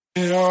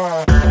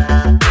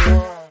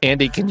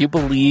Andy, can you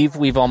believe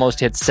we've almost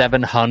hit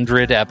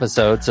 700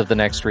 episodes of The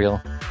Next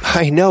Reel?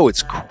 I know,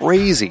 it's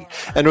crazy.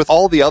 And with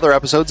all the other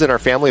episodes in our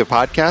family of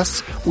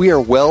podcasts, we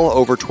are well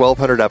over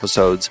 1,200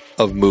 episodes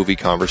of movie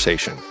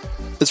conversation.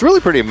 It's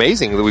really pretty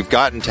amazing that we've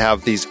gotten to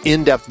have these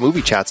in-depth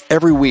movie chats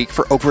every week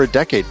for over a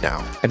decade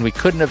now. And we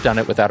couldn't have done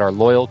it without our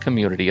loyal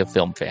community of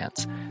film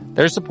fans.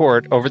 Their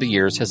support over the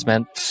years has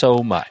meant so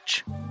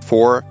much.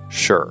 For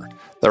sure.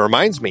 That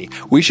reminds me,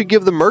 we should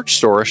give the merch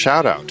store a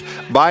shout out.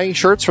 Buying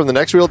shirts from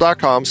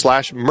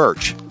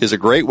thenextreel.com/merch is a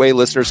great way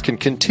listeners can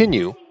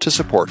continue to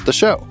support the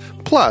show.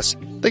 Plus,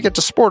 they get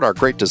to sport our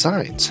great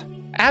designs.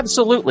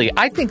 Absolutely.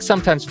 I think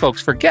sometimes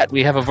folks forget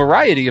we have a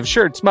variety of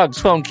shirts, mugs,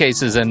 phone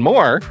cases, and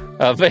more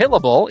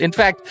available. In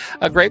fact,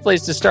 a great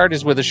place to start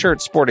is with a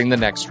shirt sporting the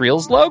Next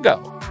Reel's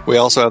logo. We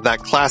also have that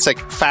classic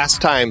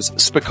Fast Times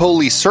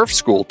Spicoli Surf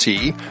School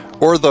tee,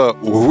 or the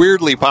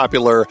weirdly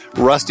popular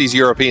Rusty's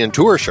European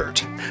Tour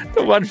shirt.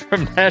 The one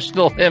from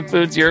National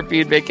Lampoon's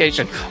European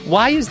Vacation.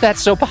 Why is that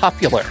so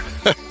popular?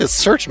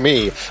 Search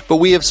me, but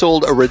we have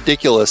sold a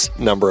ridiculous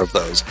number of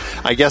those.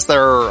 I guess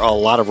there are a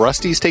lot of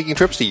Rustys taking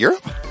trips to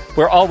Europe?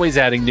 We're always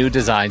adding new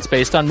designs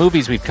based on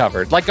movies we've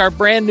covered, like our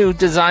brand new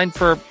design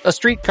for a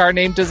streetcar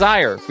named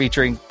Desire,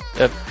 featuring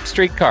a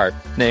streetcar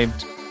named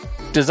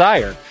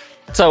Desire.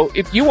 So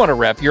if you want to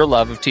rep your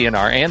love of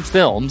TNR and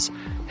films,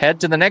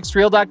 head to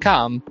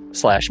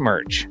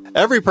thenextreel.com/merch.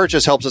 Every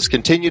purchase helps us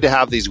continue to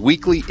have these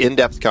weekly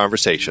in-depth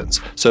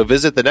conversations. So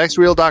visit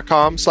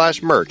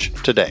thenextreel.com/merch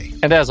today.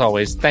 And as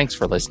always, thanks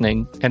for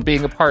listening and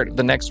being a part of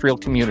the Next Reel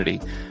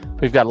community.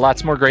 We've got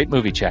lots more great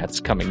movie chats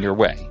coming your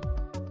way.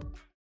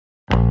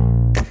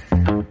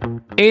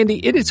 Andy,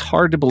 it is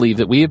hard to believe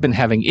that we have been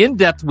having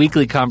in-depth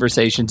weekly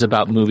conversations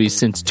about movies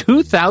since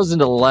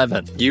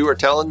 2011. You are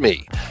telling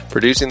me.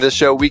 Producing this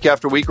show week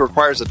after week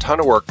requires a ton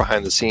of work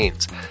behind the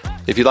scenes.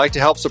 If you'd like to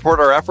help support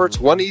our efforts,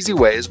 one easy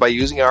way is by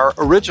using our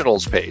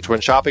Originals page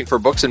when shopping for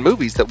books and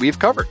movies that we've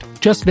covered.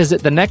 Just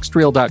visit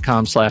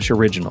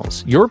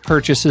thenextreel.com/originals. Your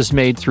purchases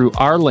made through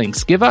our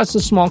links give us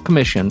a small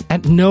commission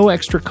at no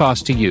extra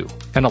cost to you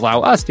and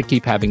allow us to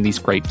keep having these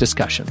great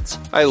discussions.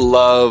 I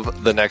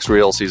love The Next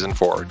Reel Season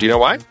 4. Do you know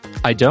why?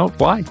 I don't.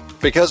 Why?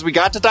 Because we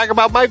got to talk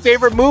about my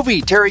favorite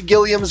movie, Terry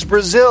Gilliam's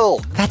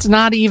Brazil. That's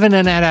not even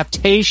an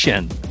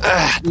adaptation.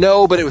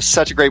 No, but it was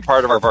such a great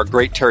part of our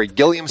great Terry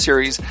Gilliam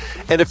series,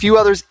 and a few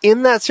others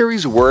in that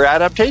series were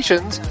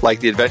adaptations, like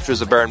The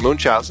Adventures of Baron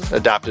Munchausen,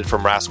 adapted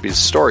from Raspi's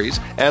stories,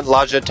 and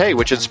La Jetée,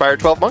 which inspired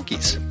 12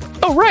 Monkeys.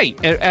 Oh, right.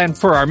 And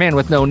for our Man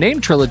with No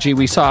Name trilogy,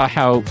 we saw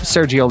how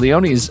Sergio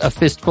Leone's A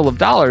Fistful of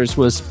Dollars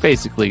was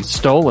basically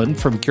stolen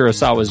from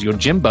Kurosawa's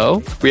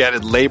Yojimbo. We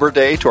added Labor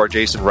Day to our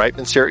Jason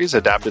Reitman series,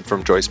 adapted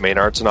from Joyce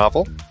Maynard's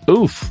novel.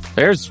 Oof,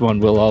 there's one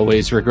we'll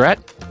always regret.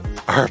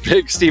 Our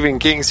big Stephen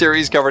King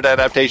series covered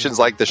adaptations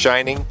like The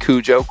Shining,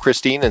 Cujo,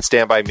 Christine, and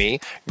Stand By Me,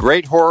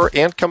 great horror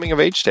and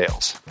coming-of-age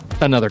tales.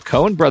 Another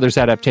Coen Brothers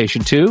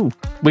adaptation, too.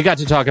 We got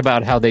to talk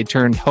about how they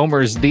turned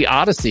Homer's The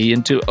Odyssey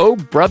into Oh,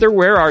 Brother,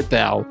 Where Art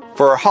Thou?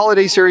 For our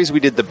holiday series, we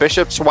did The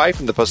Bishop's Wife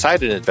and The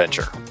Poseidon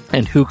Adventure.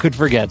 And who could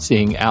forget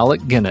seeing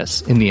Alec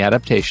Guinness in the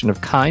adaptation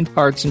of Kind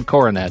Hearts and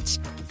Coronets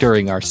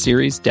during our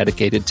series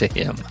dedicated to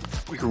him.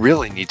 We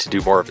really need to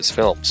do more of his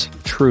films.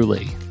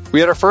 Truly. We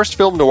had our first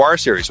film noir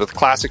series with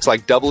classics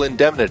like Double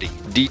Indemnity,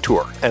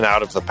 Detour, and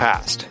Out of the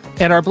Past.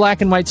 And our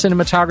black and white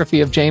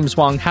cinematography of James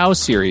Wong Howe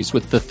series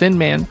with The Thin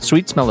Man,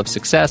 Sweet Smell of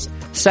Success,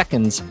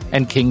 Seconds,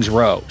 and King's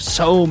Row.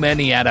 So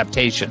many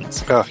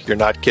adaptations. Oh, you're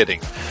not kidding.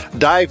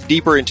 Dive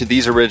deeper into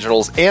these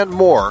originals and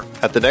more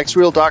at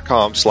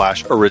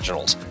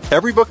thenextreel.com/originals.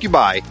 Every book you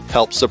buy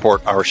helps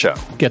support our show.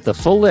 Get the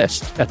full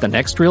list at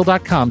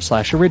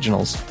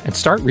thenextreel.com/originals and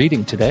start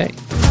reading today.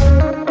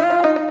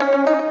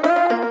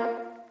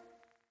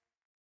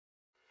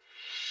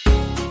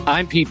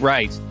 I'm Pete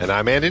Wright. And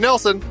I'm Andy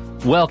Nelson.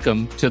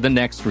 Welcome to The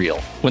Next Reel.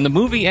 When the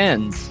movie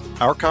ends,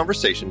 our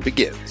conversation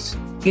begins.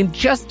 In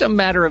just a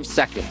matter of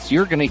seconds,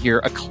 you're going to hear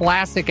a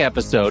classic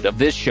episode of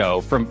this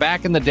show from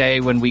back in the day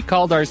when we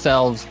called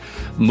ourselves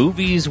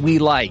Movies We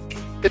Like.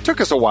 It took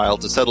us a while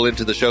to settle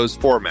into the show's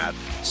format,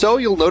 so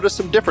you'll notice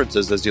some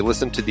differences as you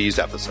listen to these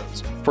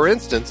episodes. For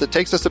instance, it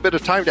takes us a bit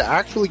of time to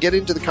actually get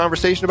into the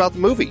conversation about the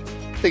movie.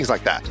 Things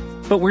like that.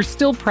 But we're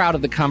still proud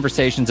of the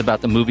conversations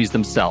about the movies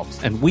themselves,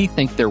 and we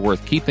think they're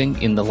worth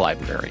keeping in the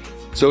library.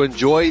 So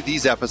enjoy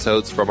these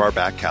episodes from our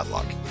back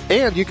catalog.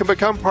 And you can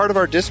become part of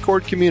our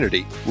Discord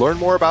community, learn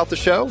more about the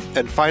show,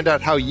 and find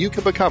out how you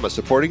can become a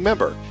supporting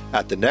member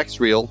at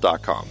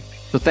thenextreel.com.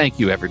 So thank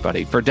you,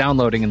 everybody, for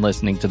downloading and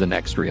listening to The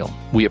Next Reel.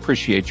 We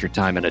appreciate your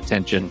time and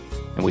attention,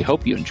 and we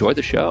hope you enjoy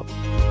the show.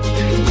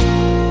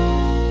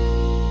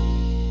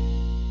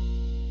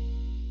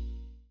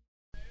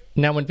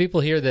 Now, when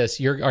people hear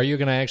this, are you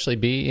going to actually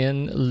be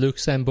in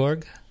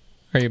Luxembourg?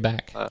 Or are you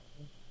back?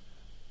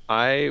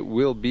 I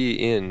will be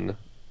in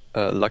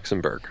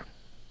Luxembourg.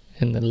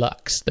 In the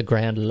Lux, the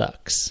Grand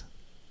Lux.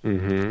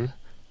 Mm-hmm.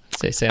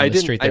 They say on the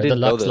street there, the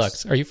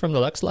Lux. Are you from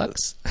the Lux?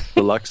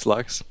 The Lux?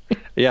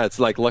 Yeah, it's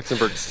like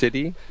Luxembourg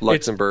City,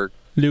 Luxembourg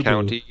Lubu.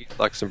 County,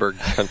 Luxembourg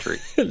country.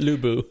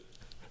 Lubu.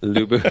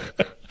 Lubu.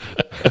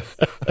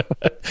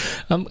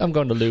 I'm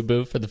going to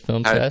Lubu for the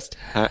film fest.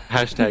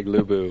 Hashtag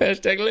Lubu.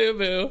 Hashtag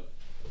Lubu.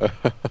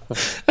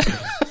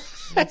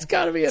 That's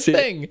got to be a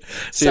thing.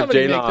 See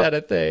Somebody make that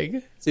a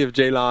thing. See if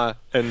J-Law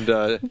and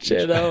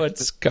J-Lo and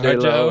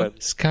Scarjo.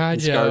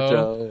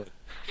 Scarjo.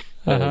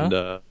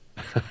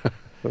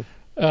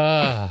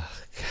 And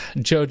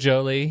Joe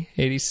Jolie,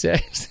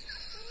 86.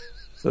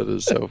 That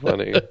is so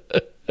funny.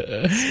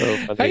 So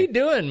funny. How you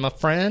doing, my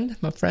friend?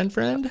 My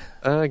friend?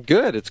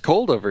 Good. It's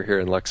cold over here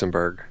in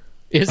Luxembourg.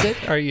 Is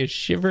it? Are you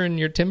shivering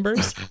your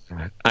timbers?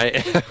 I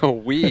am.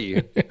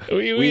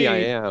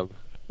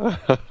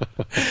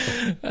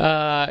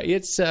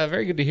 It's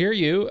very good to hear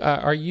you.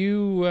 Are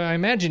you? I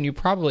imagine you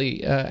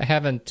probably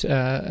haven't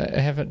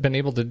been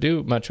able to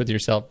do much with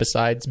yourself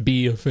besides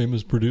be a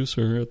famous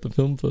producer at the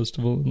film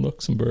festival in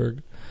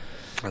Luxembourg.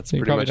 That's you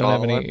pretty probably much don't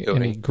all have I'm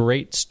doing. any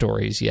great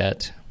stories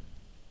yet.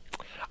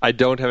 I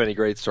don't have any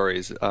great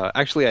stories.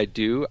 Actually, I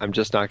do. I'm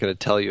just not going to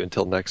tell you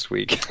until next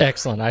week.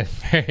 Excellent. I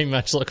very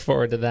much look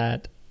forward to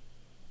that.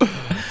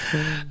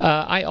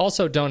 I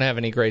also don't have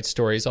any great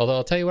stories, although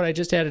I'll tell you what I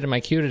just added to my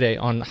queue today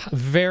on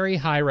very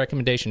high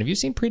recommendation. Have you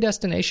seen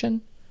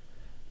Predestination?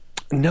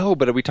 No,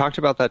 but we talked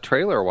about that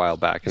trailer a while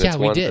back, and it's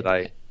one that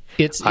I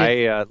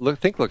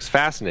think looks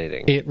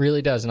fascinating. It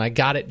really does, and I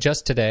got it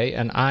just today,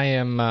 and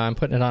I'm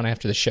putting it on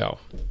after the show.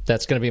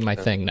 That's going to be my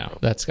thing now.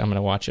 I'm going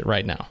to watch it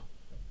right now.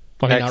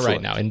 Well, not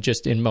right now, in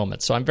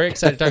moments. So I'm very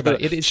excited to talk about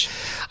it. It is.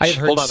 I have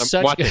heard Hold on,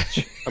 such.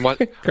 I'm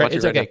watching It's okay.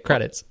 right now.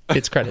 Credits.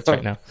 It's credits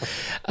right now.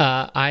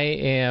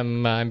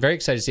 I'm very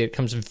excited to see it. It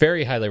comes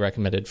very highly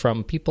recommended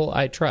from people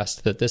I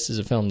trust. That this is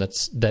a film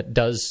that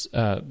does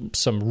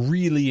some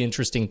really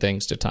interesting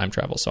things to time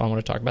travel. So I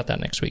want to talk about that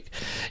next week.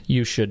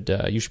 You should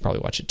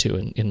probably watch it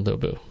too in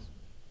Lubu.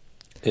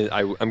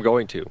 I'm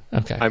going to.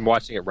 Okay. I'm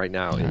watching it right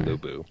now in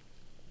Lubu.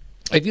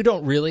 If you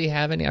don't really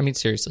have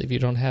seriously, if you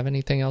don't have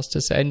anything else to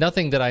say,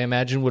 nothing that I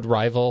imagine would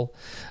rival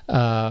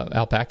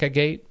Alpaca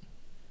Gate,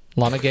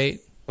 Llama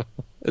Gate.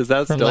 Is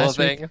that still a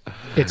thing?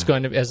 It's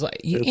going to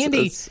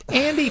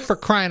Andy, for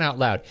crying out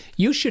loud,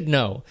 you should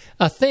know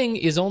a thing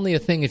is only a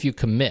thing if you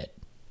commit.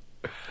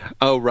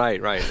 Oh,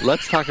 right.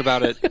 Let's talk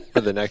about it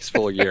for the next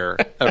full year,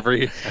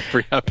 every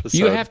episode.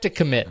 You have to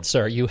commit,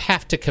 sir. You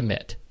have to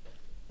commit.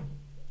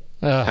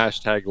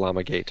 Hashtag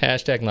Llama-gate.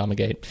 Hashtag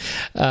Llama-gate.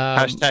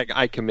 Hashtag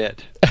I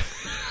commit.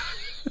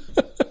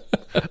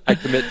 I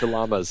commit to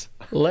llamas.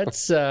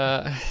 Let's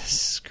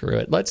screw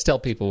it. Let's tell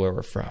people where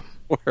we're from.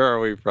 Where are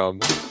we from?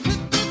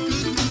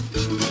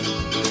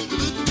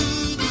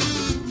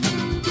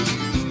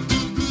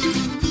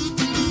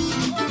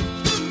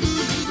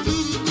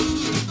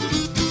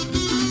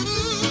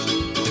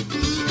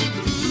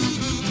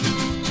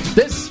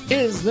 This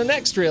is The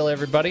Next Reel,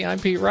 everybody. I'm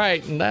Pete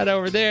Wright, and that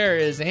over there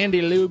is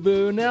Andy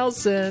Lubu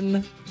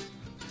Nelson.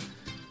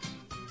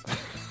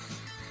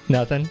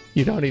 Nothing?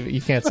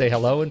 You can't say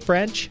hello in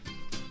French?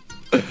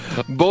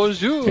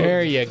 Bonjour.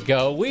 There you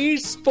go. We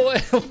spoil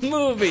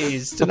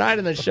movies. Tonight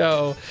on the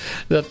show,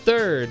 the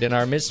third in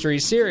our mystery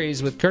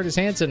series with Curtis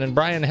Hanson and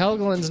Brian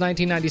Helgeland's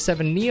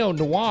 1997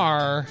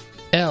 neo-noir,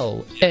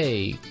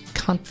 L.A.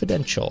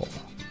 Confidential.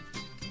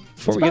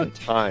 It's about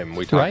time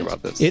we talk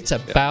about this. It's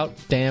about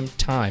damn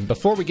time.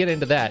 Before we get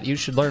into that, you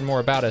should learn more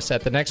about us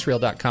at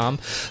thenextreel.com.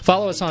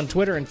 Follow us on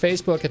Twitter and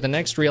Facebook at The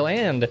Next Reel.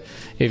 And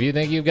if you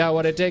think you've got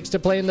what it takes to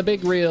play in the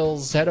big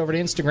reels, head over to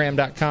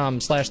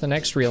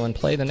Instagram.com/TheNextReel and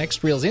play The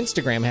Next Reel's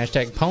Instagram.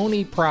 Hashtag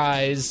Pony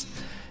Prize.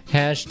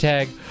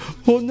 Hashtag,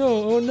 oh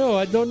no,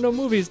 I don't know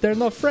movies. They're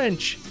not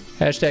French.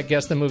 Hashtag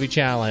Guess the Movie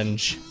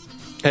Challenge.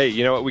 Hey,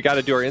 you know what? We got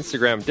to do our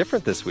Instagram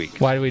different this week.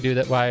 Why do we do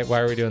that? Why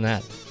are we doing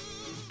that?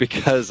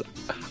 Because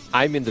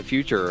I'm in the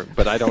future,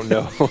 but I don't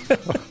know.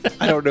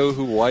 I don't know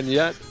who won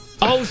yet.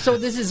 Oh, so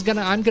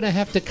I'm gonna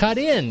have to cut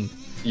in.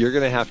 You're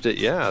gonna have to.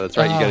 Yeah, that's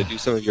right. You got to do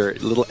some of your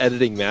little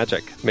editing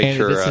magic. Make Andy,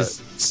 sure. This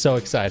is so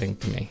exciting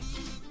to me.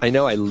 I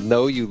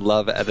know you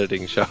love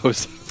editing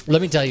shows.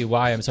 Let me tell you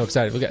why I'm so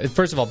excited.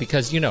 First of all,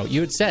 because you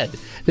had said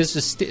this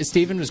is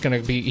Stephen was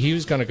going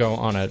to go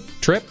on a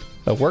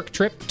work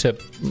trip to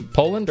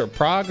Poland or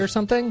Prague or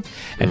something,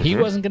 and he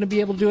wasn't going to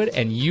be able to do it,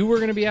 and you were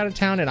going to be out of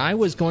town, and I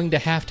was going to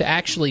have to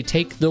actually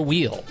take the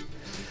wheel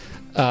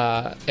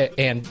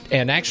and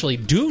actually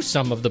do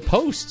some of the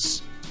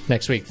posts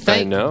next week.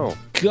 Thank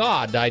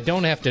God I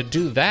don't have to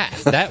do that.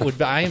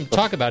 I am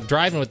talk about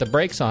driving with the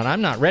brakes on.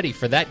 I'm not ready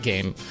for that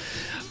game.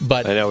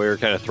 But I know we were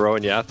kind of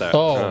throwing you at that.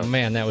 Oh,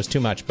 man, that was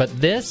too much.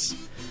 But this,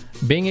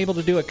 being able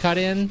to do a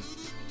cut-in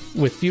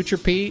with Future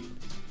Pete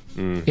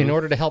in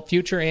order to help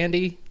Future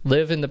Andy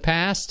live in the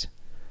past,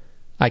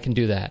 I can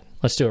do that.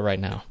 Let's do it right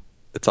now.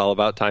 It's all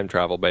about time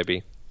travel,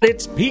 baby.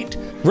 It's Pete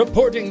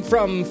reporting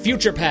from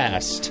Future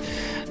Past.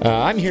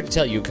 I'm here to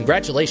tell you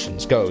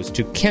congratulations goes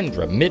to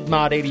Kendra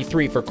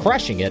Midmod83 for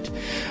crushing it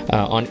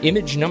on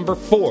image number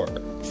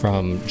 4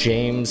 from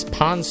James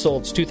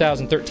Ponsolt's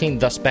 2013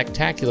 The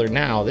Spectacular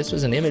Now. This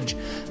was an image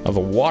of a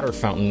water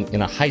fountain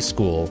in a high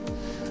school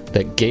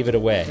that gave it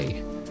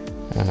away.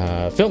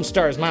 Film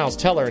stars Miles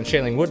Teller and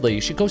Shailene Woodley.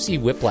 You should go see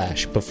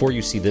Whiplash before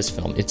you see this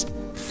film. It's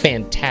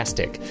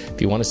fantastic.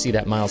 If you want to see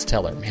that Miles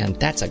Teller, man,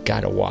 that's a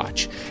guy to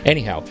watch.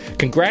 Anyhow,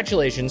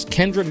 congratulations,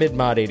 Kendra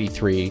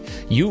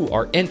Midmod83. You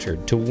are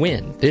entered to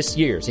win this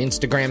year's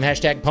Instagram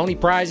hashtag Pony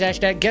Prize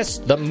hashtag Guess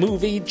the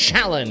Movie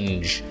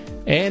Challenge.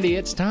 Andy,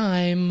 it's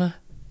time.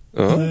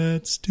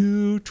 Let's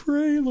do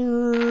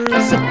trailers.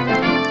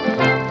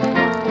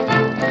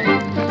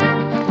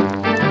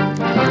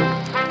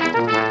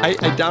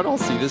 I doubt I'll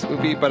see this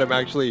movie, but I'm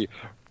actually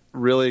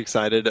really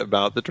excited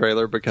about the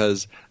trailer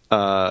because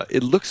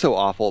it looks so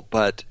awful,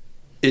 but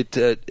it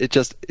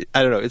just,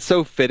 I don't know, it's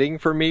so fitting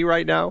for me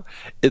right now.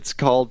 It's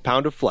called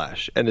Pound of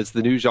Flesh, and it's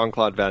the new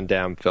Jean-Claude Van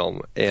Damme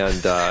film.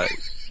 And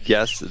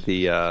yes,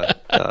 the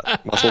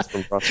Muscles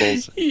from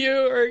Brussels.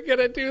 You are going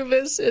to do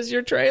this as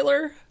your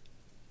trailer?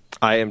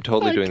 I am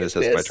totally doing this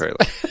as my trailer.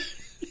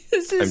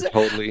 I'm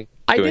totally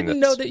I didn't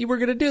know that you were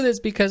going to do this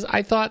because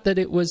I thought that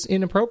it was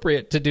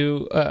inappropriate to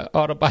do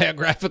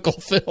autobiographical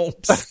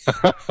films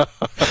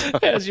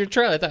as your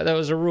trailer. I thought that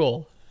was a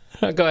rule.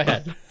 Go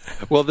ahead.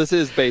 Well, this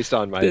is based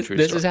on my true story.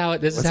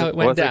 This is how it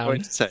went down.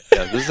 Going to say?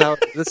 Yeah, this is how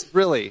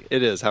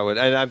it is how it.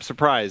 And I'm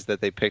surprised that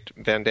they picked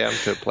Van Damme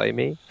to play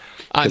me.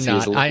 I'm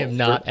not. I am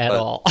not at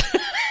all.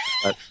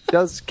 It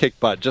does kick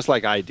butt just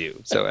like I do.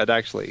 So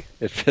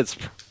it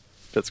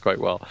fits quite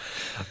well.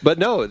 But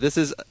no, this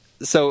is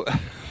so.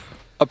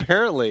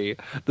 Apparently,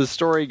 the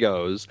story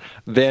goes,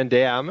 Van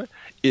Damme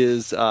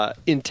is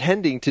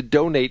intending to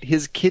donate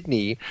his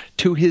kidney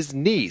to his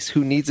niece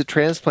who needs a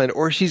transplant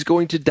or she's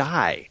going to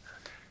die.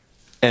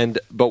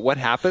 But what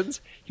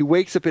happens? He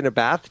wakes up in a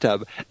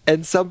bathtub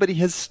and somebody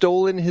has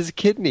stolen his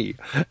kidney.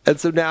 And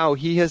so now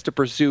he has to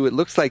pursue, it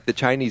looks like the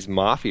Chinese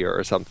mafia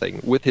or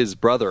something, with his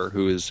brother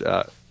who is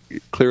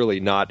clearly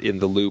not in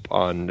the loop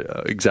on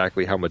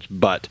exactly how much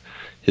butt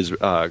his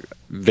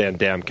Van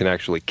Damme can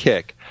actually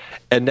kick.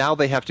 And now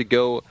they have to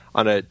go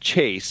on a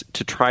chase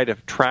to try to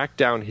track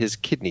down his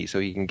kidney so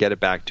he can get it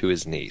back to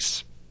his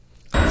niece.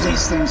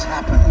 These things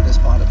happen in this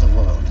part of the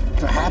world.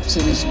 Perhaps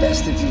it is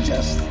best if you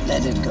just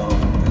let it go.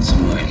 It's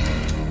mine.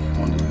 I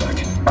want it back.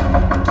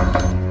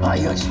 Are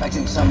you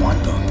expecting someone?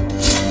 No.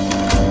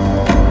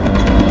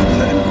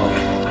 Let him go.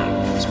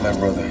 It's my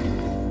brother.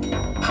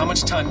 How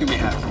much time do we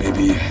have?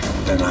 Maybe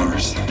 10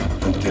 hours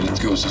until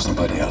it goes to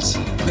somebody else.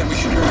 Then we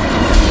should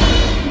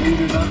hurry. You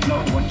do not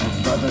know what your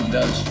brother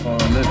does for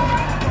a living.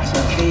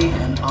 So he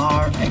and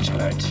our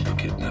expert.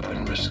 Kidnap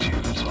and rescue,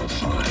 it's all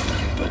fine.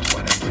 But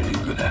what I'm really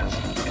good at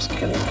is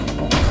killing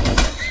people.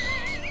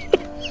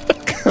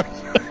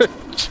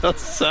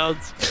 Just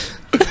sounds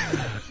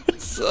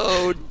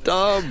so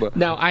dumb.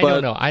 Now, I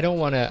don't know. I don't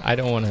want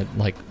to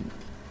like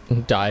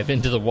dive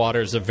into the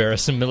waters of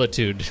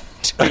verisimilitude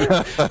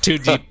too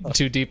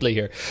deeply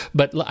here.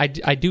 But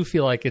I do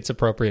feel like it's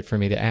appropriate for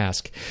me to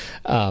ask.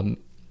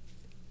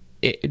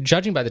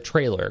 Judging by the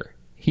trailer,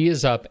 he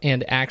is up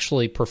and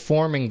actually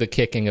performing the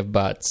kicking of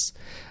butts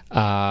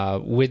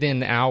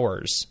within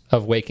hours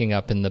of waking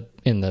up in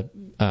the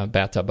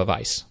bathtub of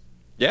ice.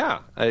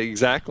 Yeah,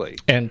 exactly.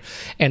 And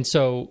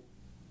so,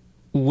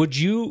 would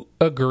you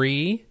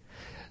agree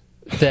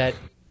that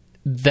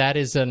that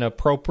is an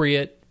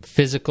appropriate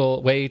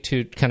physical way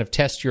to kind of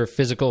test your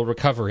physical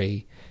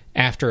recovery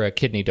after a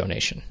kidney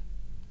donation?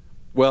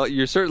 Well,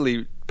 you're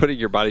certainly putting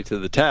your body to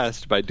the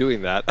test by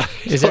doing that.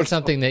 Is that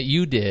something that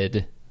you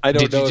did? I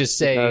don't know. Did you just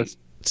say,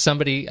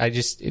 somebody,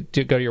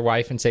 to go to your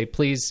wife and say,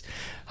 please,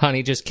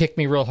 honey, just kick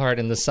me real hard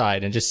in the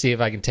side and just see if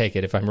I can take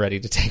it if I'm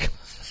ready to take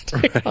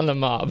on the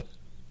mob?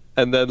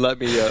 And then let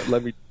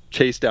me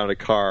chase down a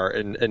car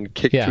and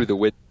kick through the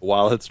window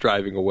while it's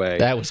driving away.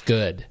 That was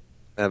good.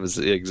 That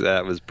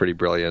was pretty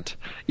brilliant.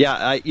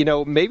 Yeah,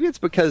 maybe it's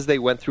because they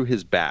went through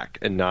his back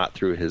and not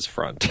through his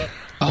front.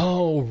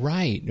 Oh,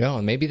 right. No,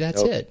 maybe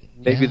that's it.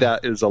 Maybe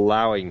that is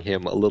allowing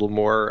him a little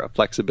more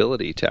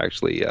flexibility to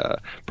actually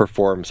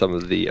perform some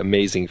of the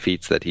amazing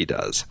feats that he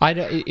does.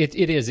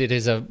 It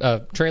is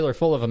a trailer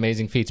full of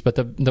amazing feats, but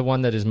the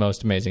one that is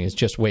most amazing is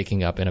just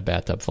waking up in a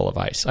bathtub full of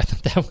ice. I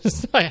thought that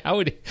was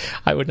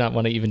I would not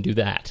want to even do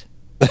that.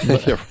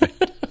 You're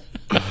right.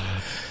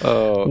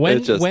 Oh,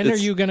 when are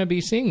you going to be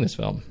seeing this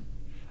film?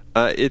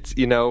 It's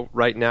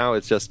right now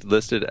it's just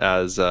listed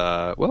as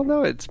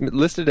it's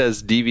listed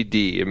as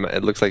DVD.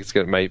 It looks like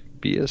might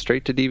be a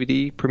straight to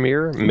DVD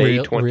premiere May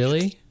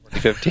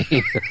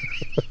 2015.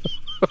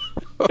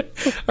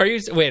 Are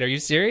you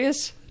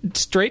serious?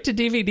 Straight to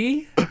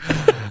DVD?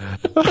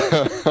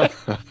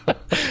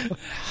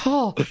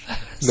 Oh,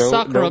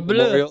 sacre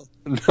bleu.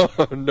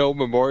 No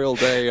Memorial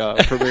Day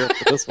premiere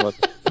for this one.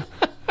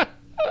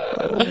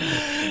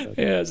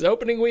 Yes,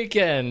 opening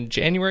weekend,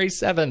 January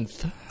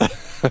 7th.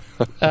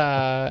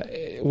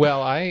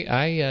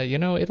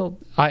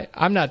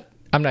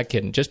 I'm not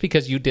kidding. Just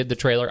because you did the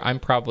trailer, I'm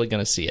probably going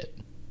to see it.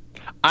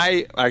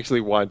 I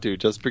actually want to,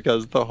 just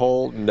because the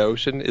whole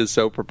notion is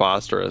so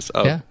preposterous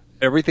of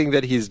everything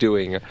that he's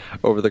doing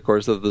over the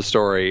course of the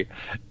story,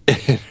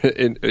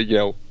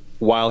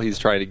 while he's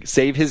trying to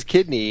save his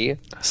kidney.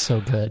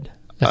 So good.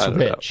 That's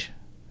rich.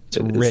 It's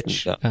a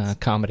rich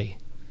comedy.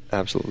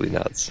 Absolutely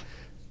nuts.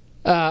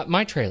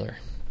 My trailer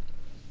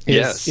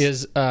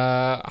is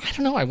I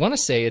don't know, I want to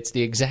say it's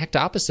the exact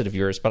opposite of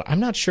yours, but I'm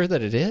not sure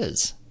that it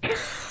is.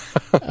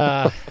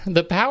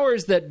 The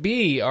powers that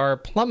be are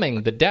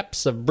plumbing the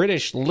depths of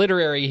British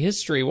literary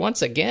history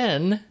once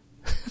again,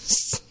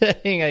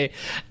 setting a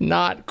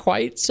not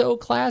quite so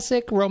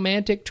classic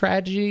romantic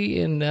tragedy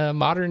in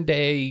modern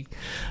day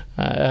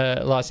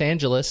Los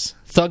Angeles,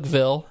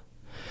 Thugville.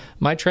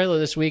 My trailer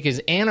this week is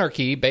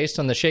Anarchy, based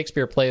on the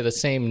Shakespeare play of the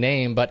same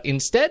name, but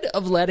instead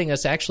of letting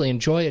us actually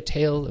enjoy a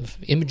tale of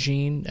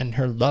Imogen and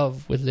her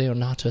love with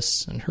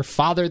Leonatus and her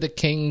father the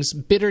king's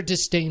bitter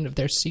disdain of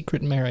their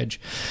secret marriage,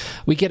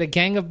 we get a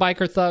gang of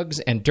biker thugs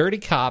and dirty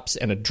cops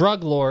and a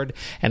drug lord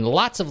and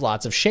lots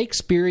of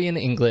Shakespearean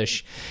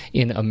English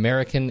in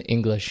American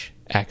English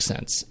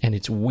accents. And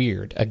it's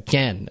weird.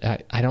 Again,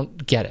 I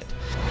don't get it.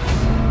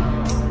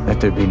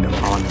 Let there be no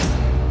honor,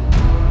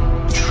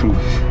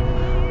 truth,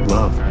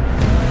 love,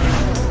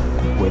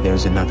 where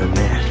there's another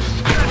man.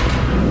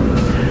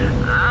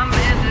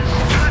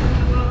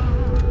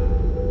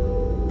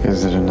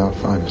 Is it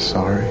enough? I'm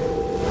sorry.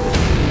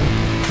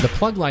 The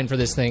plug line for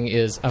this thing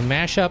is a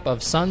mashup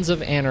of Sons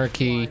of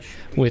Anarchy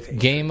with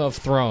Game of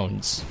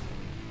Thrones.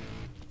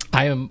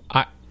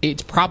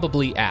 It's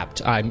probably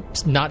apt. I'm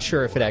not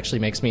sure if it actually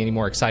makes me any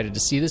more excited to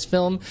see this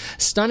film.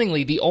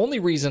 Stunningly, the only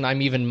reason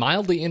I'm even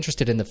mildly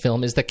interested in the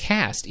film is the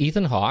cast.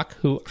 Ethan Hawke,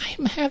 who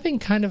I'm having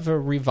kind of a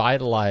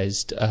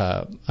revitalized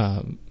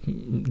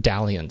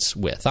dalliance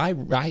with.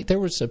 There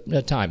was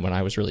a time when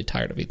I was really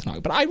tired of Ethan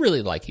Hawke, but I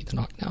really like Ethan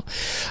Hawke now.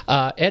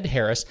 Ed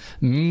Harris,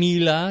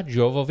 Mila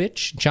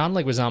Jovovich, John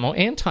Leguizamo,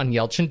 Anton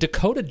Yelchin,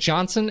 Dakota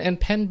Johnson, and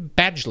Penn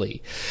Badgley.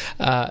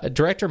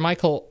 Director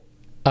Michael...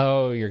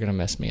 Oh, you're going to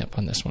mess me up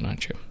on this one,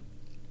 aren't you?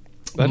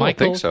 I don't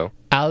think so.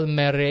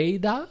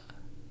 Almereyda?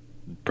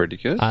 Pretty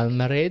good.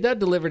 Almereyda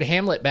delivered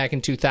Hamlet back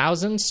in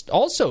 2000,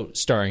 also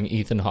starring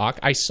Ethan Hawke.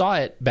 I saw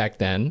it back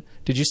then.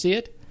 Did you see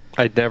it?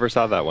 I never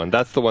saw that one.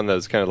 That's the one that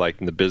was kind of like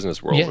in the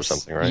business world or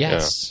something, right?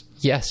 Yes.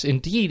 Yeah. Yes,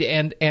 indeed.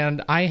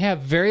 And I have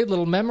very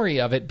little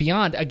memory of it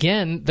beyond,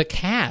 again, the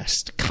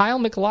cast. Kyle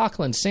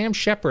MacLachlan, Sam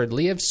Shepard,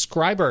 Liev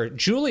Schreiber,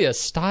 Julia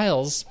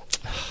Stiles...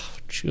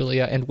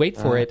 Julia, and wait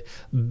for it,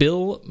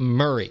 Bill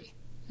Murray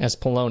as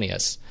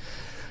Polonius.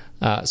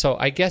 So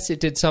I guess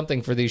it did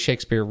something for these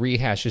Shakespeare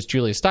rehashes.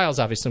 Julia Stiles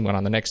obviously went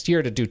on the next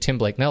year to do Tim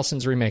Blake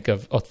Nelson's remake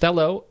of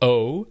Othello,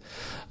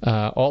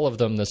 all of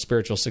them the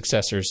spiritual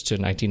successors to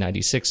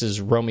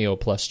 1996's Romeo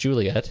plus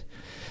Juliet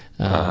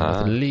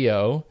with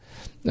Leo.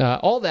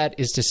 All that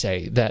is to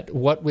say that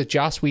what with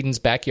Joss Whedon's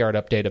backyard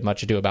update of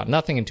Much Ado About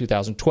Nothing in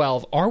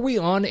 2012, are we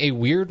on a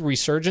weird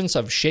resurgence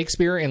of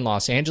Shakespeare in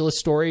Los Angeles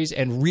stories?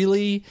 And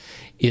really,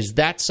 is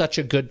that such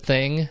a good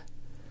thing?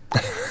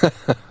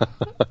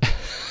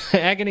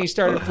 Agony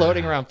started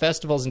floating around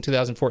festivals in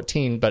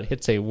 2014, but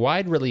hits a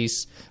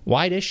wide-ish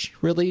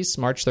release,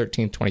 March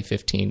 13th,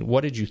 2015.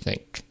 What did you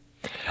think?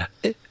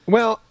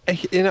 Well,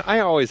 I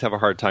always have a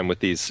hard time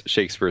with these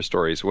Shakespeare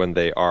stories when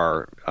they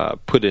are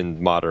put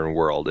in modern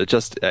world. It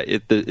just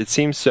it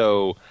seems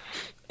so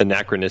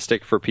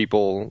anachronistic for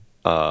people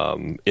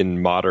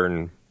in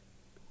modern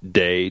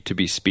day to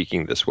be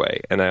speaking this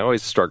way, and I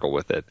always struggle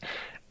with it.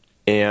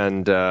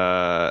 And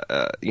I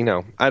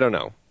don't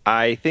know.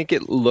 I think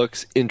it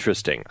looks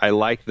interesting. I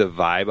like the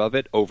vibe of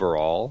it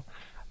overall,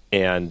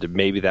 and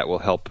maybe that will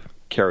help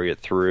carry it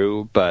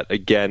through, but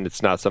again,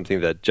 it's not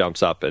something that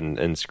jumps up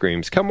and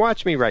screams, "Come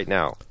watch me right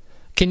now."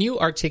 Can you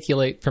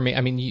articulate for me? I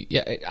mean,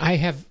 I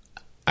have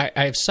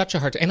such a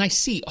hard time, and I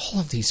see all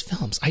of these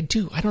films. I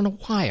do. I don't know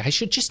why. I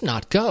should just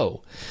not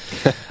go.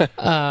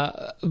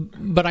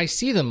 But I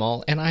see them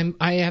all, and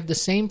I have the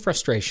same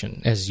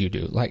frustration as you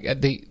do. Like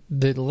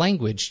the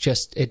language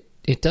just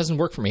it doesn't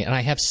work for me, and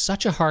I have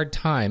such a hard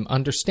time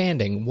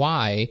understanding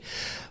why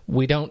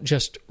we don't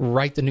just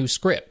write the new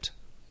script.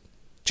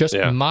 Just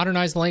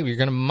modernize the language. You're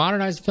going to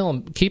modernize the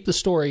film, keep the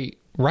story,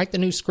 write the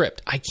new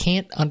script. I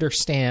can't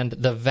understand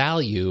the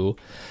value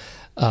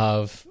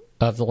of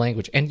the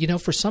language.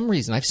 And, for some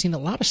reason, I've seen a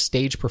lot of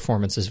stage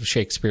performances of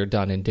Shakespeare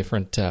done in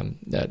different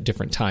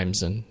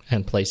times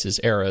and places,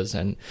 eras,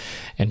 and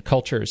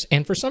cultures.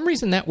 And for some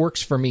reason, that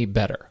works for me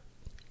better.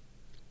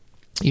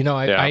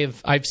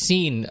 I've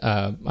seen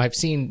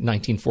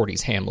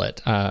 1940s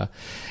Hamlet,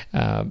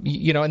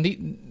 and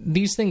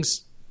these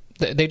things,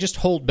 they just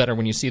hold better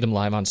when you see them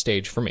live on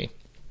stage for me.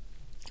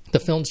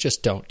 The films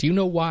just don't. Do you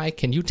know why?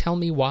 Can you tell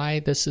me why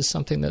this is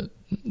something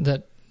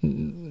that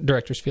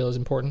directors feel is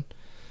important?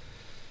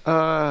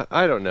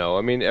 I don't know.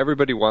 I mean,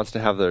 everybody wants to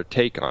have their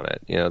take on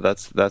it.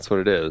 That's what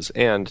it is.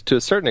 And to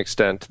a certain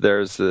extent,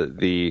 there's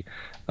there's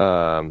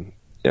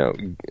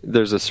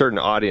a certain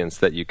audience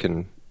that you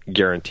can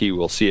guarantee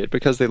will see it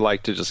because they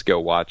like to just go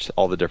watch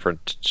all the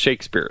different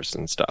Shakespeares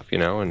and stuff,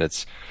 and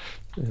it's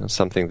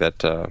something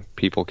that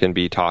people can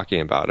be talking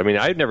about. I mean,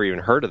 I'd never even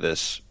heard of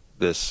this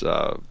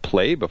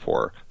play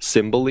before,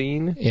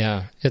 Cymbeline.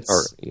 Yeah,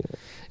 it's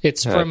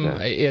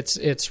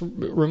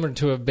rumored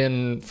to have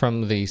been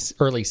from the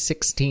early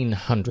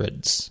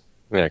 1600s.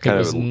 Yeah,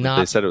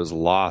 they said it was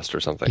lost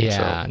or something.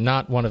 Yeah,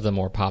 not one of the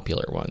more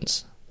popular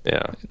ones.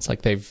 Yeah, it's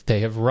like they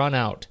have run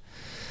out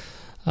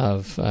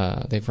of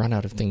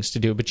things to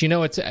do. But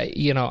it's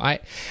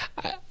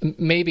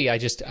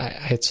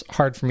it's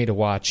hard for me to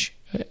watch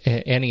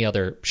any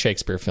other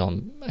Shakespeare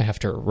film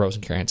after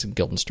Rosencrantz and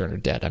Guildenstern are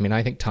dead. I mean,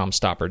 I think Tom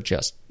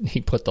Stoppard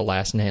he put the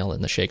last nail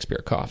in the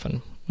Shakespeare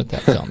coffin with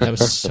that film. That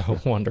was so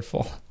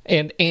wonderful,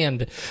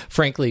 and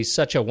frankly,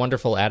 such a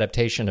wonderful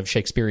adaptation of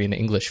Shakespearean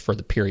English for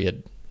the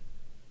period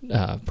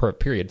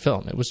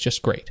film. It was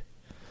just great.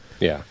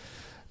 Yeah.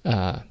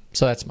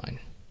 So that's mine.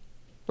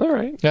 All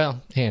right.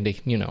 Well, Andy,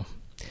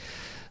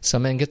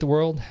 some men get the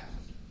world,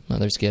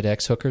 others get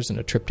ex-hookers and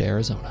a trip to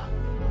Arizona.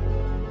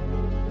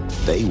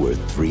 They were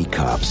three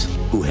cops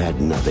who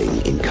had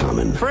nothing in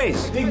common.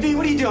 Freeze! Big V,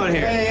 what are you doing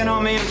here? Hey,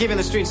 me, I'm keeping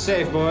the streets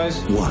safe, boys.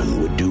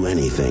 One would do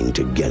anything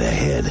to get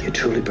ahead. You're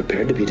truly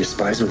prepared to be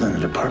despised within a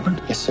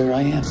department? Yes, sir,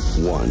 I am.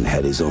 One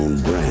had his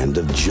own brand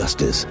of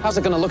justice. How's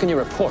it going to look in your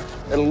report?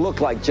 It'll look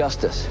like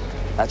justice.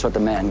 That's what the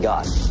man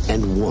got.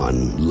 And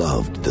one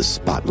loved the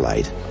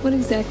spotlight. What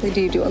exactly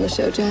do you do on the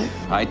show, Jack?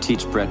 I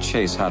teach Brett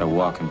Chase how to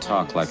walk and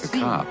talk like a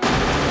cop.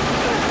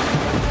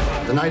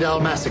 The Night Owl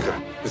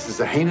Massacre. This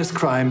is a heinous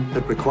crime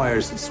that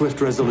requires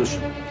swift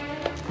resolution.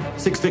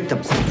 6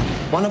 victims.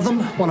 One of them,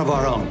 one of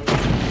our own.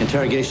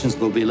 Interrogations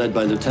will be led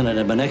by Lieutenant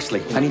Edmund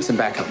Exley. I need some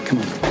backup. Come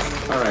on.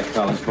 All right,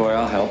 college boy,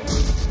 I'll help.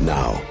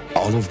 Now,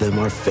 all of them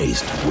are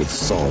faced with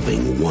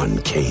solving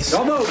one case.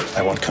 Don't move!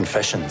 I want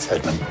confessions,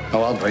 Edmund.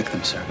 Oh, I'll break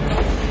them, sir.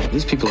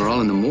 These people are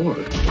all in the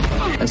morgue.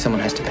 And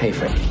someone has to pay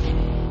for it.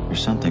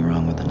 There's something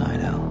wrong with the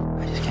Night Owl.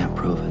 I just can't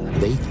prove it.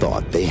 They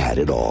thought they had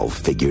it all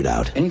figured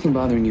out. Anything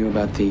bothering you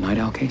about the Night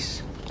Owl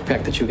case? The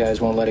fact that you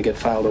guys won't let it get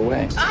filed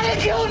away. I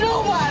didn't kill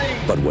nobody!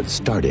 But what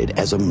started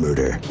as a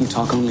murder... You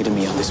talk only to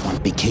me on this one.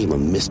 ...became a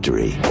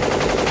mystery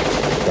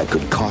that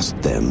could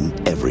cost them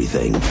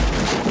everything.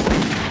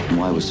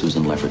 Why was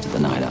Susan Lefferts at the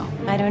Night Owl?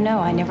 I don't know.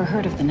 I never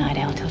heard of the Night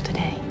Owl till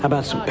today. How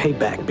about some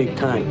payback, big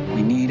time?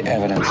 We need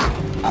evidence.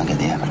 I'll get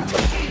the evidence.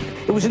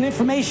 It was an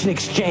information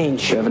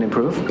exchange. You have any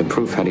proof? The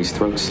proof had his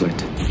throat slit.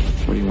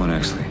 What do you want,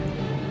 Exley?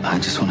 I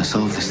just want to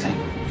solve this thing.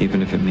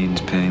 Even if it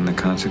means paying the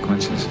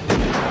consequences?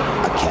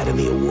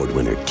 Academy Award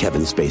winner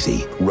Kevin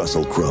Spacey,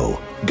 Russell Crowe,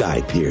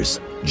 Guy Pearce,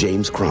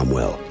 James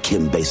Cromwell,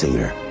 Kim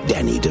Basinger,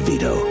 Danny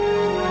DeVito.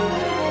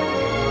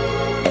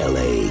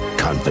 L.A.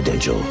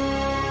 Confidential.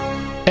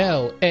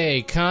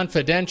 L.A.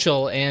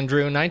 Confidential,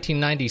 Andrew.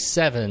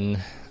 1997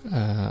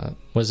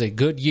 was a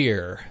good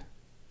year.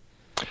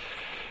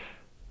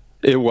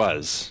 It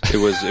was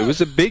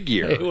a big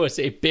year. It was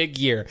a big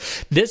year.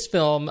 This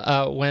film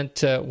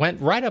went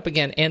right up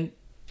again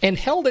and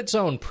held its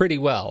own pretty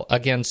well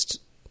against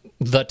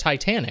the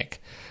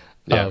Titanic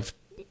of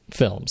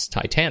films.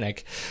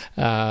 Titanic,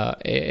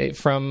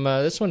 from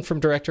this one from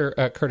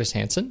director Curtis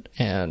Hanson,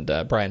 and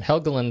Brian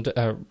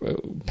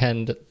Helgeland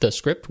penned the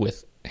script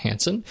with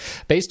Hanson,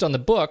 based on the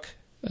book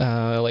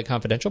L.A.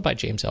 Confidential by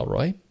James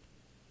Ellroy,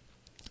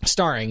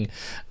 starring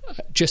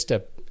just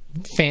a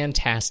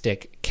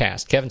fantastic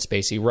cast. Kevin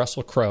Spacey,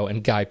 Russell Crowe,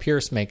 and Guy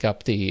Pearce make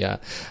up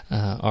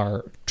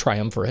our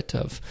triumvirate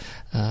of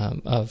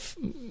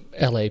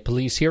L.A.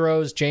 police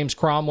heroes. James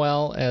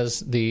Cromwell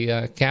as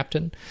the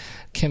captain,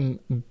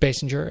 Kim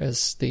Basinger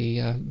as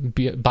the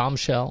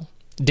bombshell,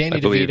 Danny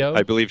DeVito.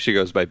 I believe she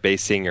goes by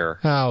Basinger.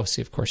 Oh,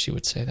 see, of course you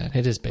would say that.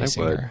 It is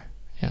Basinger.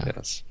 Yeah.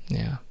 Yes.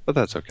 Yeah. But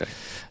that's okay.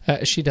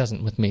 She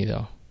doesn't with me,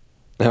 though.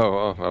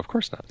 Oh, of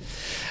course not.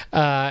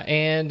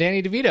 And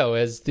Danny DeVito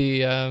as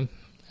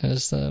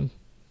the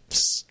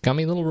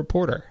scummy little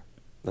reporter.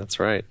 That's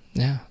right.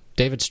 Yeah.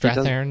 David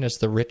Strathairn as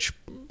the rich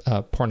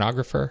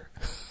pornographer.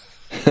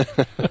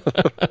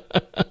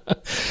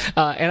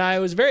 And I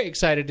was very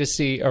excited to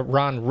see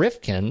Ron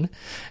Rifkin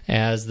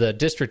as the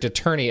district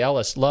attorney,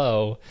 Ellis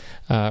Lowe.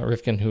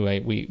 Rifkin, who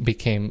we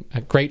became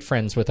great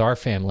friends with our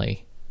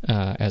family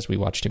as we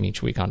watched him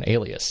each week on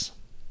Alias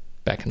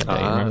back in the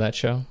day. Remember that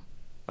show?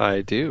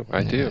 I do.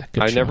 I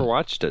show. never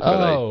watched it, but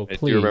I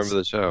do remember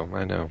the show.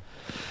 I know.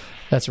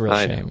 That's a real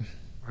shame.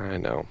 I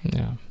know.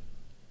 Yeah.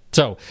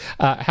 So,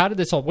 how did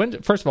this hold?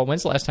 First of all,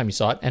 when's the last time you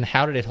saw it, and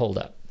how did it hold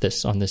up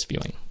on this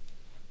viewing?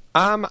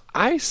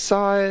 I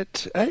saw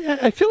it.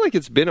 I feel like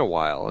it's been a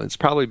while. It's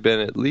probably been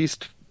at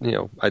least,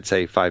 I'd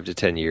say 5 to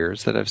 10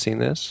 years that I've seen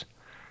this.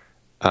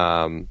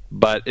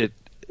 But it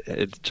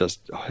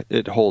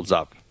holds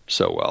up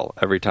so well.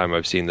 Every time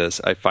I've seen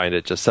this, I find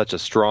it just such a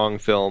strong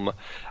film.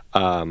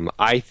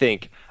 I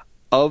think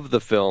of the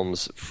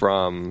films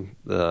from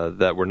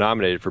that were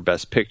nominated for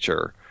Best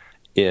Picture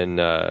in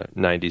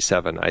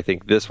 97, I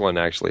think this one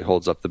actually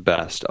holds up the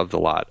best of the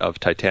lot. Of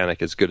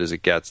Titanic, As Good as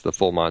It Gets, The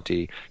Full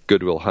Monty,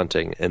 Good Will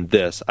Hunting, and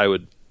this, I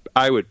would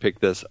would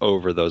pick this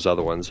over those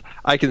other ones.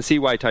 I can see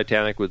why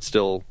Titanic would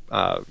still,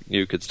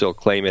 you could still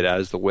claim it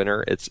as the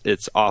winner.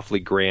 It's awfully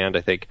grand.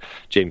 I think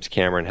James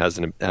Cameron has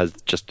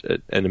just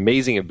an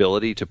amazing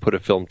ability to put a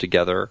film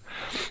together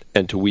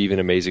and to weave an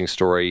amazing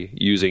story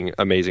using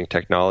amazing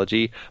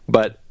technology.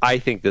 But I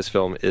think this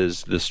film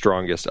is the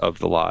strongest of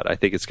the lot. I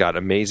think it's got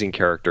amazing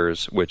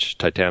characters, which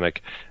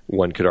Titanic,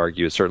 one could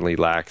argue, certainly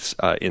lacks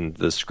in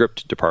the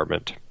script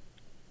department.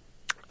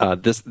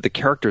 The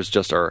characters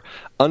just are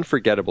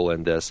unforgettable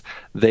in this.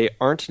 They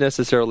aren't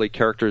necessarily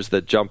characters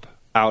that jump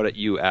out at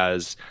you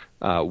as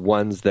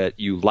ones that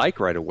you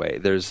like right away.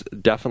 There's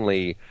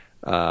definitely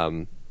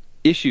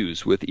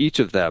issues with each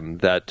of them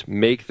that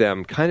make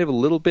them kind of a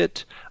little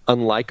bit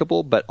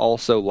unlikable, but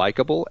also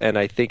likable. And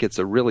I think it's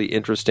a really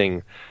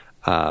interesting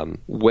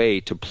way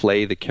to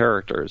play the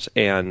characters,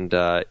 and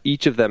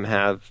each of them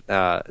have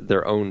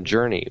their own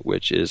journey,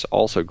 which is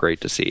also great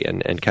to see,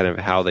 and kind of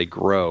how they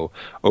grow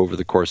over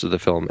the course of the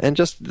film. And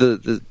just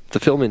the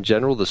film in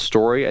general, the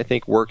story, I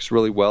think, works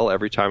really well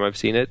every time I've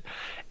seen it.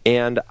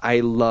 And I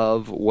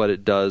love what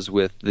it does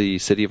with the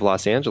city of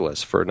Los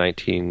Angeles for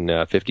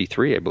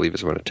 1953, I believe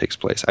is when it takes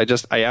place.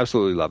 I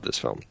absolutely love this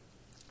film.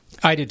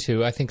 I do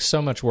too. I think so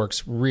much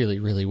works really,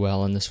 really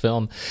well in this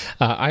film.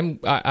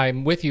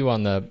 I'm with you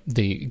on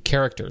the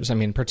characters. I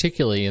mean,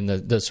 particularly in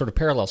the sort of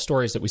parallel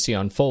stories that we see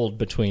unfold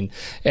between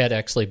Ed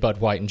Exley,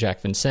 Bud White, and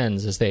Jack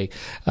Vincennes as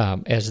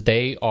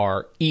they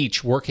are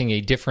each working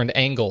a different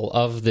angle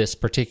of this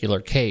particular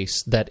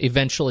case that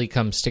eventually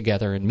comes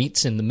together and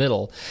meets in the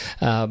middle.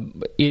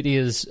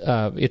 It's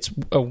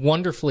a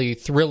wonderfully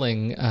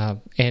thrilling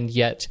and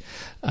yet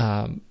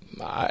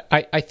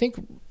I think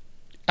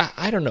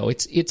I don't know.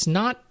 It's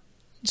not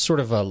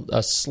sort of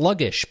a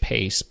sluggish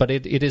pace, but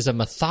it is a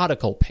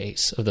methodical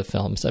pace of the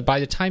film. So by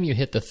the time you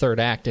hit the third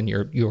act and we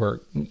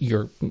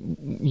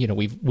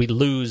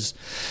lose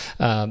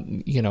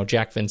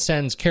Jack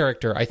Vincennes'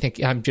 character, I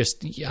think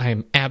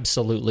I'm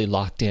absolutely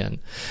locked in.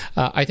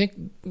 I think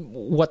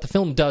what the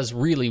film does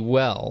really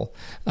well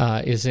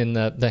is in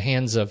the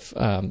hands of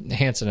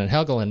Hansen and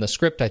Helgeland. The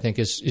script, I think,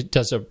 it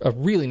does a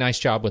really nice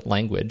job with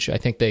language. I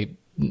think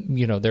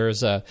there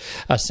is a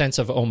sense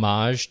of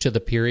homage to the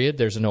period.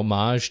 There's an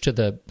homage to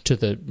the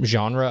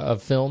genre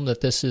of film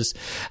that this is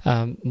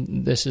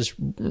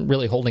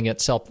really holding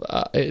itself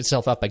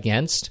up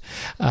against.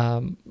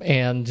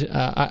 And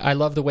I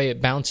love the way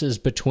it bounces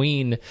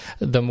between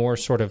the more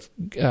sort of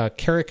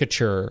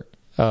caricature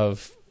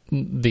of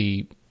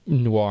the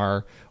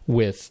noir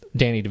with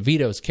Danny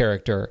DeVito's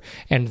character,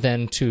 and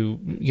then to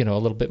a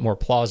little bit more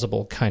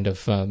plausible kind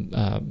of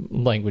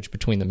language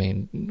between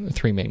the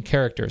three main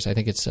characters. I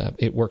think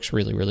it works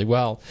really, really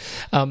well.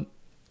 And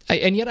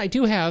yet I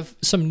do have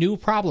some new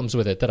problems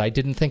with it that I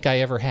didn't think I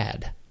ever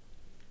had.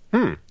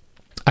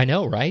 I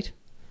know, right?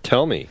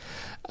 Tell me.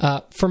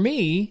 For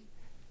me,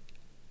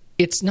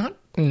 it's not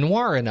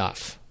noir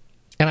enough,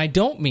 and I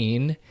don't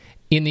mean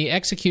in the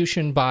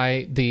execution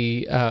by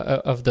the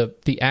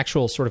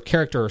actual sort of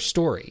character or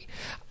story.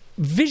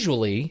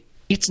 Visually,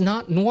 it's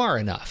not noir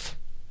enough.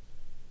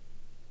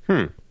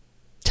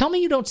 Tell me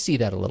you don't see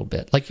that a little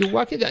bit. Like you're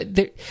walking,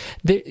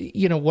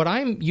 what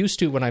I'm used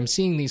to when I'm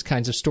seeing these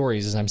kinds of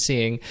stories is I'm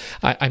seeing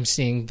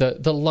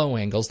the low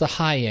angles, the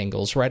high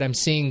angles, right? I'm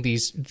seeing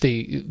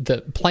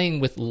the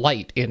playing with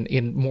light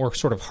in more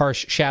sort of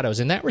harsh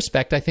shadows. In that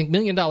respect, I think $1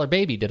 Million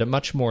Baby did a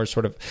much more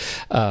sort of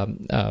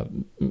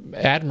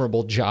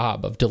admirable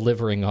job of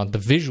delivering on the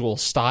visual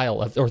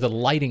style or the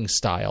lighting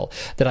style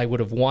that I would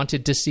have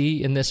wanted to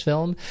see in this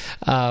film.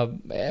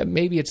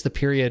 Maybe it's the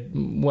period,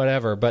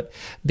 whatever, but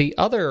the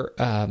other.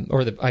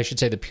 I should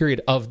say the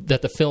period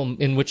that the film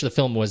in which the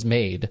film was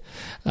made,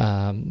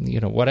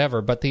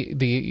 whatever. But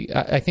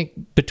I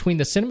think between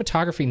the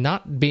cinematography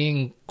not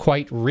being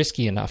quite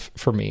risky enough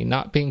for me,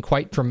 not being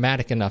quite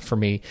dramatic enough for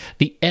me,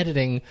 the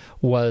editing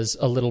was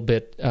a little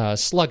bit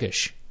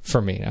sluggish for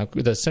me. Now,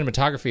 the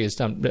cinematography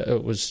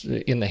was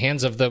in the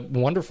hands of the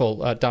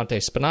wonderful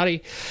Dante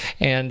Spinati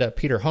and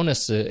Peter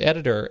Honus, the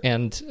editor,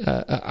 and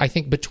I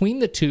think between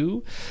the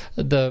two,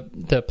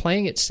 the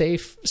playing it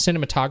safe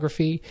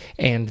cinematography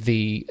and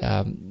the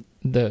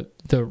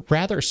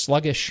rather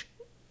sluggish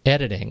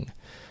editing,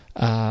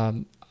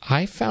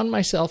 I found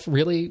myself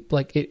really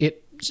like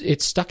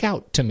it stuck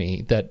out to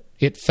me that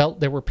it felt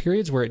there were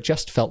periods where it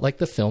just felt like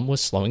the film was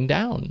slowing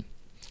down.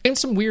 And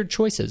some weird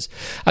choices.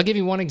 I'll give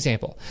you one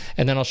example,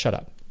 and then I'll shut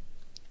up.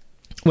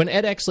 When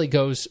Ed Exley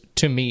goes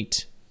to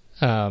meet,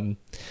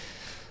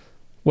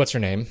 what's her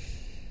name?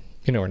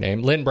 You know her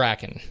name, Lynn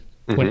Bracken.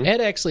 Mm-hmm. When Ed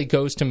Exley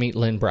goes to meet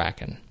Lynn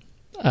Bracken,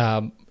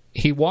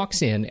 he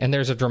walks in, and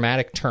there's a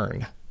dramatic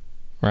turn,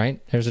 right?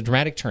 There's a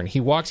dramatic turn.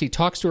 He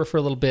talks to her for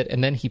a little bit,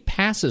 and then he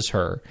passes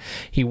her.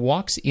 He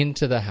walks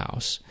into the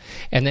house,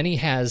 and then he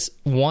has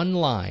one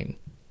line,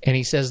 and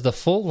he says the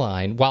full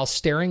line while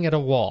staring at a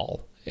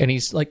wall. and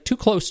he's like too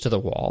close to the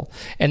wall.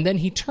 And then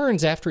he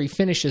turns after he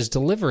finishes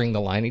delivering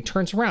the line. He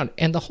turns around,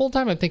 and the whole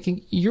time I'm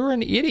thinking, "You're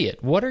an idiot.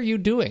 What are you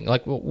doing?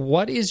 Like,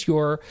 what is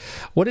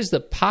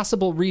the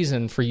possible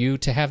reason for you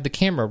to have the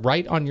camera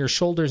right on your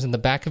shoulders and the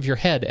back of your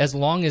head as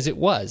long as it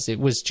was?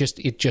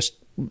 It just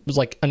was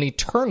like an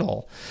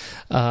eternal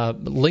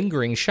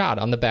lingering shot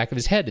on the back of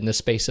his head in the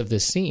space of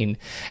this scene,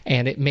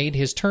 and it made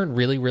his turn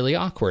really, really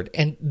awkward.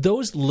 And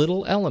those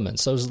little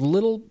elements, those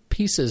little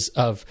pieces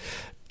of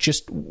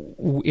just,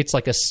 it's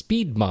like a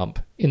speed bump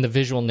in the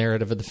visual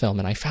narrative of the film,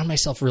 and I found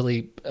myself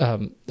really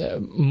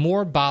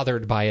more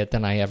bothered by it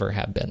than I ever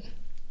have been.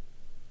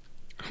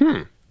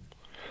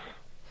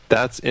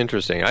 That's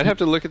interesting. I'd have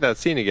to look at that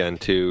scene again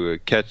to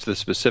catch the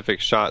specific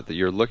shot that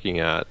you're looking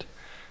at.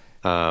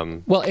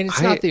 Well, and it's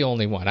not the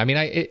only one. I mean,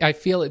 I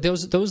feel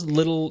those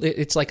little,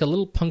 it's like a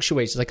little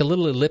punctuation, like a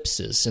little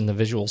ellipses in the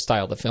visual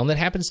style of the film that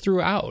happens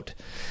throughout,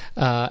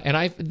 and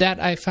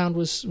I found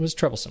was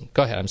troublesome.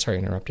 Go ahead. I'm sorry I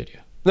interrupted you.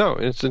 No,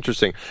 it's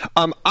interesting.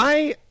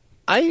 I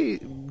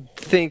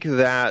think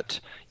that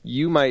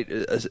you might,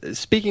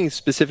 speaking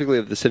specifically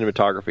of the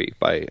cinematography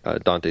by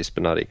Dante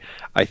Spinotti,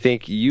 I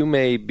think you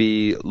may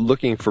be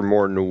looking for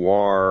more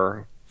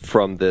noir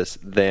from this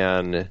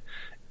than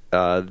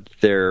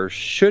there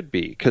should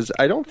be, because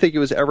I don't think it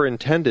was ever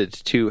intended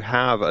to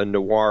have a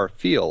noir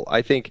feel.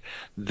 I think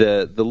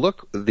the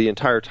look the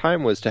entire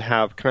time was to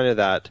have kind of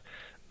that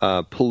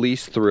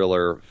police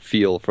thriller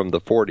feel from the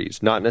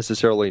 40s, not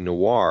necessarily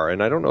noir.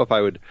 And I don't know if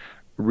I would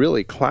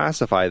really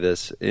classify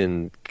this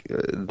in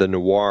the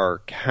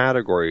noir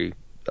category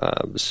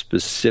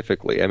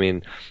specifically. I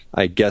mean,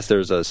 I guess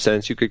there's a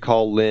sense you could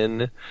call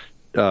Lynn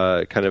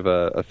kind of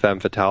a femme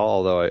fatale,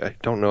 although I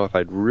don't know if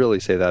I'd really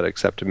say that,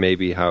 except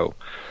maybe how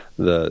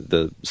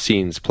the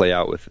scenes play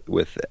out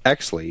with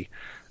Exley,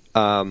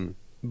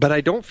 but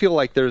I don't feel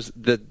like there's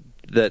that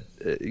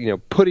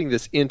putting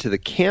this into the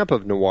camp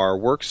of noir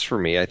works for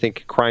me. I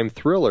think crime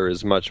thriller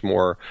is much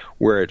more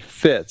where it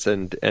fits,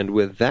 and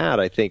with that,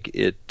 I think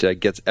it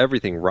gets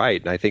everything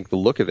right, and I think the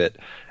look of it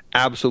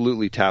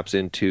absolutely taps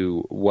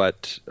into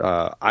what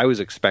I was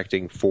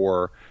expecting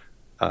for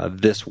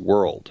this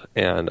world,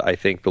 and I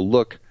think the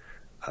look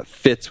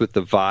fits with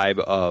the vibe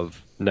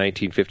of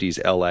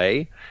 1950s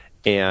LA.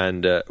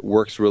 And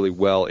works really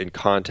well in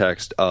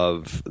context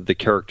of the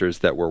characters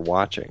that we're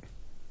watching.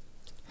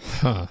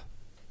 Huh.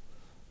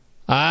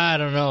 I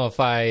don't know if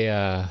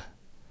I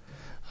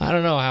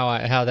don't know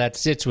how that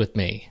sits with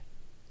me.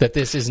 That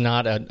this is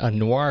not a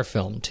noir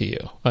film to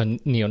you, a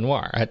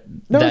neo-noir.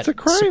 No, it's a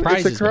crime.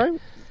 It's a crime.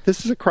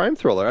 This is a crime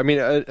thriller. I mean,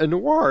 a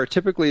noir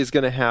typically is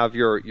going to have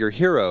your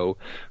hero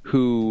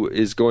who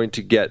is going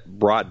to get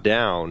brought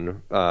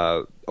down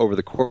over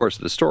the course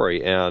of the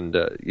story and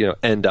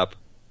end up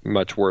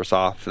much worse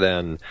off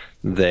than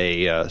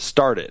they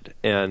started.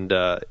 And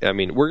I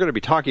mean, we're going to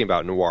be talking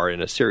about noir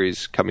in a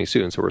series coming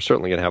soon, so we're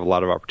certainly going to have a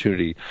lot of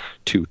opportunity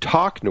to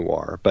talk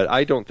noir. But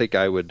I don't think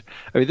I would.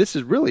 I mean, this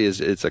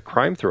it's a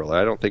crime thriller.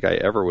 I don't think I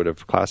ever would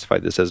have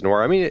classified this as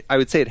noir. I mean, I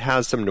would say it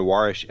has some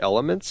noirish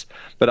elements,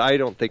 but I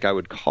don't think I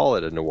would call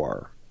it a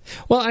noir.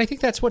 Well, I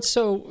think that's what's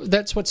so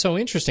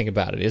interesting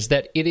about it, is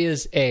that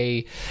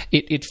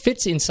it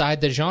fits inside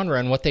the genre,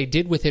 and what they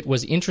did with it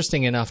was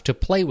interesting enough to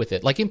play with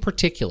it. Like in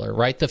particular,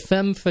 right, the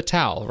femme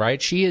fatale,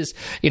 right? She is,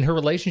 in her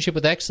relationship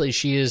with Exley,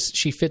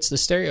 she fits the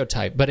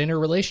stereotype, but in her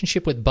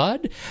relationship with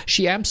Bud,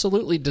 she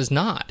absolutely does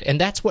not, and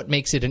that's what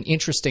makes it an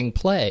interesting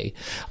play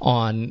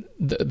on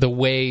the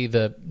way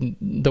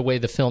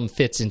the film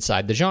fits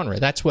inside the genre.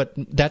 That's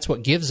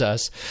what gives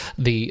us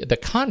the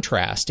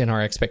contrast in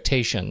our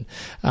expectation.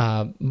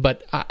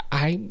 But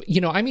I'm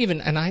even,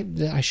 and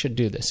I should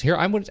do this here.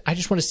 I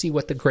just want to see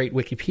what the great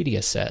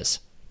Wikipedia says.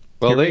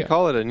 Well, they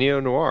call it a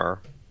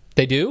neo-noir.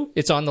 They do?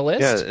 It's on the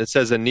list? Yeah, it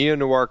says a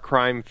neo-noir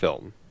crime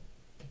film.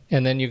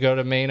 And then you go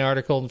to main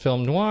article,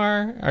 film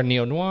noir, or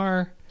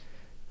neo-noir.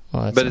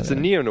 Well, but it's a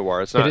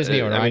neo-noir. It's not. It is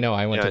neo-noir. I know.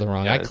 I went to the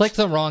wrong. I clicked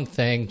the wrong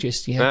thing.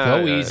 Just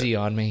go easy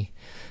on me.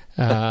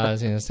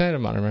 Elements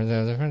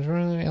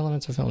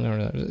of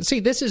film. See,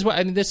 this is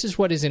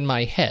what is in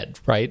my head,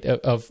 right?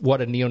 Of what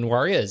a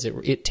neo-noir is.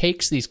 It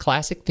takes these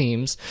classic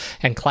themes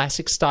and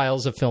classic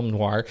styles of film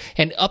noir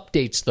and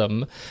updates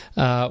them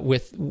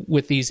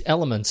with these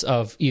elements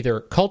of either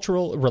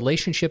cultural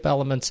relationship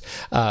elements,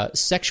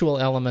 sexual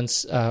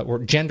elements, or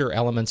gender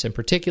elements in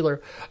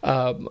particular.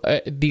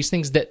 These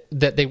things that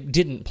they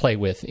didn't play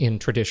with in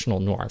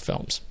traditional noir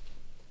films,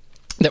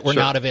 that were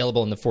not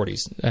available in the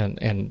 40s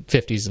and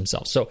 50s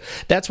themselves. So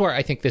that's where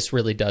I think this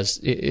really does,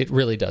 it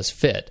really does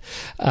fit.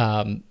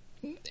 And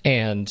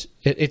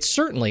it's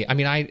certainly, I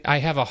mean, I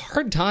have a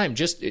hard time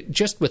just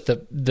with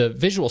the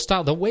visual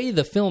style, the way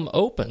the film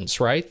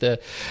opens, right? The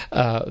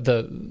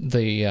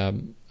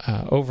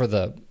over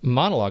the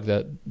monologue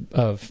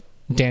of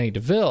Danny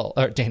DeVito.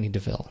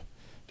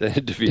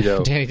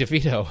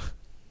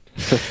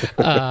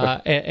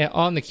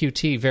 On the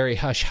QT, very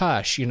hush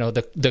hush.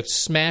 The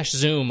smash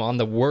zoom on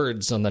the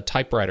words on the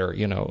typewriter.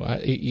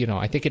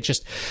 I think it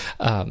just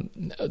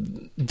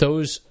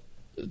those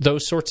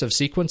sorts of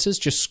sequences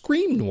just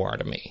scream noir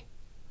to me.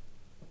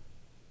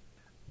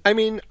 I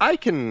mean, I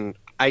can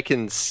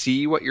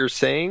see what you're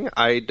saying.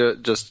 I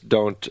just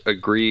don't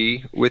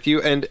agree with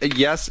you. And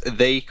yes,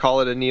 they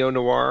call it a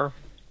neo-noir.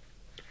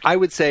 I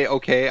would say,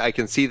 okay, I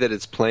can see that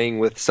it's playing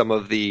with some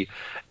of the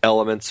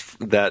elements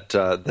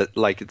that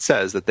like it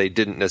says, that they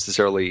didn't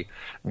necessarily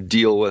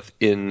deal with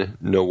in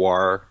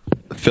noir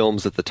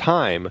films at the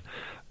time.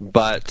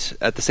 But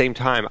at the same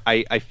time,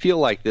 I feel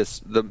like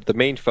the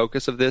main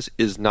focus of this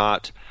is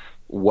not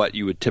what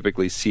you would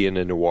typically see in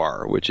a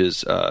noir, which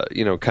is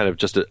kind of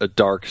just a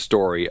dark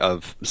story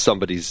of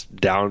somebody's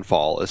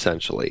downfall,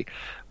 essentially.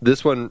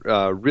 This one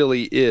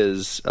really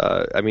is.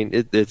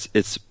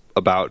 It's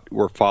about,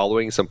 we're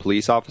following some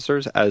police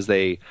officers as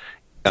they,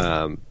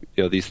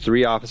 these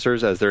three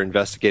officers, as they're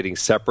investigating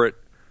separate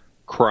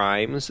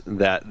crimes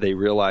that they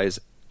realize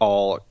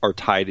all are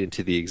tied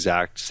into the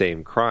exact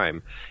same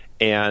crime.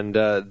 And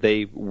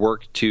they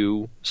work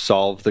to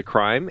solve the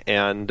crime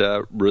and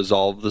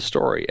resolve the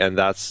story. And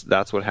that's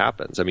what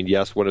happens. I mean,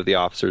 yes, one of the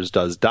officers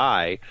does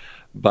die,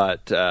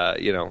 but,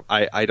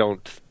 I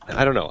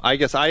don't know. I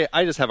guess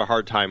I just have a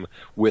hard time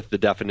with the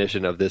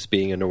definition of this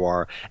being a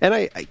noir. And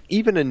I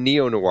even a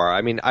neo-noir,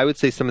 I mean, I would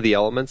say some of the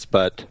elements,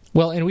 but...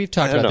 Well, and we've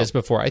talked about this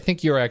before. I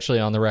think you're actually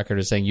on the record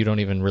as saying you don't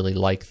even really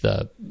like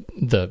the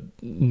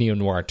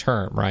neo-noir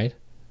term, right?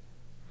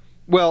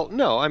 Well,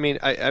 no. I mean,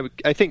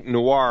 I think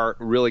noir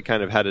really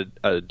kind of had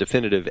a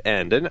definitive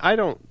end, and I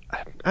don't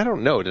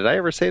know. Did I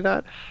ever say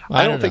that?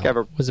 I don't think I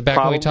ever. Was it back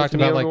when we talked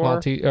about like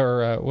what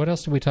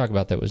else did we talk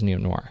about that was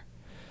neo-noir?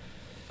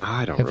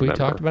 I don't remember. Have we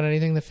talked about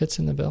anything that fits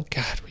in the bill?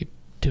 God, we've been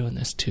doing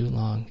this too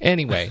long.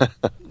 Anyway,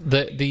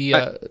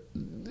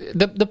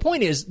 the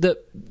point is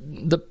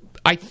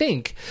I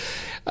think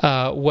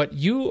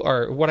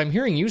what I'm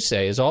hearing you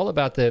say is all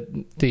about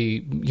the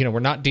we're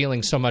not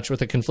dealing so much with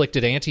the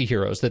conflicted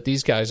anti-heroes, that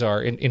these guys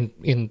are in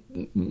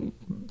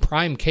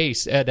prime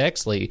case. Ed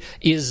Exley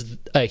is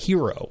a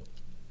hero.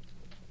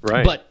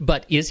 Right.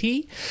 But is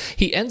he?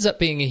 He ends up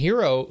being a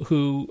hero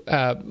who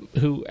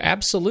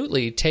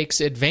absolutely takes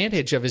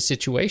advantage of his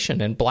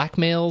situation and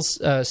blackmails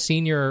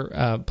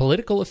senior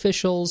political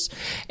officials.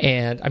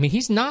 And I mean,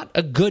 he's not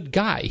a good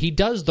guy. He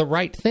does the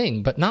right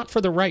thing, but not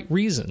for the right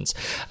reasons.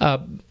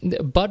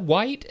 Bud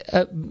White,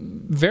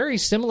 very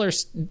similar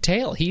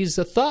tale. He's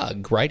a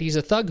thug, right? He's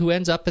a thug who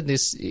ends up in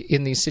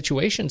these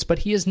situations, but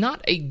he is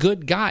not a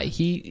good guy.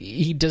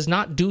 He does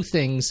not do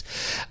things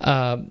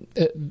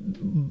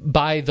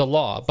by the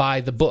law,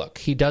 by the book.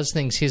 He does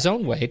things his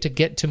own way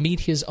to meet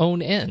his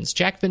own ends.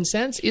 Jack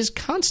Vincennes is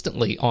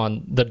constantly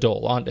on the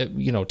dole, on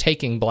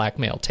taking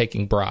blackmail,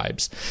 taking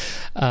bribes.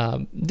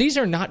 These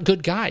are not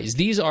good guys.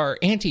 These are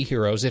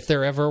anti-heroes, if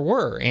there ever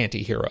were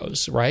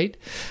anti-heroes, right?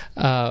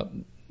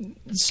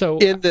 So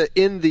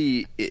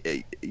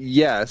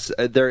yes,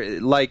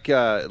 they're like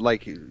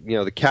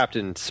the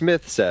Captain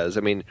Smith says.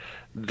 I mean,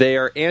 they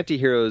are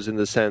anti-heroes in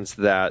the sense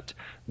that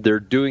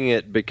they're doing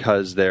it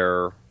because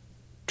they're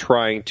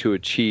trying to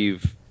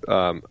achieve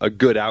a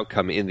good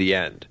outcome in the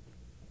end,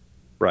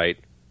 right?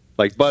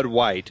 Like Bud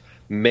White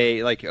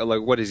may like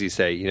what does he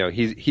say?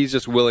 He's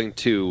just willing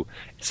to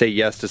say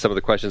yes to some of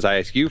the questions I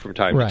ask you from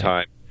time to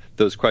time.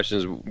 Those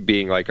questions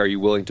being like, are you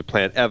willing to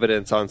plant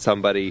evidence on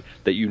somebody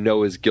that you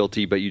know is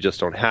guilty but you just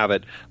don't have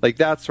it? Like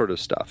that sort of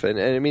stuff. And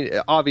I mean,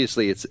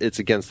 obviously it's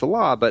against the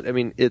law, but I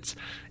mean it's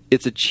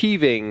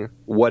achieving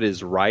what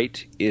is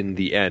right in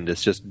the end.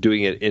 It's just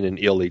doing it in an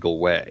illegal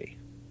way.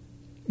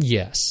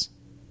 Yes.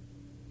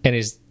 And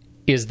is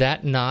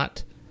that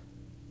not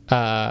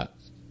a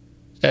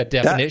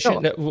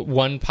definition?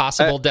 One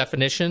possible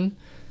definition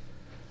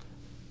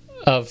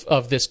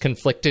of this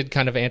conflicted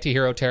kind of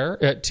anti-hero terror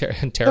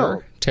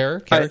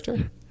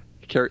character?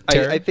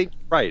 I think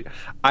right.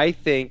 I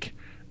think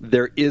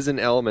there is an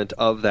element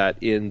of that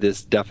in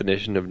this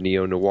definition of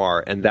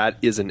neo-noir, and that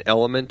is an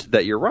element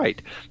that you're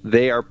right.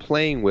 They are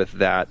playing with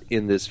that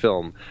in this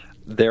film.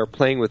 They're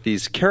playing with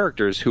these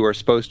characters who are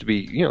supposed to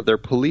be, they're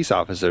police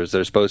officers.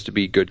 They're supposed to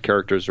be good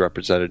characters,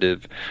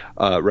 representatives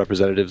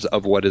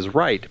of what is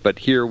right. But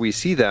here we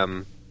see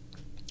them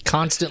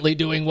constantly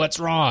doing what's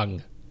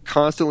wrong.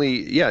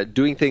 Constantly,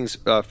 doing things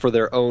for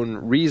their own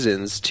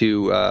reasons.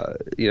 Exley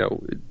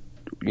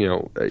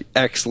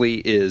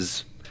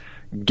is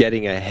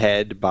getting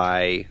ahead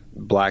by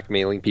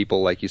blackmailing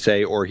people, like you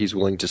say, or he's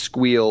willing to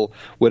squeal,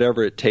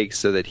 whatever it takes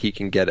so that he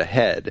can get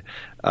ahead.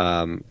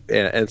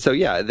 And so,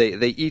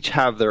 they each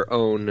have their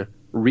own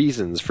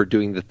reasons for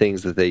doing the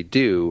things that they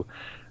do.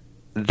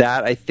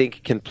 That, I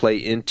think, can play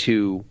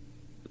into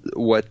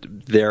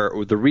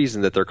the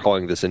reason that they're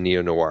calling this a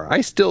neo-noir.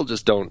 I still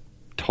just don't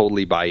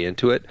totally buy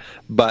into it,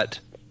 but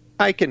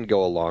I can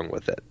go along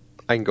with it.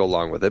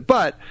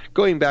 But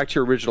going back to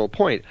your original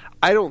point,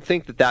 I don't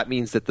think that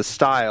means that the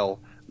style,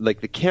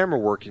 like the camera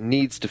work,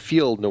 needs to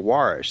feel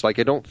noirish. Like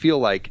I don't feel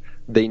like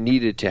they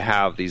needed to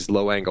have these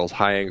low angles,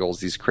 high angles,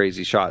 these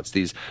crazy shots,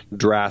 these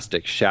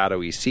drastic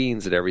shadowy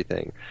scenes and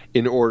everything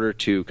in order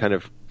to kind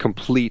of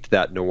complete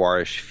that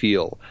noirish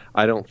feel.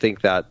 I don't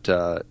think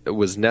that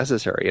was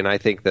necessary, and I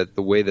think that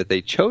the way that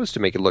they chose to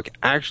make it look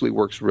actually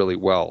works really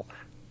well.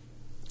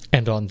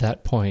 And on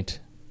that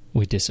point,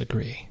 we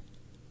disagree.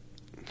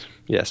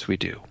 Yes, we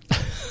do.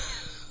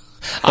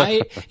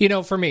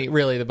 For me,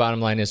 really, the bottom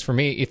line is, for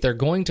me, if they're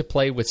going to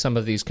play with some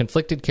of these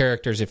conflicted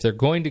characters, if they're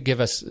going to give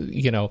us,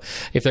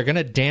 if they're going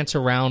to dance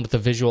around the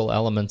visual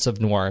elements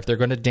of noir, if they're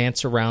going to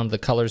dance around the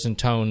colors and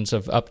tones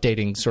of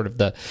updating sort of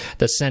the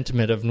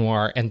sentiment of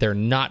noir, and they're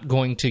not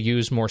going to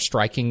use more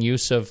striking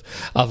use of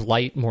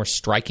light, more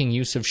striking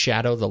use of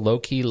shadow, the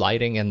low-key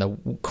lighting, and the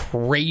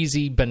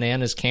crazy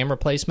bananas camera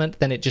placement,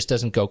 then it just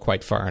doesn't go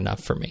quite far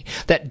enough for me.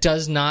 That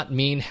does not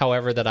mean,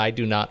 however, that I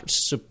do not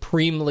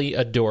supremely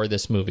adore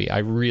this movie. I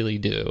really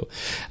do.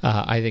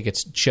 I think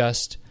it's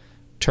just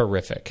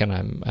terrific,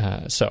 and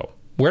so.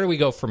 Where do we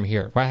go from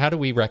here? How do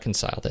we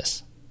reconcile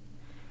this?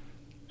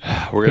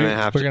 We're going to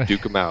have to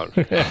duke them out.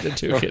 We're going to have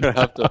to duke it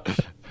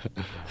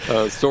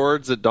out.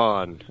 Swords at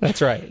dawn.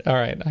 That's right. All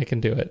right, I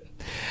can do it.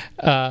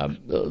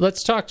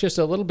 Let's talk just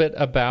a little bit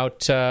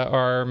about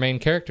our main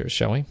characters,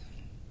 shall we?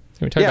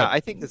 I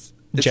think it's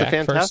a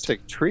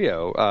fantastic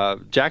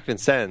trio. Jack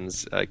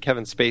Vincennes,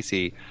 Kevin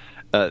Spacey,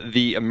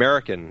 the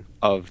American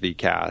of the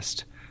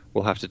cast.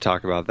 We'll have to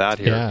talk about that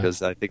here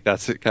because I think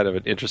that's kind of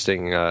an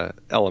interesting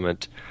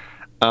element.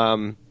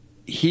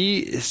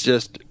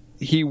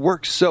 He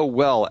works so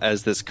well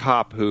as this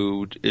cop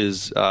who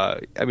is,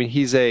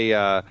 he's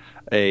a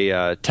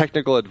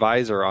technical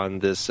advisor on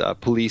this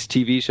police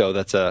TV show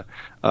that's a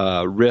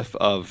riff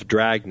of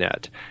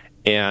Dragnet.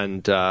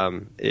 And,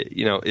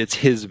 it's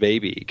his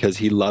baby because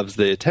he loves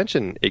the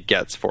attention it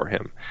gets for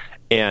him.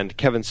 And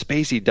Kevin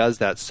Spacey does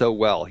that so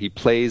well. He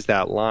plays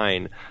that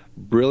line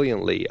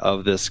brilliantly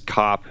of this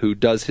cop who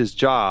does his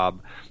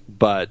job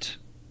but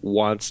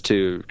wants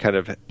to kind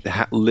of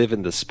live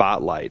in the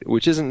spotlight,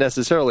 which isn't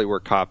necessarily where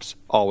cops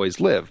always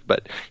live,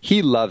 but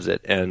he loves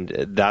it, and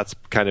that's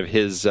kind of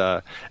his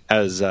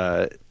as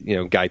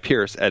Guy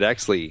Pearce, Ed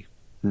Exley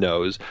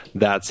knows,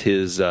 that's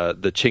his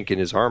the chink in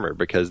his armor,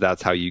 because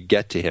that's how you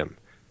get to him.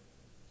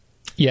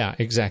 Yeah,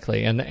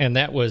 exactly, and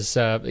that was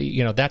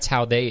that's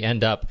how they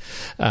end up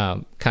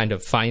kind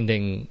of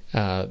finding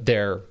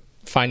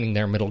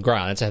their middle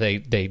ground. That's how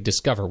they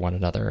discover one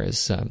another.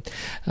 As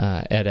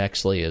Ed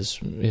Exley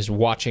is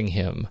watching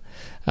him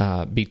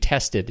be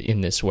tested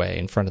in this way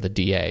in front of the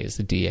DA, as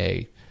the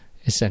DA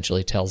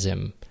essentially tells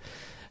him,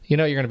 you're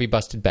going to be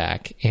busted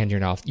back, and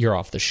you're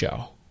off the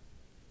show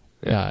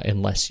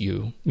unless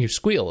you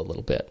squeal a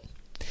little bit.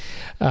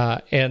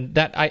 And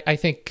that I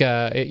think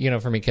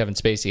for me, Kevin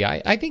Spacey,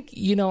 I think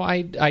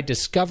I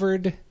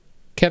discovered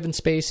Kevin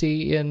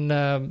Spacey in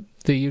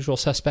The Usual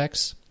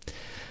Suspects.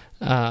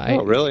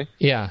 Really?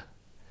 Yeah,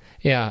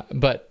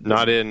 but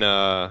not in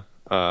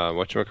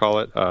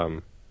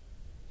whatchamacallit,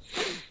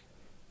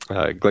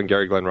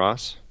 Glengarry Glen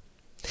Ross.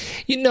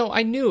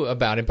 I knew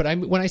about it, but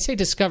when I say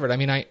discovered,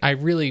 I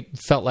really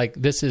felt like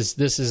this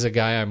is a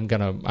guy I'm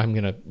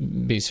gonna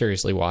be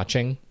seriously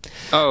watching.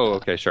 Oh,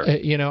 okay, sure.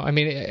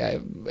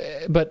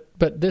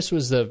 But this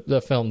was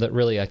the film that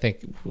really, I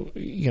think,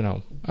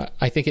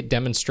 I think it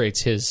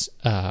demonstrates his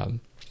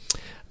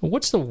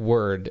what's the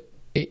word?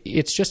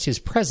 It's just his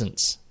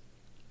presence.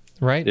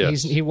 Right?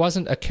 Yes. He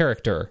wasn't a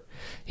character.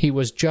 He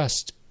was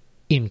just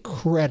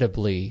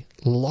incredibly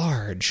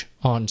large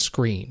on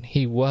screen.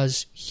 He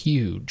was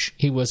huge.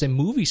 He was a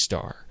movie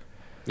star.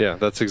 Yeah,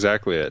 that's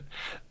exactly it.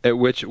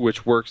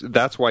 Which works.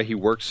 That's why he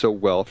works so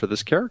well for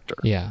this character.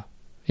 Yeah,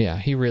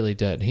 he really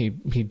did. He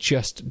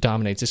just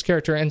dominates his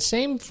character. And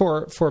same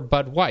for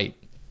Bud White.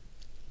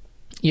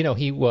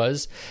 He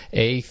was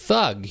a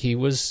thug. He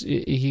was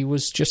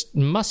just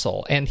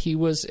muscle, and he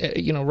was,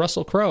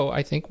 Russell Crowe,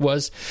 I think,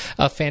 was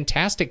a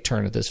fantastic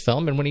turn of this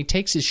film. And when he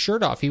takes his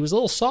shirt off, he was a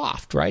little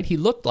soft, right? He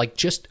looked like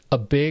just a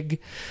big,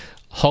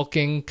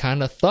 hulking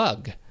kind of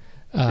thug,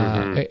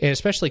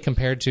 especially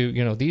compared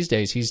to these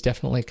days. He's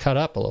definitely cut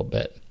up a little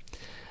bit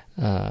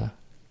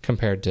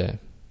compared to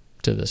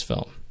this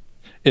film.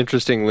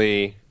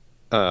 Interestingly,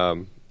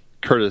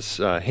 Curtis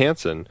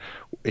Hanson.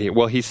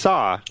 He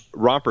saw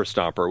Romper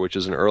Stomper, which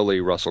is an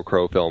early Russell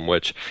Crowe film.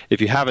 Which,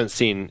 if you haven't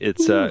seen,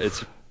 it's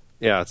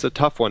a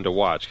tough one to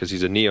watch because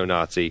he's a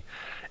neo-Nazi,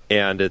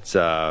 and it's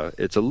a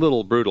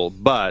little brutal.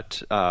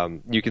 But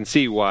you can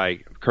see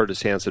why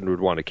Curtis Hanson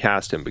would want to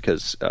cast him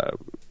because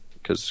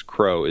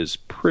Crowe is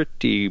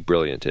pretty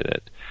brilliant in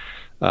it.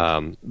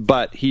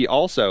 But he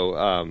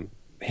also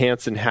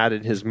Hanson had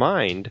in his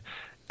mind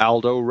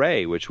Aldo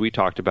Ray, which we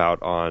talked about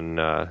on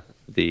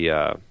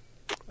the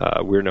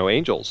We're No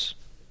Angels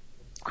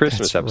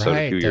Christmas episode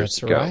a few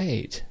years ago.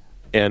 Right.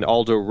 And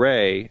Aldo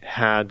Ray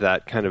had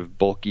that kind of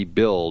bulky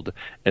build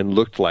and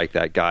looked like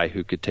that guy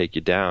who could take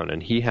you down.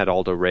 And he had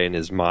Aldo Ray in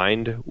his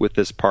mind with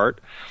this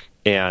part.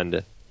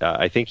 And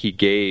I think he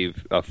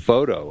gave a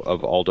photo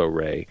of Aldo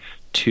Ray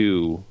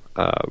to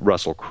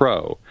Russell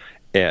Crowe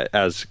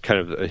as kind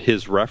of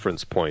his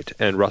reference point.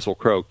 And Russell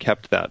Crowe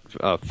kept that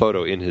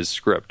photo in his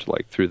script,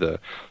 like through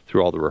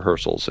all the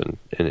rehearsals and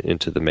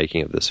into the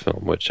making of this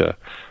film, which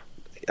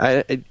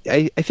I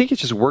think it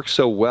just works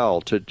so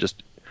well to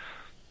just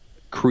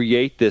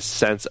create this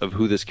sense of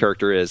who this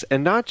character is,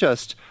 and not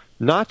just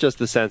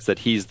the sense that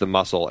he's the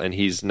muscle and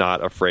he's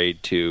not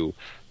afraid to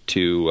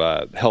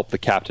help the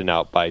captain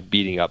out by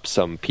beating up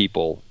some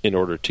people in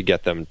order to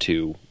get them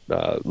to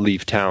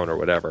leave town or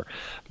whatever.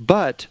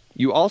 But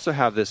you also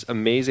have this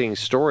amazing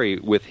story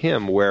with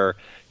him where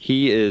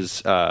he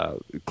is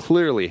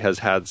clearly has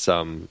had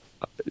some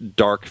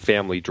dark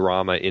family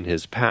drama in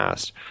his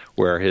past,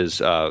 where his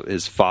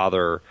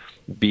father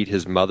beat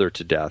his mother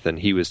to death, and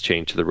he was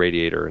chained to the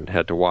radiator and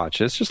had to watch.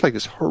 And it's just like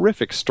this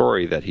horrific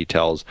story that he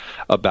tells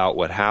about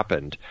what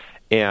happened.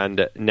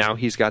 And now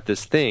he's got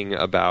this thing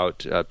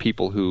about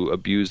people who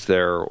abuse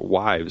their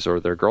wives or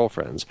their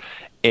girlfriends.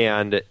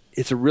 And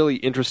it's a really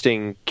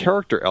interesting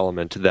character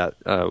element that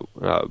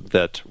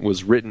that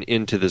was written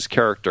into this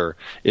character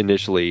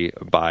initially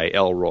by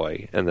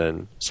Elroy and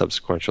then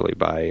subsequently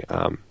by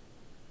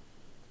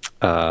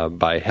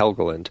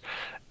Helgeland.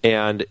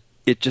 And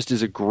it just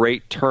is a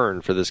great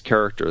turn for this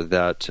character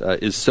that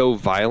is so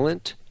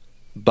violent,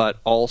 but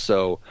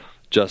also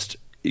just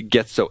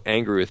gets so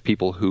angry with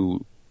people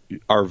who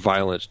are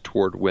violent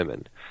toward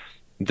women,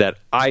 that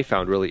I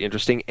found really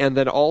interesting, and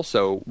then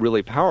also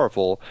really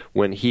powerful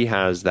when he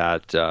has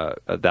that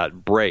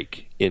that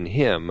break in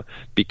him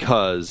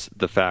because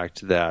the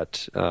fact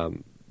that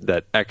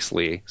that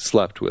Exley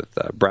slept with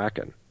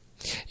Bracken.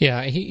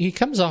 Yeah, he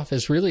comes off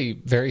as really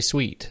very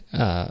sweet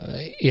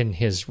in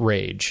his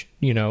rage,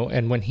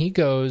 and when he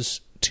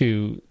goes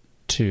to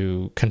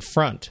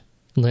confront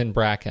Lynn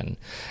Bracken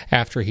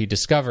after he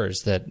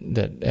discovers that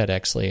Ed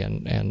Exley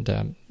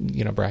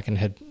and Bracken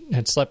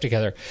had slept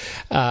together,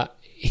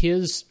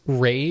 his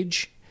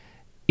rage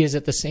is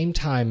at the same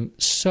time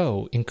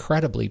so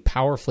incredibly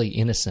powerfully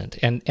innocent,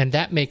 and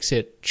that makes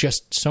it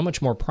just so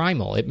much more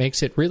primal. It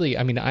makes it really,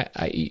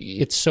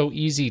 it's so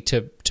easy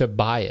to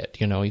buy it.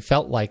 He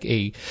felt like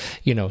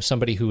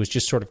somebody who was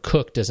just sort of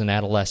cooked as an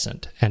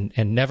adolescent and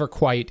never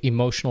quite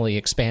emotionally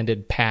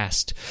expanded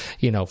past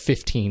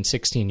 15,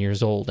 16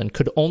 years old, and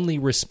could only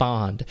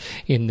respond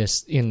in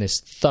this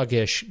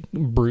thuggish,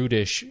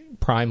 brutish,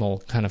 primal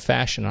kind of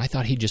fashion. I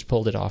thought he just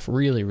pulled it off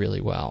really,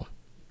 really well.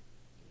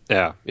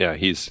 Yeah,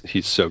 he's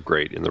so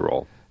great in the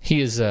role.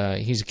 He's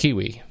a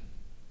Kiwi.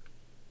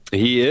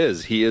 He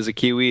is a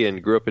Kiwi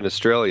and grew up in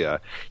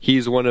Australia.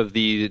 He's one of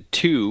the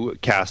two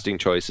casting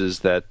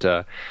choices that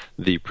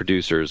the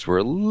producers were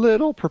a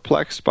little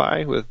perplexed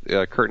by, with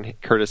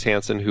Curtis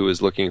Hanson, who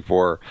was looking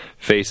for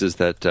faces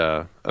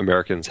that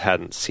Americans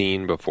hadn't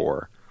seen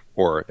before,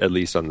 or at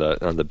least on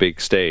the big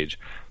stage.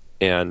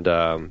 And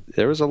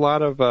there was a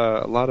lot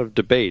of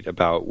debate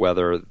about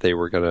whether they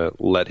were going to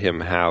let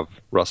him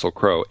have Russell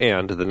Crowe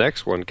and the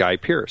next one, Guy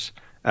Pearce,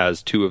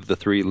 as two of the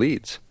three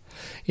leads.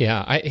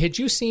 Yeah. Had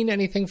you seen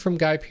anything from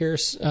Guy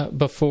Pearce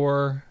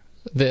before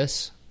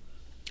this?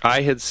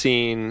 I had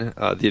seen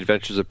The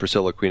Adventures of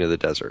Priscilla, Queen of the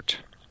Desert.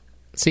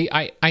 See,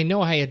 I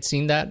know I had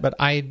seen that, but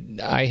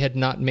I had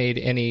not made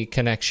any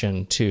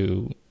connection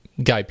to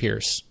Guy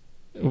Pearce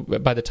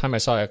by the time I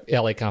saw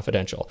L.A.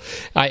 Confidential.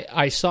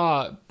 I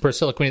saw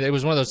Priscilla, Queen. It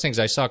was one of those things.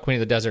 I saw Queen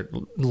of the Desert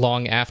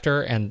long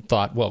after and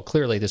thought, well,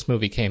 clearly this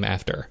movie came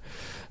after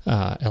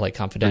L.A.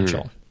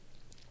 Confidential.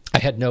 I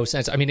had no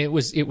sense. It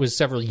was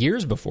several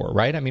years before,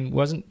 right?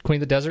 Wasn't Queen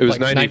of the Desert like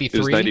 93?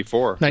 It was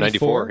 94.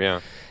 94,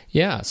 yeah.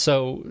 Yeah,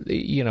 so,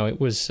 it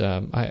was,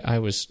 I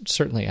was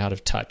certainly out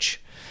of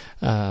touch.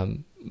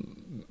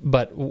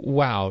 But,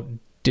 wow,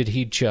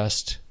 he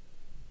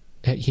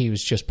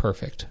was just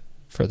perfect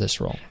for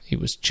this role. He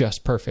was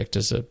just perfect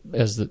as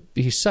the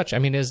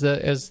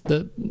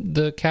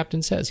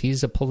captain says,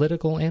 he's a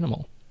political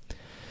animal.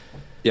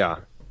 Yeah.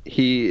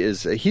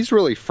 He's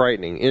really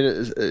frightening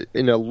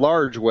in a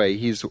large way.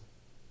 He's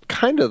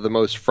kind of the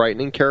most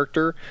frightening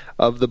character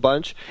of the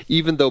bunch,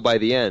 even though by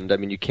the end,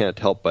 you can't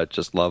help but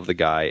just love the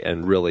guy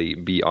and really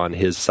be on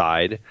his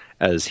side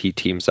as he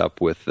teams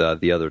up with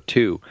the other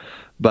two.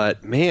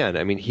 But man,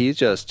 he's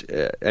just,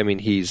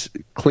 he's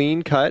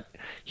clean cut.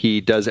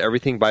 He does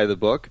everything by the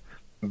book,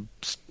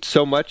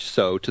 so much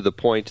so to the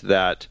point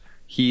that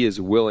he is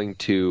willing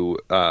to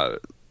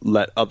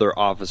let other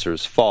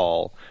officers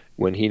fall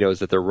when he knows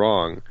that they're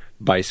wrong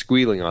by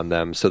squealing on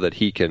them so that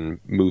he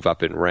can move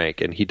up in rank.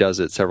 And he does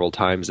it several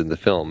times in the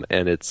film.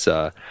 And at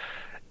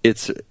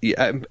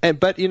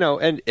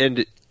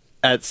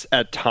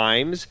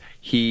times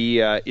he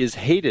is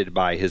hated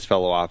by his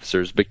fellow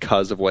officers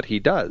because of what he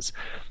does.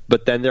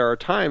 But then there are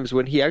times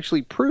when he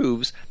actually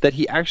proves that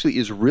he actually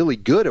is really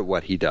good at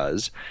what he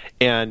does,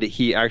 and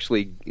he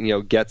actually,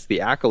 gets the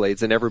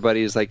accolades, and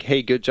everybody is like,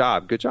 "Hey, good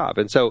job."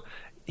 And so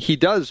he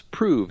does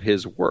prove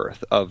his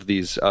worth of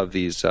these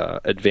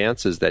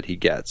advances that he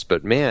gets.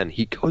 But man,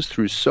 he goes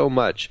through so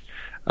much,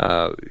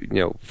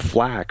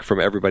 flack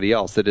from everybody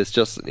else that it's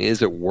just,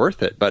 is it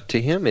worth it? But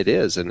to him, it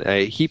is, and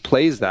he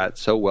plays that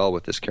so well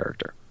with this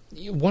character.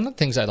 One of the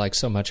things I like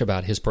so much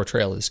about his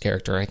portrayal of this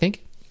character, I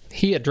think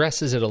he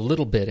addresses it a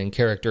little bit in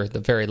character at the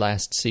very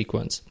last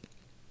sequence.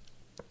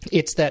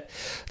 It's that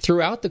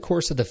throughout the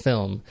course of the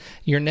film,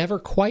 you're never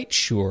quite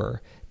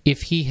sure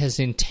if he has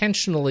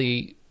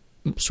intentionally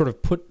sort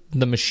of put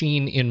the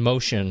machine in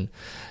motion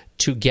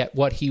to get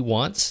what he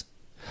wants,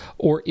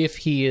 or if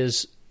he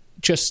is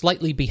just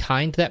slightly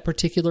behind that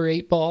particular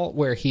 8 ball,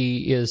 where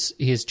he is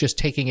just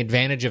taking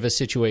advantage of a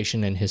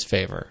situation in his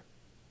favor,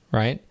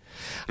 right?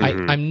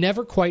 I'm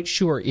never quite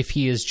sure if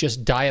he is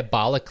just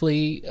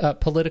diabolically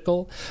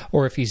political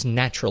or if he's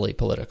naturally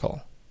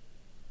political.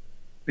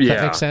 Does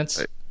that make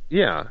sense?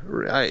 Yeah,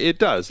 it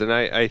does. And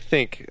I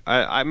think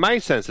my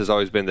sense has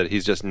always been that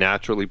he's just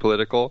naturally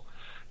political.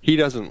 He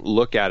doesn't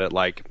look at it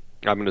like,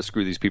 I'm going to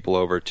screw these people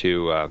over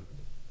to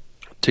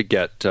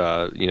get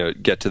to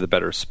the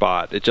better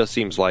spot. It just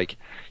seems like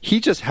he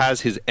just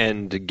has his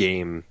end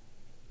game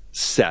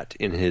set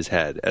in his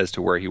head as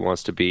to where he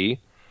wants to be.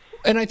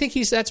 And I think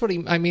that's what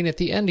I mean, at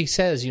the end he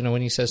says,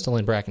 when he says to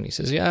Lynn Bracken, he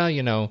says,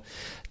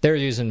 they're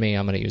using me,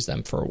 I'm going to use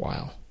them for a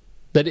while.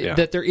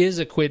 That there is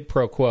a quid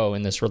pro quo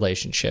in this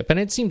relationship. And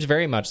it seems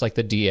very much like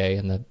the DA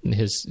and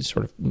his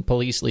sort of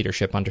police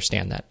leadership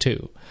understand that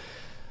too.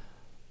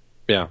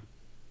 Yeah.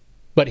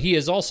 But he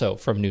is also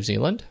from New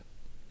Zealand.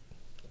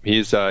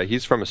 He's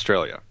from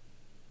Australia.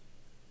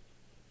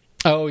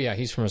 Oh, yeah,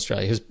 he's from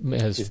Australia.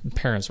 His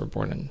parents were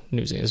born in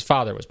New Zealand. His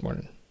father was born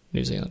in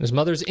New Zealand. His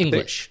mother's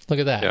English. Look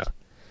at that.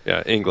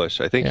 Yeah,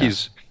 English. I think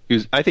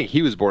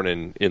he was born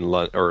in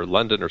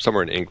London or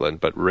somewhere in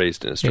England, but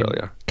raised in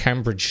Australia. In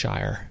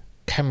Cambridgeshire,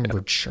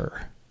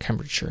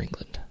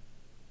 England.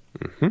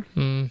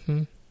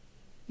 Mm-hmm.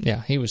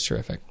 Yeah, he was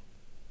terrific.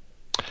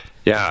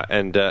 Yeah,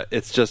 and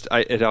it's just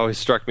it always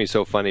struck me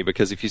so funny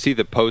because if you see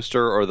the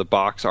poster or the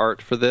box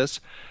art for this,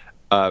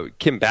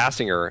 Kim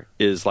Basinger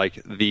is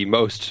like the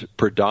most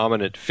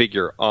predominant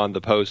figure on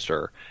the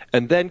poster,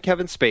 and then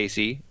Kevin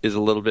Spacey is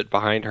a little bit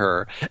behind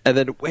her, and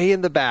then way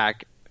in the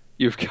back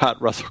you've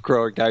got Russell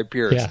Crowe and Guy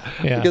Pearce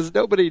because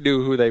nobody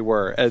knew who they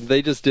were, and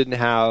they just didn't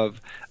have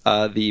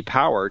the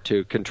power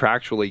to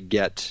contractually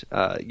get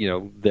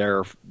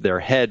their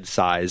head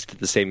sized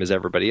the same as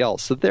everybody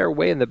else. So they're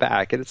way in the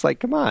back, and it's like,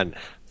 come on,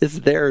 it's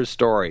their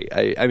story.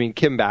 I mean,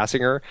 Kim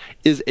Basinger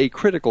is a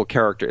critical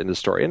character in the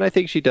story, and I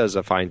think she does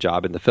a fine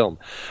job in the film.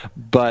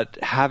 But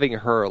having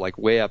her like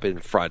way up in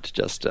front,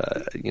 just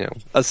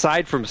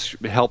aside from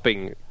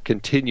helping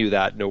continue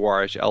that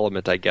noirish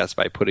element, I guess,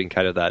 by putting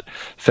kind of that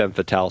femme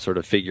fatale sort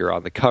of figure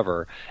on the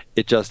cover,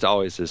 it just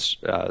always has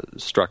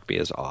struck me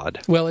as odd.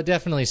 Well, it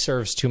definitely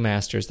serves two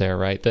masters there,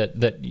 right?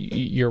 That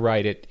you're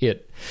right.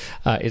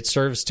 It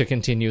serves to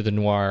continue the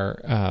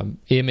noir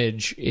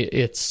image.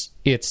 It's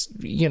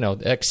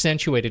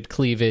accentuated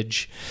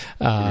cleavage.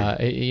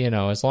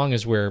 As long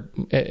as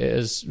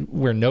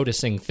we're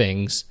noticing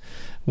things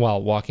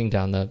while walking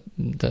down the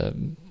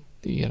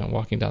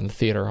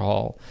theater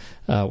hall,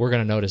 we're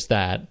going to notice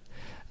that.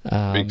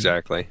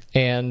 Exactly.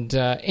 And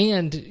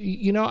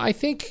I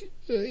think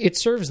it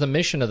serves the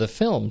mission of the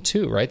film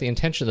too, right? The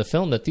intention of the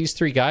film that these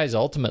three guys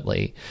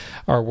ultimately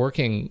are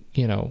working,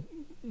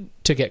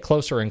 to get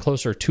closer and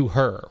closer to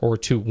her or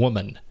to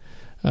woman,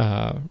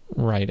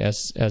 right?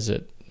 As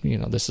it,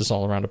 this is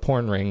all around a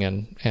porn ring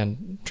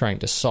and trying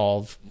to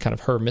solve kind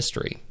of her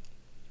mystery,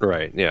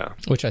 right? Yeah,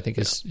 which I think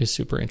is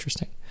super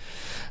interesting.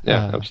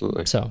 Yeah,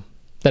 absolutely. So.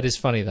 That is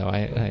funny, though.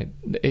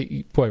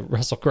 Boy,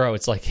 Russell Crowe,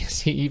 it's like, is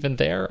he even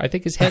there? I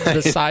think his head's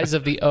the size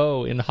of the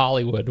O in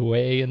Hollywood,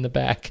 way in the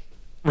back.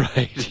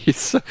 Right, he's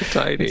so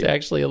tiny. It's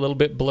actually a little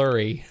bit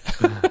blurry.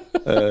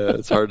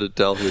 It's hard to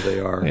tell who they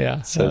are.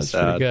 Yeah, so that's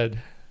sad.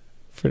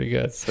 Pretty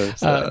good. So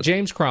sad.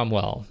 James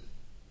Cromwell.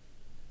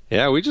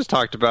 Yeah, we just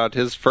talked about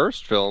his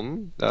first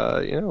film,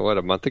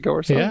 a month ago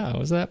or so? Yeah,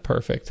 was that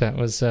perfect? That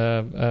was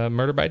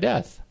Murder by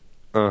Death.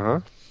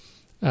 Uh-huh.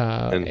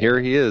 And here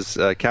he is,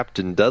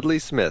 Captain Dudley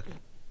Smith.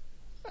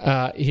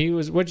 He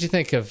was. What did you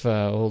think of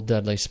old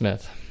Dudley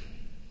Smith?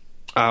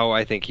 Oh,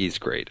 I think he's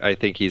great. I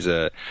think he's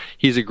a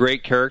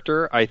great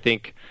character. I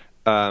think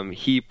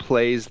he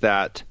plays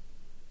that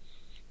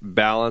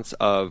balance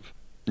of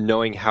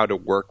knowing how to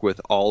work with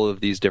all of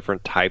these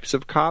different types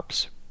of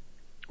cops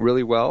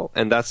really well,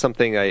 and that's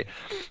something I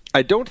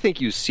don't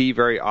think you see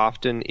very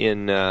often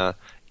in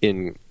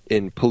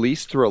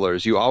police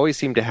thrillers. You always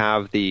seem to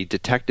have the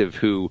detective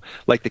who,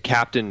 like the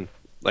captain,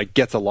 like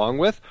gets along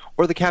with,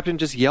 or the captain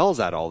just yells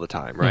at all the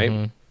time, right?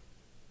 Mm-hmm.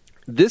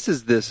 This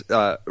is this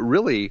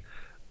really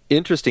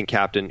interesting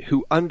captain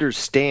who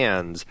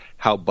understands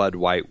how Bud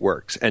White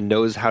works and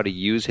knows how to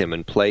use him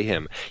and play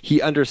him.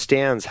 He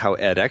understands how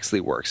Ed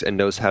Exley works and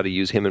knows how to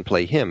use him and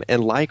play him.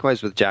 And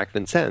likewise with Jack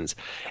Vincennes.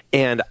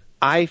 And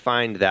I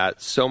find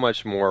that so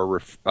much more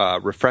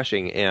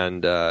refreshing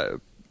and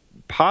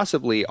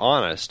possibly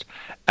honest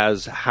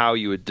as how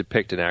you would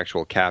depict an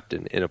actual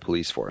captain in a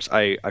police force.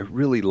 I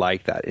really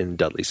like that in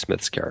Dudley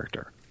Smith's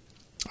character.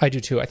 I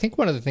do too. I think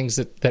one of the things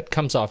that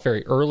comes off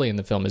very early in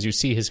the film is you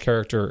see his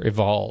character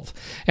evolve.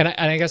 And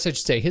I guess I should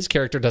say his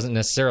character doesn't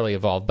necessarily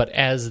evolve, but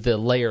as the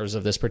layers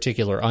of this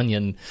particular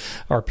onion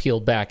are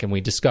peeled back and we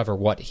discover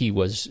what he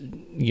was,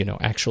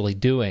 actually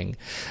doing,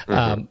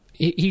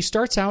 he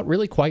starts out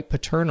really quite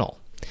paternal.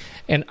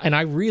 And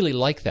I really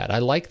like that. I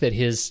like that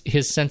his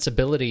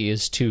sensibility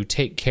is to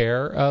take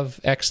care of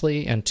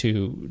Exley and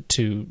to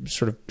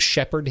sort of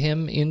shepherd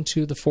him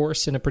into the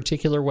force in a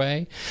particular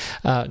way,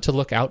 to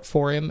look out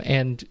for him.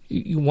 And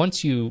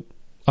once you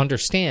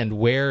understand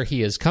where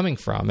he is coming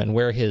from and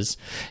where his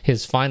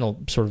final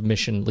sort of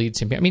mission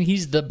leads him. I mean,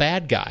 he's the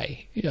bad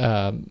guy.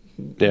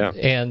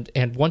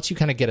 And once you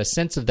kind of get a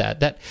sense of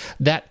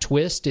that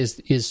twist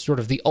is sort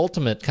of the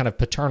ultimate kind of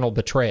paternal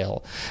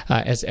betrayal,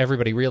 as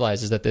everybody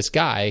realizes that this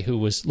guy who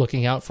was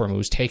looking out for him, who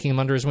was taking him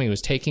under his wing, who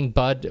was taking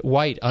Bud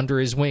White under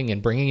his wing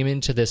and bringing him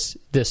into this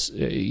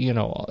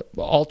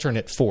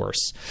alternate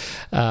force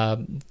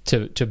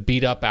to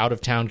beat up out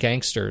of town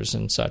gangsters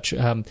and such.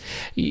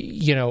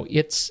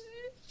 It's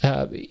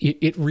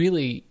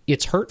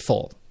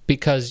hurtful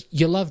because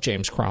you love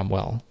James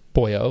Cromwell.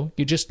 Boyo,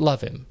 you just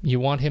love him. You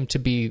want him to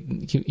be.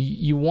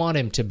 You want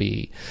him to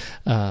be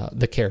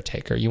the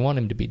caretaker. You want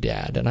him to be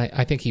Dad, and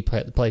I think he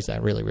plays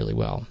that really, really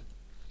well.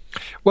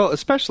 Well,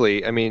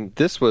 especially, I mean,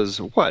 this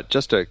was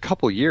just a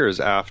couple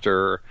years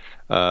after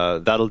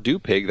That'll Do,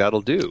 Pig,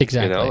 That'll Do.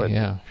 Exactly.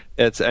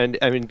 And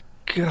I mean,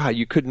 God,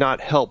 you could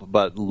not help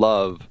but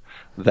love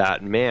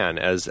that man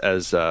as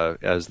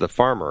the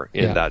farmer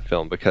in that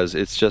film, because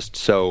it's just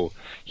so,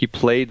 he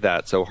played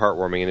that so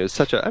heartwarming, and it was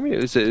such a, I mean,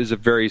 it was a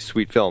very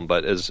sweet film.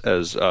 But as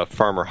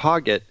Farmer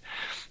Hoggett,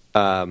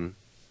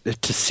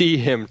 to see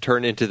him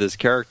turn into this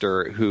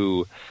character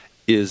who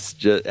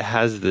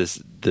has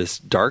this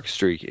dark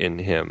streak in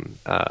him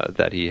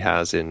that he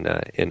has in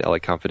LA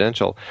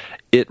Confidential,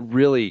 it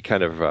really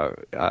kind of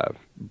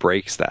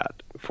breaks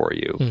that for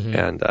you. Mm-hmm.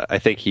 And I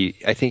think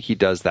he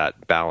does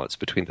that balance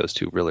between those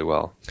two really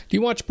well. Do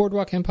you watch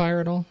Boardwalk Empire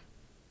at all?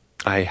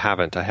 I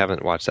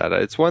haven't watched that.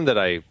 It's one that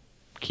I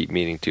keep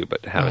meaning to,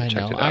 but haven't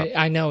checked it out.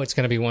 I know it's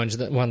going to be one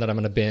that I'm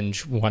going to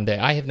binge one day.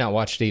 I have not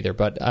watched it either,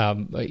 but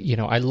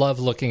I love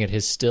looking at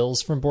his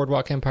stills from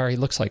Boardwalk Empire. He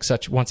looks like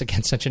such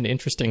an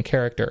interesting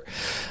character,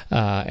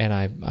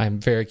 and I'm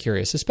very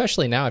curious,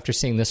 especially now after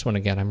seeing this one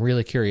again. I'm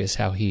really curious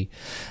how he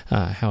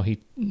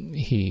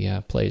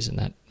plays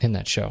in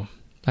that show.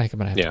 I think I'm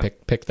going to have to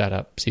pick that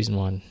up, season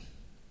 1.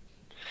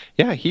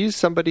 Yeah, he's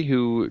somebody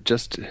who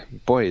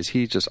is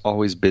he just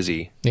always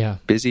busy. Yeah.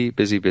 Busy.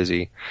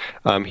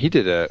 He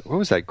did what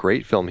was that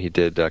great film he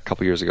did a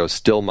couple years ago,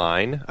 Still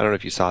Mine? I don't know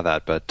if you saw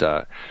that, but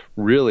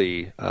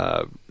really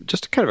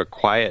just kind of a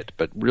quiet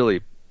but really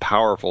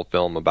powerful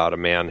film about a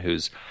man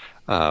who's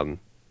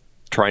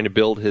trying to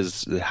build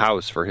his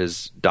house for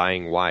his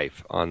dying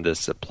wife on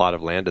this plot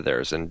of land of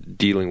theirs, and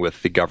dealing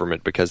with the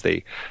government,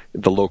 the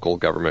local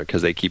government,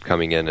 because they keep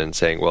coming in and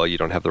saying, well, you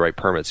don't have the right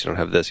permits, you don't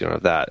have this, you don't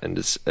have that. And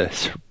it's a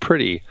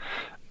pretty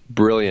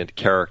brilliant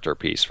character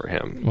piece for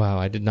him. Wow,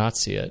 I did not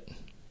see it.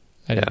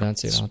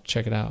 I'll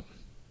check it out.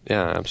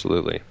 Yeah,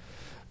 absolutely.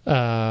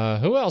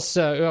 Who else?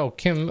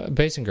 Kim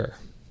Basinger.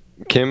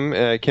 Kim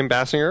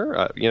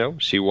Basinger,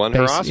 she won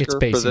her Oscar for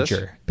this.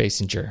 It's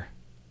Basinger.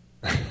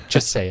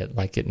 Just say it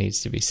like it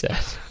needs to be said.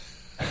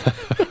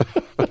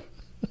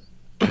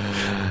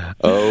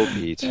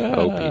 Pete.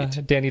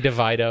 Danny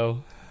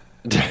DeVito.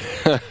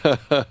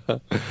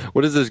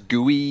 What is this?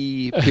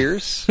 Gooey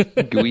Pierce?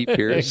 Gooey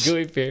Pierce.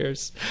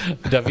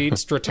 David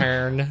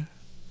Strathairn.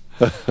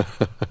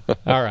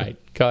 All right,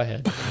 go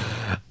ahead.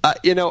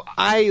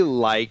 I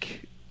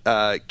like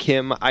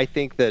Kim. I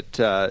think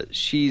that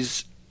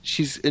she's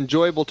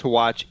enjoyable to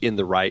watch in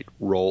the right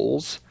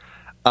roles.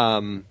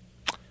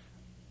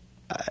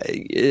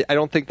 I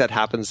don't think that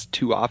happens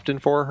too often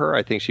for her.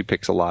 I think she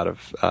picks a lot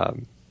of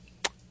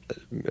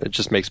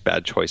just makes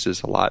bad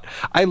choices a lot.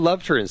 I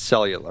loved her in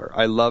Cellular.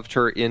 I loved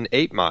her in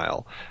 8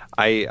 Mile.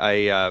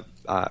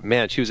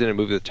 Man, she was in a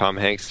movie with Tom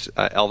Hanks.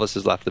 Elvis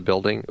Has Left the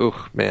Building. Ooh,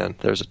 man,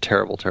 there's a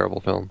terrible, terrible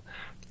film.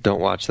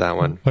 Don't watch that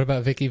one. What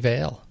about Vicky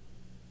Vale?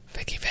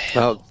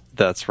 Oh,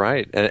 that's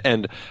right.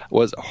 And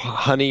was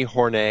Honey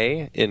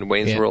Hornay in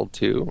Wayne's World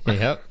 2?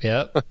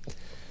 Yep.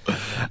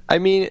 I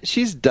mean,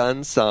 she's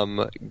done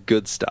some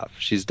good stuff.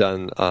 She's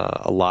done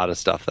a lot of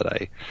stuff that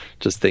I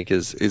just think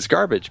is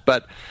garbage.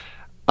 But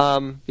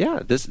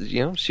this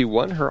she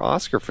won her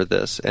Oscar for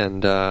this,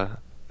 and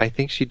I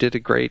think she did a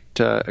great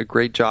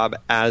job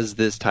as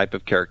this type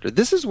of character.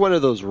 This is one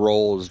of those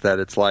roles that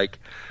it's like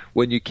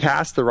when you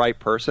cast the right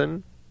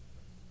person,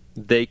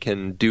 they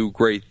can do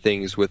great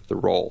things with the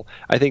role.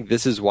 I think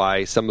this is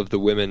why some of the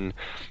women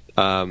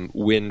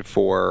win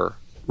for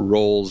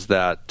roles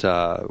that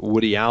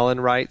Woody Allen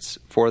writes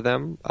for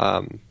them.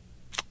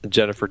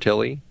 Jennifer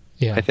Tilly,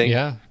 I think,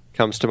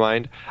 comes to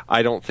mind.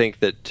 I don't think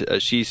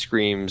that she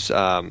screams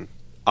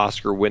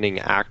Oscar-winning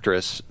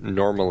actress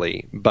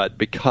normally, but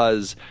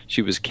because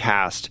she was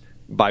cast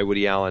by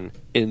Woody Allen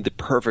in the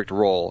perfect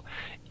role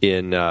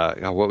in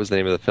what was the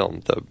name of the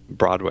film, the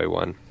Broadway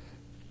one?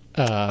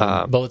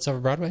 Bullets Over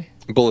Broadway.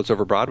 Bullets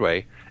Over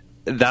Broadway.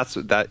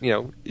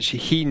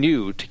 He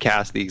knew to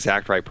cast the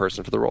exact right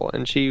person for the role,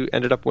 and she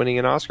ended up winning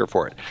an Oscar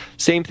for it.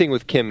 Same thing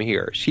with Kim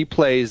here. She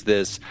plays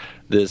this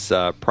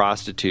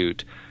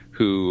prostitute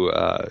who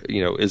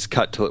is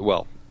cut to,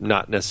 well,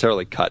 not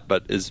necessarily cut,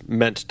 but is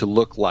meant to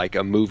look like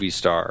a movie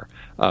star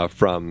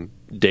from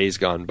Days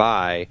Gone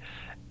By,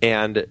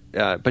 and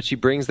but she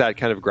brings that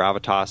kind of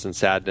gravitas and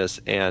sadness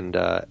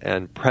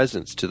and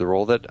presence to the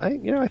role that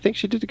I think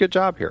she did a good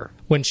job here.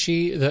 When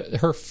she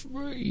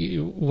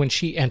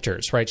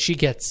enters, right, she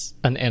gets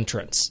an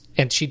entrance,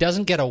 and she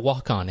doesn't get a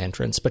walk-on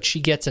entrance, but she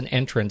gets an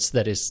entrance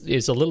that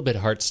is a little bit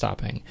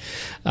heart-stopping.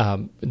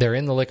 They're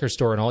in the liquor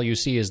store, and all you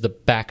see is the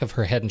back of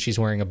her head, and she's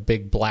wearing a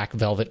big black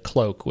velvet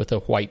cloak with a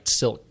white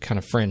silk kind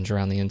of fringe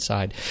around the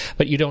inside.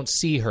 But you don't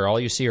see her. All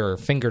you see are her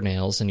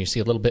fingernails, and you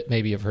see a little bit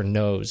maybe of her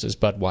nose as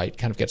Bud White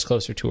kind of gets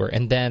closer to her.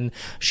 And then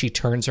she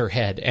turns her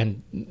head,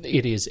 and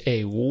it is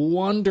a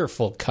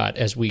wonderful cut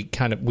as we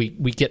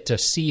get to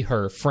see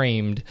her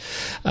framed,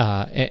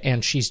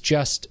 and she's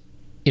just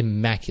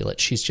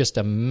immaculate. She's just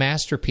a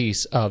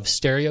masterpiece of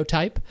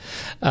stereotype,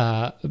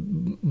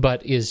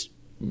 but is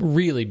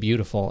really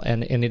beautiful,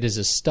 and it is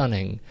a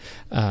stunning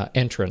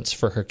entrance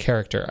for her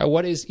character.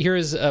 Here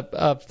is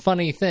a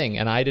funny thing,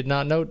 and I did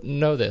not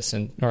know this,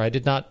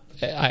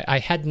 I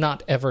had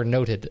not ever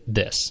noted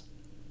this.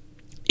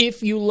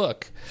 If you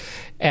look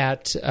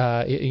at,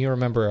 you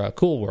remember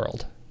Cool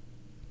World?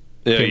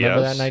 Yeah, do you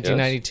remember that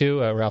 1992?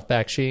 Yes. Ralph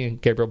Bakshi,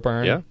 Gabriel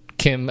Byrne,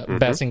 Kim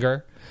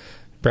Basinger,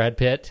 Brad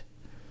Pitt.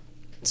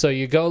 So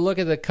you go look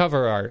at the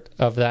cover art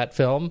of that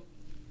film.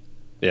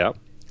 Yeah.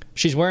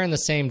 She's wearing the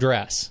same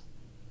dress.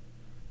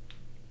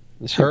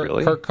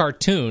 Really? Her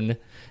cartoon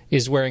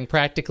is wearing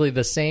practically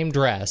the same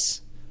dress.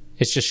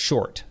 It's just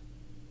short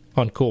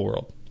on Cool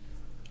World.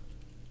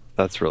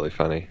 That's really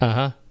funny.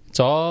 Uh-huh. It's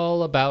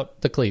all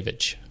about the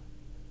cleavage.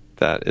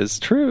 That is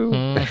true.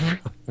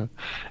 Mm-hmm.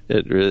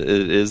 It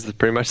is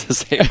pretty much the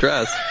same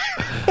dress.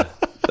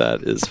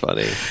 That is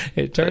funny.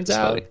 It turns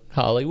out funny.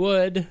 Holly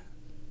did.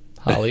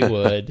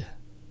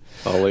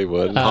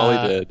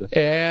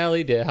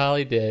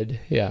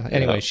 Yeah.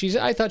 Anyway,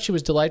 I thought she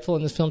was delightful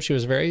in this film. She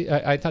was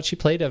I thought she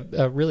played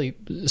a really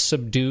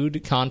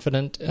subdued,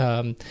 confident.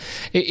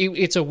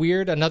 It's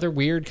another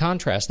weird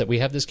contrast that we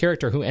have this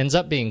character who ends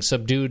up being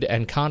subdued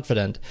and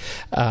confident,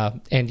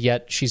 and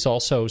yet she's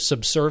also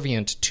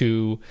subservient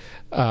to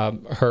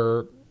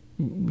her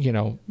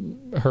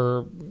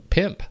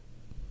pimp.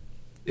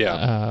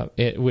 Yeah,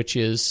 which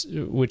is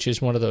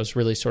one of those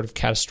really sort of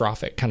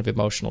catastrophic kind of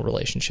emotional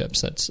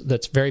relationships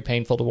that's very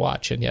painful to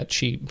watch, and yet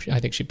I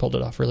think she pulled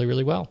it off really,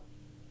 really well.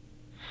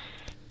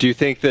 Do you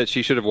think that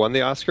she should have won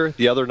the Oscar?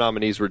 The other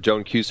nominees were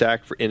Joan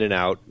Cusack for In and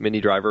Out,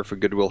 Minnie Driver for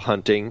Good Will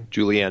Hunting,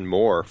 Julianne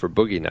Moore for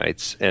Boogie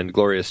Nights, and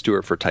Gloria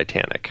Stewart for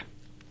Titanic.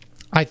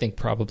 I think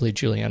probably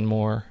Julianne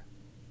Moore.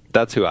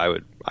 That's who I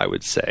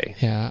would say.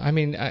 Yeah, I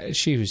mean,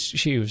 she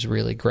was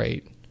really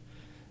great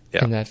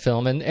in that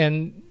film,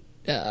 and.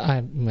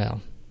 No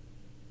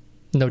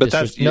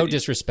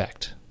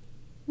disrespect.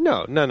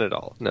 No, none at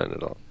all.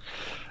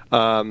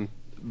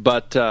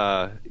 But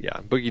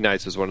Boogie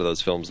Nights was one of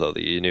those films, though,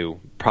 that you knew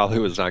probably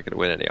was not going to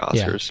win any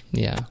Oscars.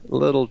 Yeah. A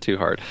little too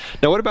hard.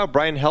 Now, what about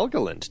Brian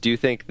Helgeland? Do you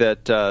think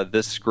that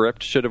this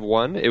script should have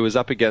won? It was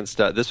up against,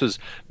 this was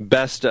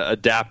Best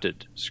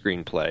Adapted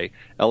Screenplay,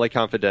 L.A.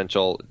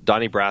 Confidential,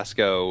 Donnie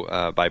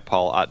Brasco by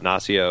Paul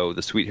Atanasio,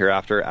 The Sweet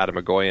Hereafter, Adam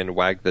Egoyan,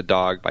 Wag the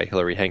Dog by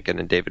Hilary Henkin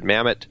and David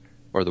Mamet,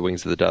 or The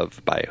Wings of the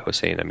Dove by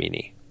Hossein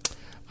Amini.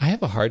 I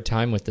have a hard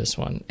time with this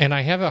one. And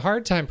I have a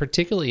hard time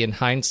particularly in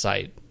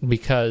hindsight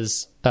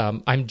because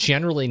I'm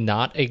generally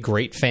not a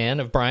great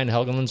fan of Brian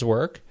Helgeland's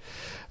work.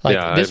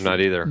 I'm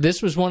not either.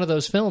 This was one of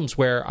those films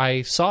where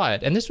I saw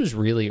it, and this was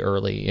really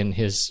early in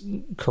his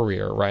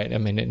career, right? I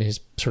mean, in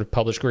his sort of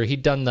published career.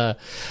 He'd done the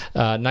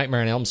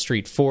Nightmare on Elm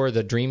Street 4,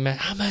 the Dream...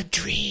 I'm a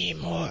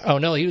Dream... Oh,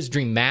 no, he was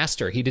Dream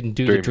Master. He didn't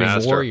do the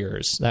Dream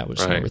Warriors. That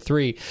was number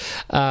 3.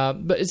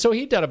 But so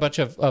he'd done a bunch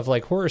of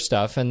like horror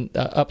stuff, and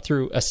up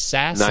through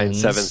Assassins...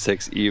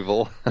 976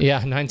 Evil.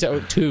 Yeah,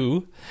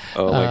 902.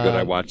 Oh my god,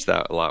 I watched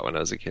that a lot when I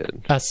was a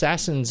kid.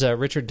 Assassins,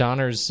 Richard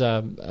Donner's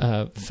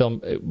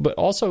film, but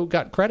also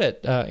got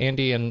credit,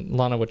 Andy and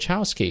Lana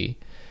Wachowski.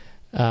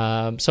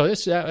 So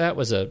that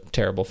was a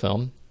terrible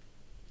film.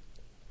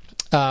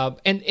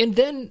 And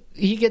then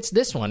he gets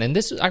this one, and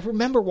I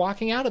remember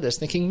walking out of this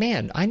thinking,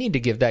 man, I need to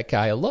give that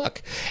guy a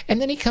look.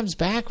 And then he comes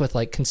back with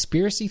like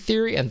Conspiracy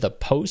Theory and The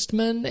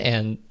Postman,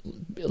 and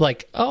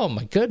like, oh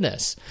my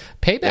goodness,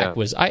 Payback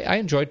was. I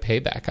enjoyed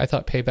Payback. I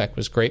thought Payback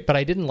was great, but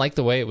I didn't like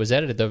the way it was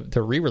edited.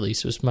 The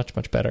re-release was much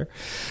better.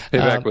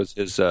 Payback was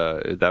his.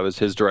 That was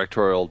his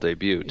directorial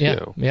debut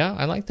too. Yeah,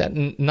 I like that.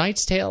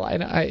 Knight's Tale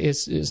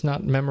is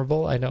not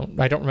memorable. I don't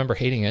remember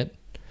hating it.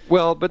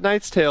 Well, but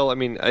Knight's Tale, I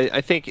mean,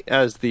 I think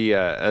as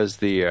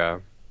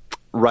the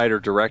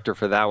writer-director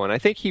for that one, I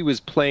think he was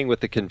playing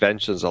with the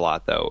conventions a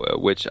lot, though,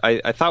 which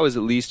I thought was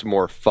at least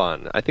more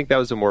fun. I think that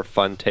was a more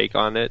fun take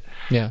on it.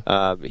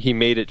 Yeah. He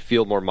made it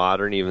feel more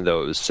modern, even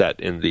though it was set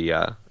in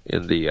the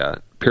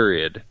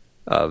period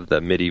of the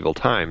medieval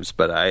times.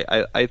 But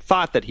I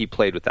thought that he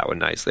played with that one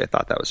nicely. I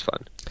thought that was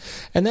fun.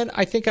 And then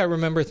I think I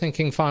remember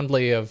thinking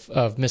fondly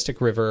of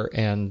Mystic River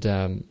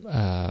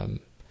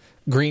and...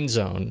 Green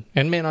Zone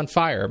and Man on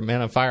Fire.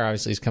 Man on Fire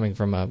obviously is coming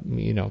from a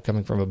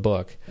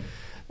book.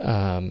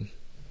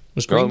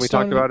 Was Green we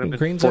talked about it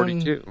Green in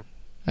 42 Zone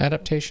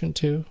adaptation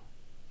too?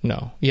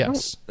 No.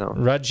 Yes. No.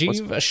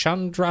 Rajiv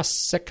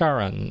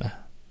Chandrasekaran.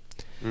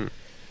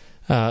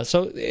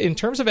 So in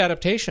terms of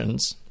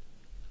adaptations,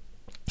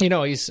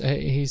 he's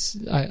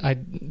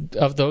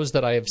of those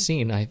that I have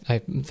seen, I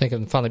think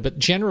of him fondly. But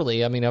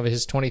generally, I mean, of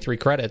his 23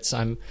 credits,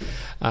 I'm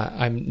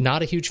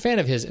not a huge fan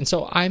of his, and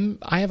so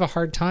I have a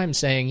hard time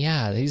saying,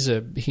 yeah, he is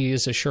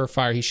a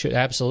surefire. He should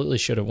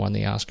have won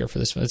the Oscar for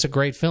this film. It's a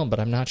great film, but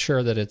I'm not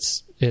sure that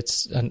it's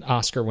an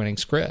Oscar-winning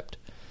script.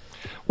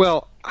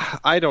 Well,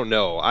 I don't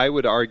know. I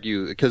would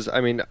argue, because,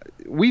 I mean,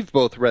 we've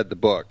both read the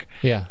book.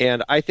 Yeah.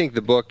 And I think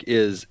the book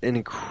is an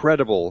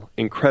incredible,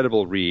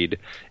 incredible read.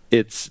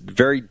 It's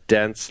very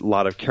dense, a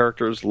lot of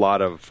characters, a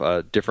lot of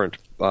different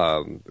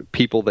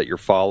people that you're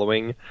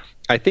following.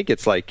 I think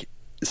it's like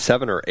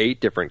 7 or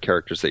 8 different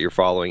characters that you're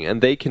following,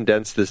 and they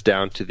condensed this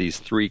down to these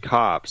 3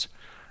 cops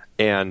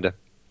and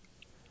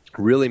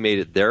really made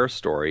it their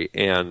story.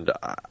 And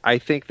I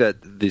think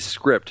that the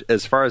script,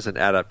 as far as an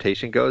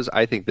adaptation goes,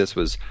 I think this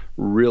was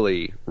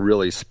really,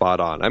 really spot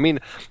on. I mean,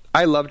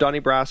 I love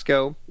Donnie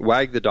Brasco.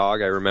 Wag the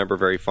Dog I remember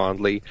very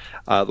fondly.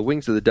 The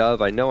Wings of the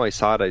Dove, I know I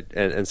saw it,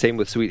 and same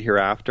with Sweet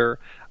Hereafter.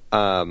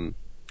 I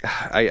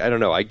don't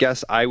know. I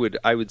guess I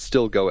would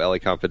still go LA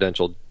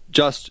Confidential,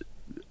 just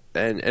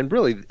and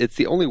really it's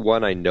the only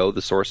one I know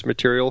the source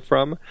material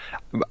from.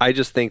 I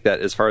just think that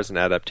as far as an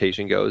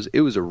adaptation goes, it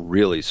was a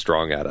really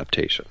strong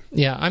adaptation.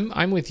 Yeah,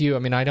 I'm with you. I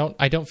mean, I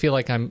don't feel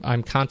like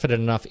I'm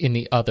confident enough in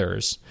the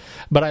others,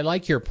 but I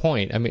like your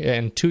point. I mean,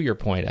 and to your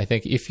point, I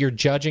think if you're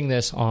judging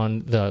this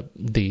on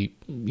the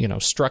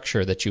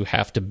structure that you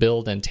have to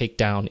build and take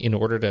down in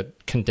order to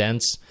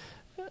condense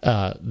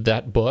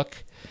that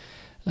book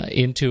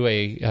into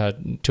a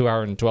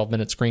 2-hour and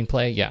 12-minute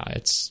screenplay, yeah,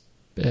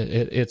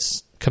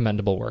 it's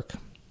commendable work.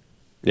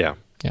 Yeah.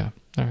 Yeah.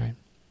 All right.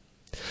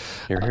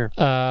 Here.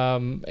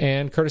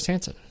 And Curtis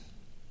Hanson.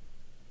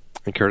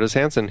 And Curtis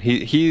Hanson,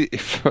 he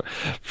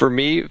for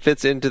me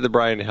fits into the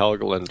Brian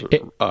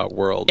Helgeland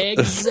world.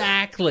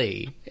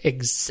 Exactly.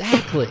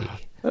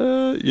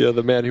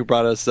 The man who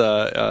brought us,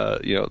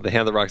 The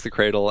Hand That Rocks the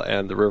Cradle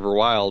and The River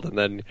Wild, and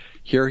then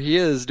here he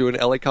is doing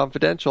LA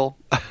Confidential.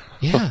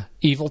 Yeah,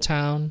 Evil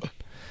Town.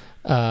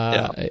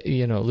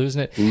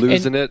 Losing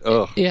it.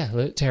 Ugh.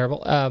 Yeah,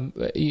 terrible.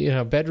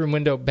 Bedroom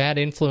Window, Bad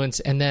Influence,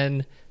 and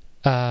then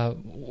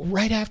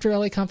right after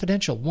LA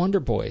Confidential,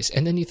 Wonder Boys,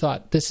 and then you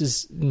thought,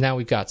 now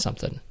we've got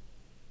something.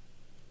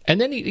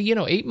 And then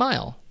 8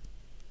 Mile.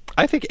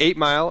 I think 8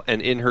 Mile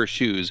and In Her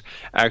Shoes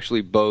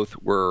actually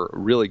both were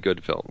really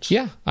good films.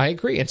 Yeah, I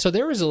agree. And so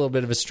there was a little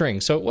bit of a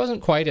string. So it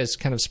wasn't quite as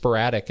kind of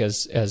sporadic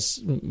as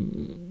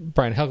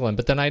Brian Helgeland.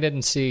 But then I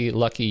didn't see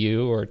Lucky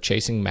You or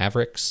Chasing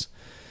Mavericks.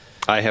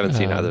 I haven't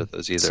seen either of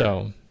those either.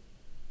 So,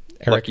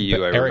 Lucky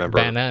You, I remember.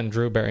 Eric Bana and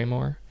Drew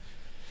Barrymore.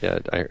 Yeah,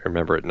 I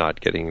remember it not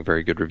getting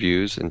very good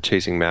reviews. And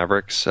Chasing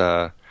Mavericks,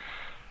 I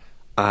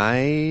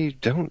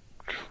don't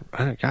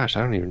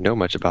even know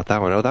much about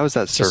that one. Oh, that was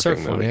that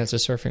surfing movie. Yeah, it's a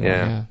surfing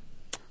one.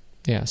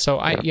 Yeah. So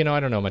I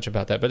don't know much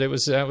about that, but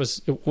was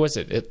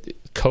it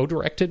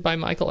co-directed by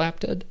Michael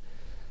Apted?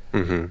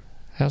 Mm-hmm.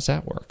 How's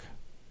that work?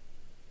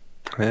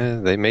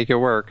 They make it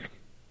work.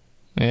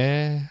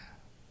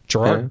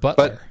 Gerard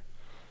Butler.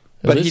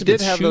 But he did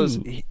have those.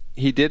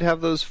 He did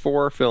have those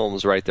 4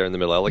 films right there in the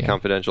middle: LA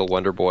Confidential,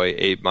 Wonder Boy,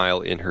 8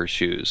 Mile, In Her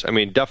Shoes. I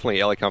mean,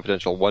 definitely LA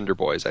Confidential, Wonder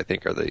Boys, I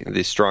think, are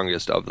the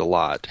strongest of the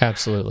lot.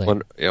 Absolutely.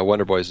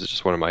 Wonder Boys is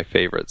just one of my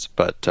favorites.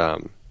 But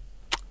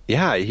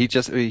he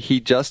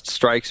just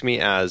strikes me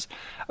as,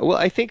 well,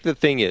 I think the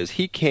thing is,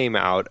 he came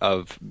out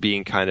of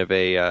being kind of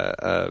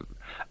a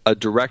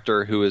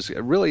director who is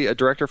really a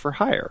director for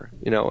hire.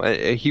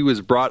 He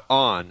was brought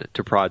on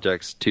to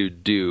projects to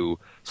do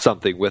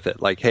something with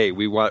it. Like, hey,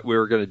 we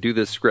were going to do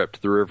this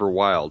script, The River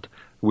Wild.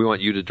 We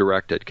want you to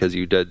direct it because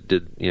you did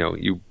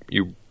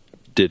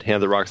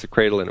Hand That Rocks the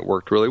Cradle, and it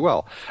worked really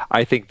well.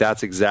 I think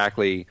that's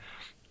exactly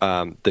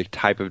the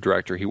type of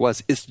director he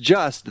was. It's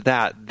just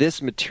that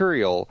this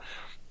material,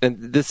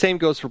 and the same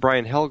goes for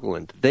Brian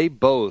Helgeland, they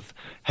both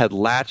had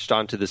latched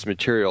onto this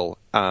material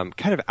kind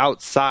of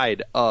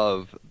outside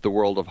of the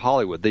world of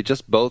Hollywood. They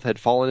just both had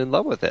fallen in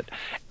love with it.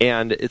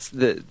 And it's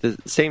the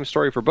same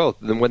story for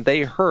both. And when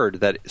they heard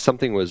that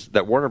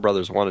that Warner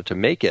Brothers wanted to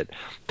make it,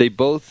 they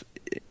both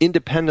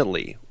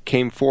independently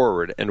came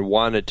forward and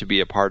wanted to be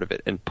a part of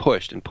it and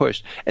pushed.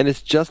 And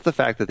it's just the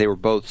fact that they were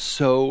both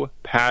so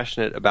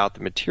passionate about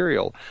the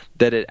material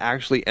that it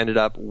actually ended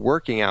up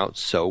working out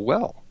so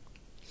well.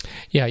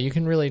 Yeah, you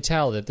can really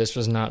tell that this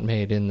was not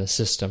made in the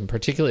system,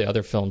 particularly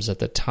other films at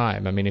the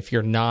time. I mean, if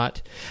you're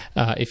not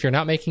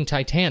making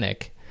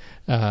Titanic,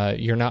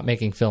 you're not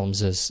making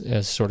films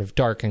as sort of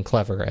dark and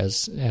clever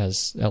as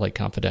LA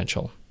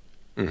Confidential.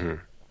 Mm-hmm.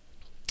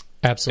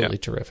 Absolutely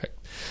terrific.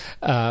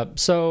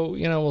 So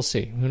we'll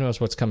see. Who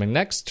knows what's coming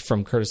next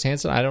from Curtis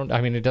Hanson?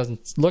 It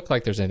doesn't look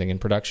like there's anything in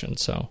production.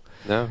 So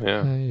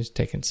he's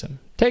taking some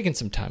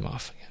time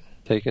off again.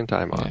 Taking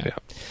time off,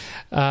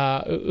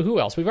 yeah. Who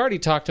else? We've already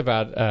talked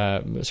about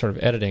sort of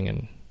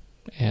editing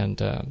and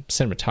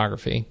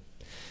cinematography.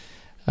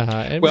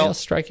 Anything else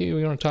strike you?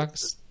 We want to talk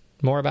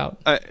more about?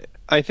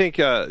 I think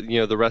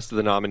the rest of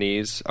the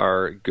nominees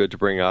are good to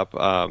bring up.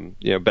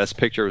 Best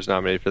Picture was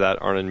nominated for that: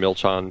 Arnon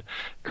Milchan,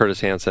 Curtis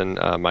Hanson,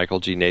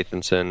 Michael G.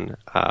 Nathanson.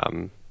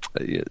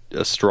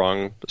 a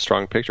strong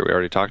picture. We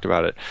already talked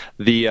about it.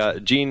 The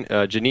Janine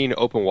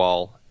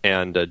Openwall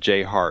and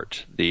Jay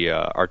Hart, the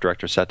art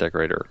director, set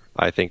decorator,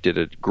 I think did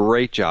a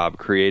great job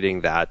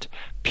creating that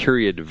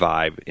period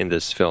vibe in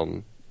this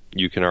film.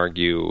 You can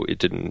argue it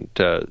didn't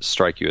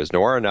strike you as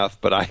noir enough,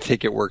 but I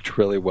think it worked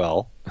really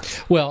well.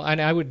 Well,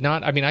 and I would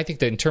not. I mean, I think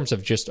that in terms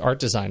of just art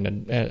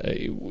design,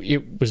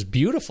 it was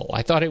beautiful.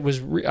 I thought it was.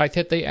 I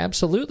thought they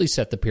absolutely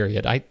set the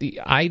period.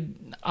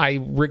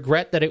 I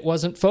regret that it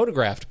wasn't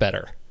photographed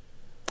better.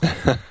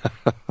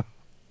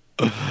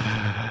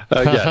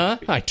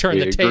 I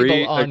turned the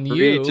table on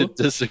you. To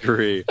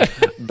disagree.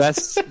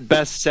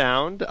 Best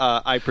sound.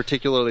 I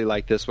particularly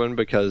like this one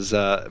because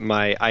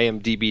my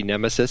IMDb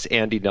nemesis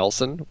Andy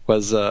Nelson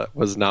was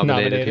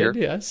nominated here.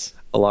 Yes,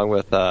 along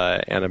with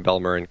Anna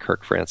Belmer and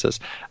Kirk Francis.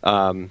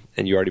 And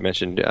you already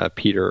mentioned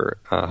Peter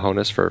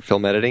Honus for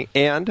film editing,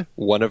 and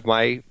one of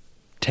my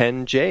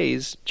 10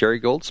 J's, Jerry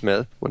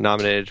Goldsmith, was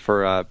nominated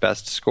for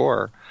best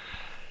score.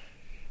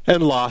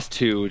 And lost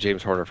to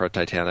James Horner for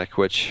Titanic,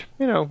 which,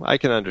 I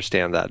can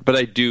understand that. But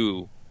I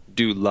do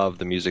love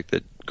the music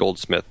that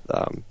Goldsmith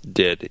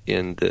did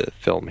in the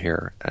film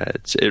here.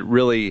 It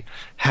really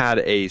had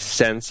a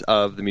sense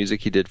of the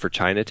music he did for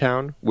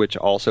Chinatown, which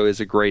also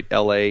is a great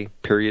L.A.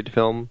 period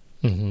film.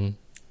 Mm-hmm.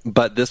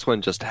 But this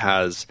one just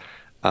has...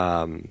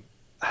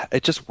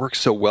 it just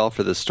works so well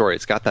for this story.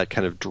 It's got that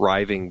kind of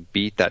driving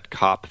beat, that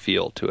cop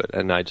feel to it.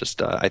 And I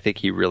think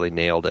he really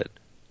nailed it.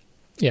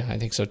 Yeah, I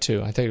think so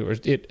too. I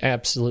think it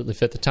absolutely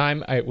fit the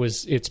time.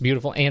 It's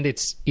beautiful and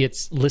it's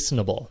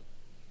listenable.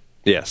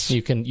 Yes,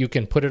 you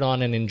can put it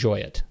on and enjoy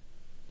it.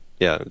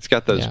 Yeah, it's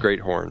got those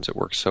great horns. It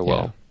works so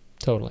well.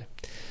 Totally.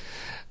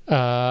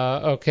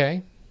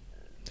 Okay.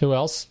 Who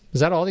else?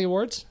 Is that all the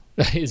awards?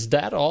 Is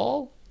that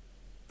all?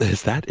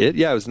 Is that it?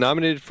 Yeah, it was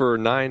nominated for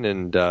 9,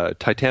 and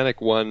Titanic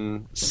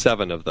won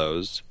 7 of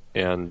those,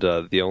 and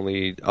the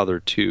only other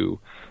 2.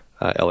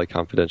 L.A.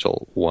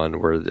 Confidential one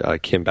were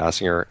Kim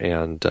Basinger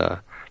and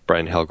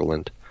Brian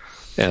Helgeland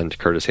and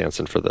Curtis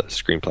Hanson for the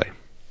screenplay.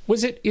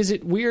 Is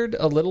it weird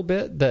a little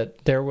bit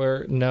that there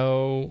were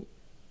no...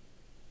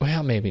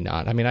 Well, maybe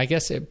not. I mean, I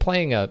guess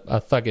playing a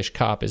thuggish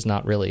cop is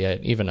not really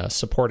even a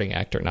supporting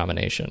actor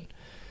nomination.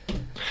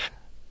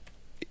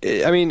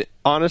 I mean,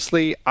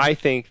 honestly, I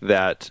think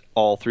that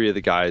all 3 of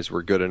the guys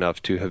were good enough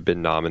to have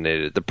been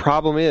nominated. The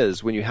problem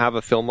is when you have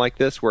a film like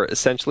this where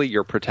essentially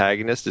your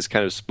protagonist is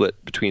kind of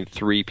split between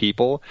 3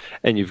 people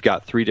and you've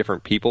got 3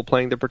 different people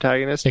playing the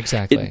protagonist.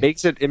 Exactly.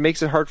 It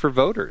makes it hard for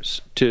voters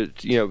to,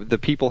 the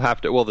people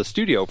have to, the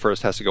studio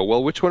first has to go,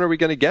 well, which one are we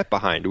going to get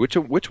behind? Which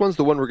one's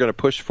the one we're going to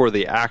push for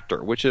the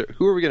actor?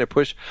 Who are we going to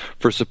push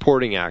for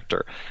supporting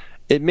actor?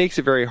 It makes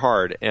it very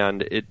hard,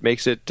 and it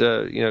makes it,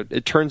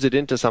 it turns it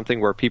into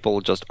something where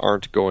people just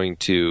aren't going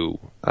to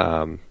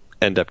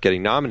end up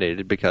getting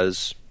nominated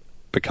because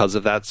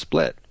of that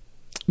split.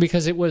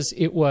 Because it was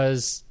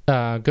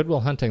Good Will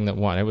Hunting that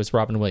won. It was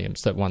Robin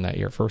Williams that won that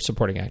year for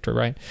supporting actor,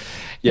 right?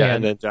 Yeah,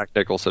 and then Jack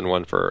Nicholson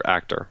won for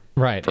actor.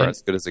 Right. For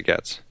As Good as It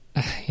Gets.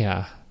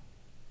 Yeah.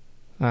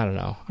 I don't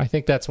know. I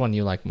think that's one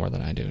you like more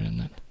than I do, isn't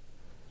it?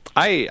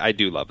 I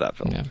do love that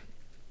film. Yeah.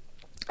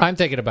 I'm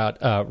thinking about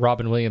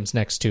Robin Williams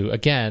next to,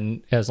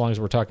 again, as long as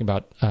we're talking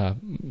about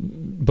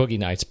Boogie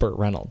Nights, Burt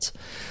Reynolds.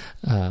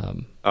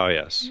 Oh,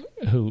 yes.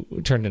 Who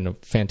turned in a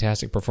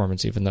fantastic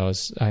performance, even though,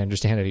 as I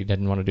understand it, he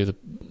didn't want to do the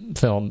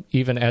film,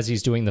 even as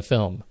he's doing the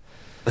film.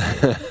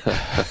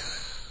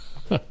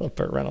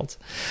 Burt Reynolds.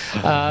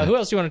 Who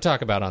else do you want to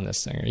talk about on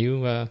this thing? Are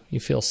you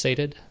feel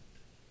sated?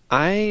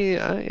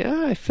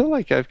 I feel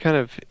like I've kind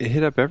of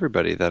hit up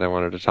everybody that I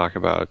wanted to talk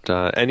about.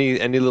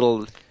 Any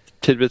little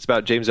tidbits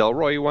about James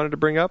Ellroy you wanted to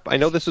bring up? I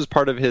know this was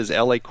part of his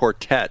L.A.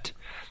 Quartet,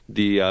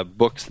 the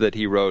books that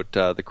he wrote,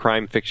 the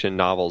crime fiction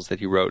novels that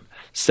he wrote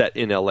set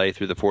in L.A.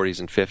 through the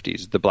 40s and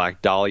 50s. The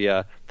Black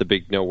Dahlia, The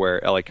Big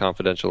Nowhere, L.A.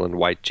 Confidential, and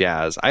White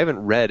Jazz. I haven't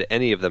read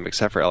any of them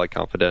except for L.A.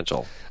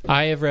 Confidential.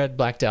 I have read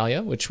Black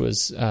Dahlia, which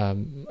was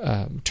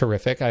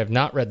terrific. I have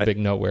not read The Big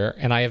Nowhere,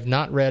 and I have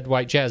not read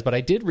White Jazz, but I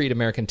did read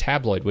American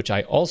Tabloid, which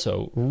I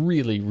also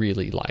really,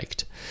 really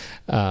liked.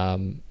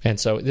 And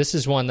so this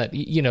is one that,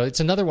 it's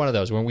another one of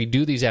those when we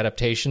do these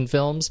adaptation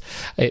films,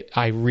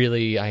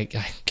 I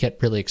get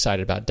really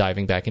excited about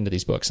diving back into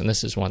these books. And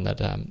this is one that,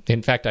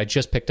 in fact, I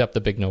just picked up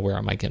The Big Nowhere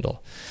on my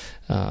Kindle.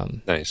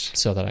 Nice.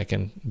 So that I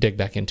can dig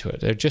back into it.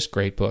 They're just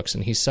great books,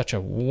 and he's such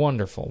a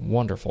wonderful,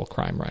 wonderful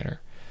crime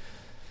writer.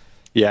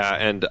 Yeah,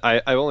 and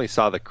I only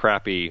saw the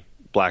crappy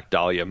Black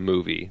Dahlia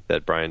movie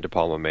that Brian De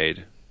Palma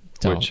made.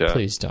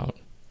 Please don't.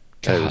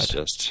 God. It was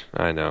just,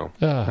 I know.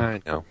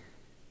 I know.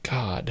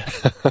 God.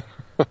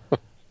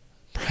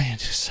 Brian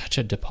is such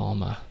a De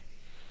Palma.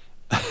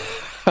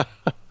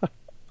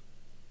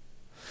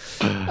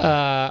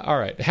 All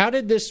right. How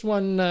did this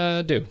one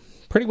do?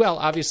 Pretty well,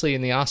 obviously,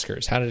 in the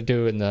Oscars. How did it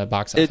do in the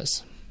box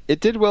office? It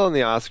did well in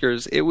the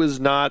Oscars. It was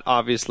not,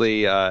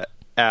 obviously,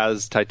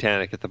 as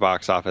Titanic at the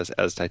box office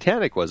as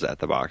Titanic was at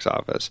the box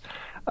office.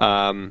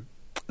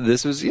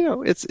 this was,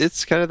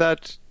 it's kind of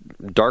that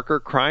darker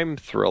crime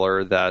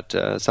thriller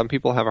that some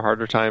people have a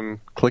harder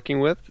time clicking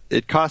with.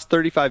 It cost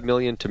 $35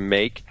 million to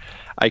make.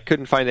 I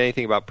couldn't find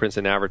anything about prints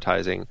and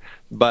advertising,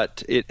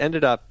 but it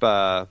ended up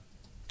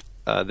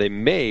they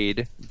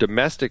made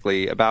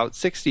domestically about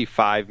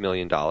 $65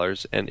 million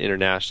and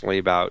internationally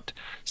about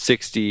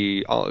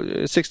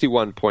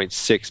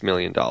 $61.6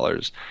 million.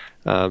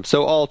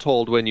 So all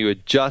told, when you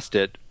adjust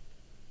it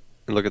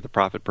and look at the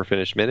profit per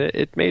finished minute,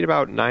 it made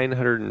about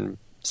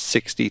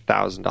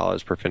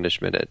 $960,000 per finished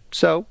minute.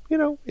 So,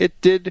 it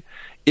did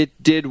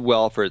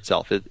well for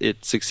itself.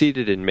 It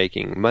succeeded in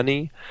making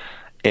money,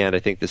 and I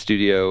think the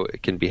studio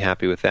can be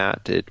happy with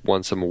that. It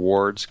won some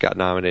awards, got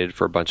nominated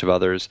for a bunch of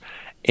others,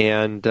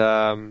 and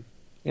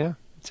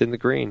it's in the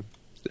green.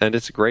 And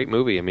it's a great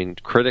movie. I mean,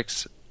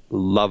 critics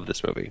love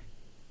this movie.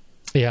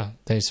 Yeah,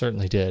 they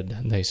certainly did.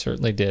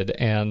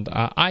 And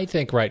I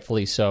think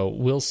rightfully so.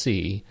 We'll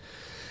see.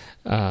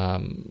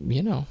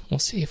 We'll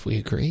see if we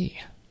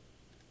agree.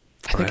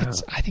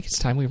 I think it's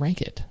time we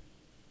rank it.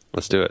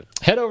 Let's do it.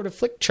 Head over to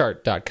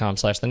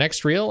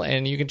flickchart.com/thenextreel,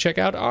 and you can check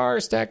out our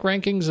stack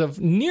rankings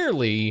of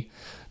nearly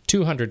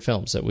 200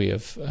 films that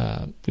we've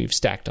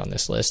stacked on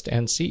this list,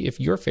 and see if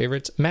your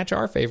favorites match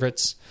our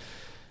favorites.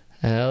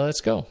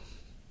 Let's go.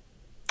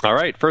 All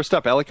right. First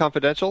up, LA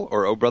Confidential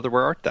or Oh Brother,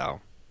 Where Art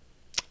Thou?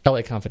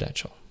 LA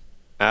Confidential.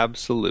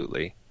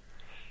 Absolutely.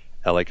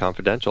 LA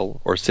Confidential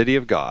or City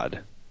of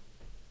God?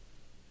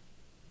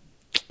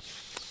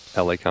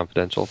 LA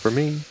Confidential for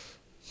me.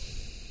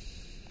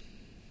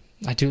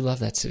 I do love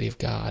that City of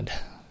God.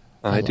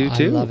 I do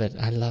too.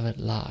 I love it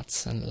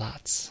lots and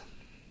lots.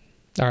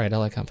 All right,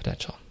 LA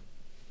Confidential.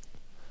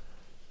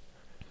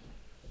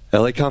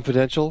 LA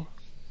Confidential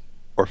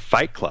or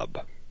Fight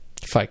Club?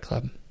 Fight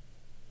Club.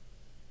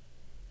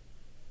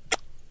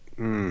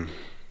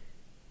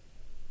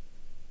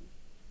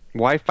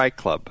 Why Fight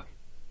Club?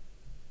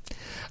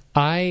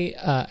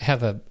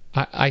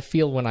 I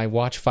feel when I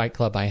watch Fight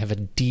Club, I have a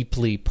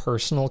deeply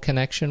personal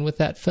connection with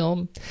that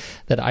film,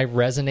 that I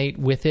resonate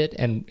with it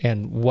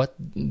and what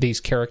these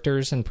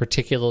characters, and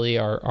particularly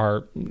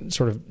our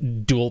sort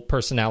of dual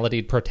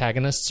personality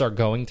protagonists, are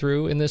going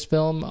through in this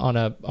film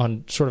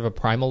on sort of a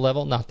primal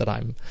level. Not that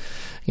I'm,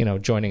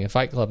 joining a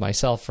Fight Club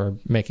myself or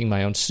making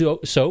my own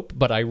soap,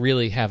 but I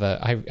really have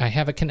I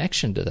have a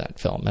connection to that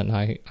film, and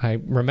I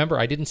remember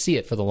I didn't see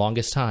it for the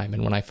longest time,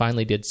 and when I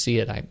finally did see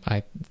it,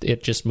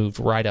 it just moved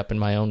right up in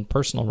my own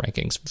personal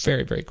rankings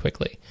very, very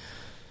quickly.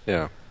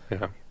 Yeah.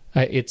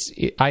 I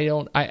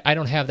don't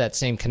have that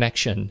same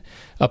connection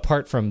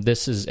apart from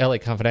this is LA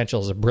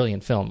Confidential is a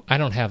brilliant film. I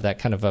don't have that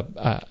kind of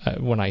a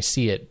when I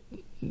see it,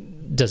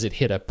 does it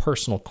hit a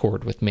personal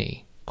chord with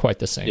me quite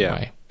the same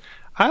way?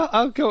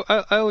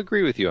 I'll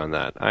agree with you on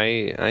that.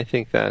 I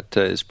think that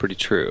is pretty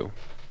true.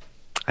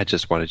 I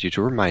just wanted you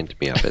to remind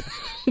me of it.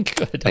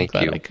 Good. Thank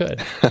you. I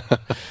could.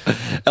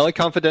 LA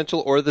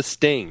Confidential or The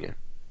Sting?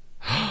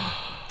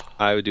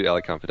 I would do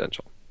LA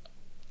Confidential.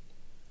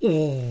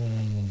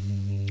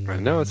 I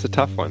know, it's a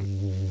tough one.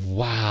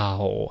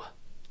 Wow.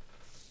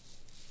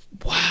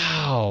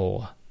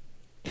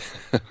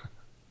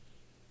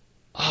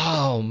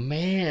 Oh,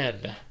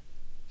 man.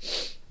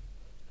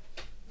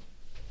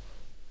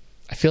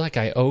 I feel like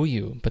I owe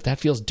you, but that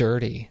feels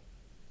dirty.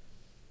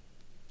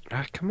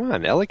 Come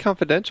on, LA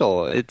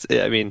Confidential. It's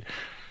a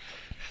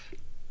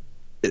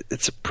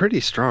pretty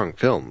strong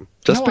film.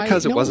 Just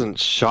because it wasn't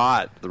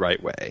shot the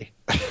right way.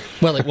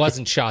 Well, it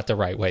wasn't shot the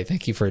right way.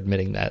 Thank you for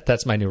admitting that.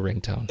 That's my new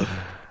ringtone.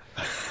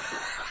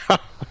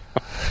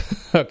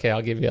 Okay,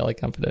 I'll give you LA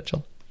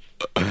Confidential.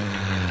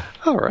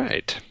 All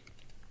right.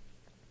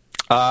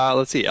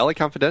 Let's see. LA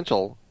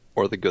Confidential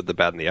or The Good, the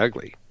Bad, and the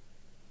Ugly?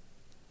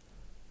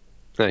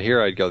 Now,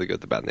 here I'd go The Good,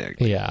 the Bad, and the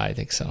Ugly. Yeah, I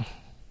think so.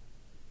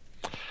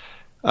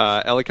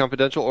 LA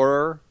Confidential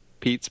or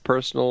Pete's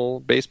personal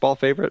baseball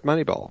favorite,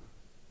 Moneyball?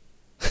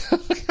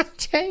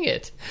 Dang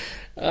it.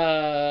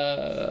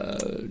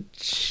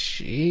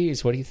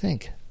 Jeez, what do you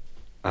think?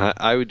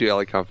 I would do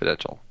LA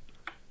Confidential.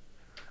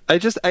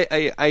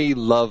 I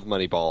love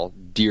Moneyball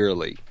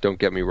dearly, don't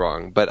get me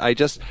wrong, but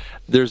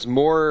there's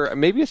more,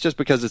 maybe it's just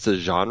because it's a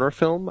genre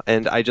film,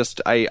 and I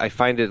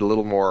find it a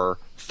little more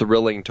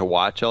thrilling to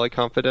watch LA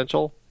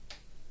Confidential.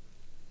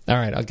 All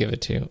right, I'll give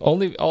it to you.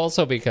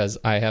 Also because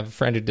I have a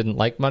friend who didn't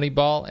like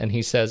Moneyball, and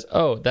he says,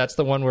 oh, that's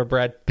the one where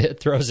Brad Pitt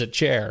throws a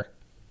chair.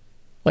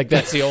 Like,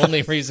 that's the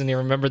only reason he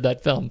remembered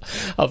that film.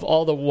 Of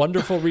all the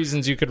wonderful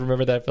reasons you could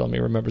remember that film, he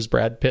remembers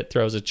Brad Pitt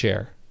throws a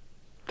chair.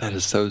 That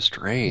is so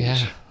strange.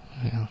 Yeah.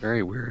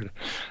 Very weird.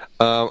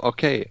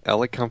 Okay,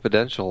 LA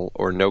Confidential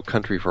or No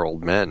Country for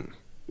Old Men?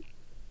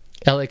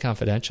 LA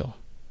Confidential.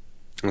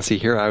 Let's see,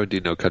 here I would do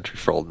No Country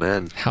for Old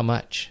Men. How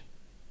much?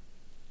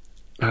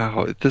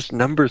 Oh, this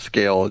number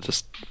scale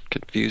just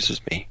confuses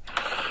me.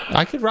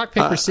 I could rock,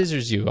 paper,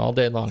 scissors you all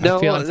day long.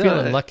 I'm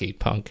feeling lucky,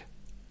 punk.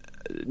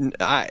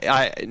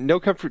 No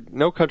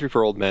Country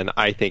for Old Men,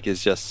 I think,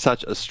 is just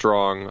such a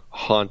strong,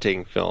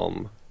 haunting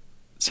film.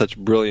 Such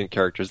brilliant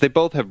characters. They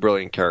both have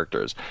brilliant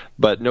characters,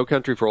 but No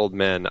Country for Old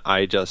Men,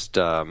 I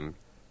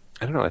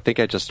I don't know. I think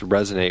I just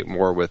resonate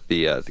more with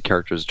the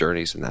characters'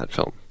 journeys in that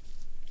film.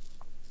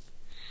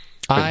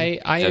 And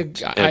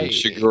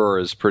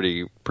Chigurh is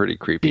pretty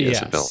creepy as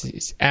a villain.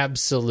 He's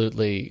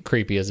absolutely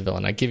creepy as a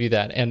villain. I give you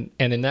that. And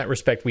in that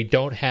respect, we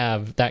don't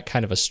have that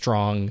kind of a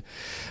strong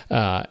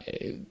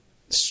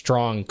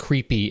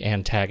creepy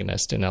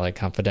antagonist in LA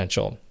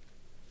Confidential.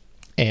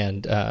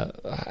 And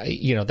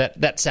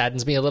that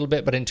saddens me a little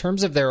bit. But in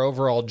terms of their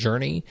overall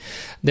journey,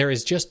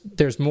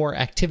 there's more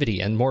activity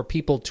and more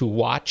people to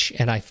watch,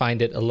 and I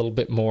find it a little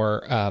bit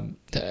more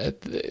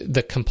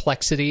the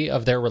complexity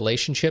of their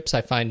relationships I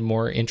find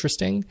more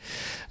interesting.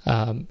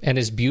 And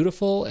as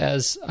beautiful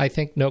as I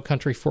think No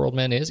Country for Old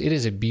Men is, it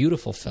is a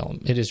beautiful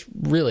film. It is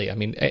really, I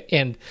mean,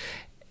 and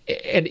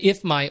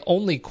if my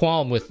only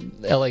qualm with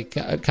LA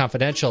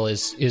Confidential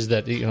is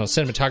that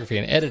cinematography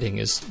and editing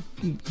is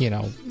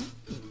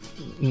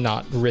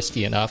not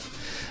risky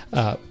enough,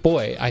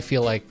 boy, I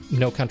feel like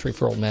No Country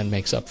for Old Men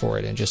makes up for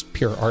it in just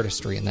pure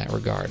artistry in that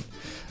regard.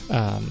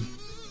 But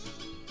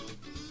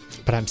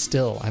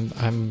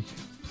I'm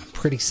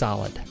pretty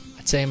solid.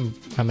 I'd say I'm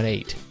an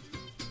 8.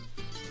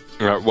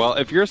 All right, well,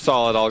 if you're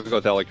solid, I'll go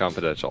with LA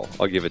Confidential.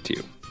 I'll give it to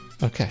you.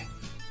 Okay.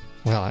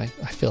 Well, I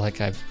feel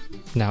like I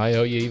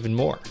owe you even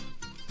more.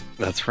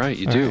 That's right,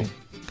 you do. Right.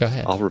 Go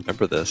ahead. I'll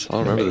remember this.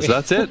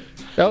 That's it.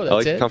 Oh,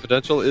 that's it? LA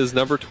Confidential is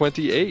number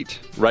 28,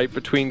 right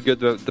between Good,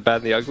 the Bad,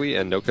 and the Ugly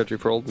and No Country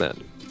for Old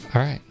Men.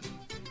 All right.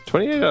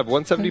 28 out of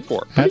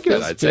 174. Pretty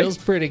good, I'd say. That feels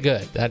pretty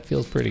good. That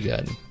feels pretty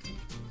good.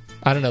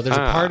 I don't know. There's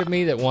a part of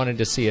me that wanted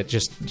to see it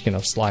just,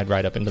 slide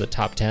right up into the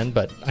top 10,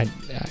 but I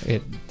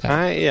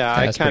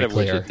kind of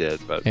wish it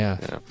did. But yeah.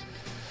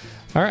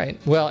 All right.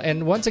 Well,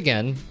 and once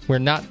again, we're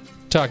not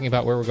talking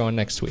about where we're going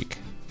next week.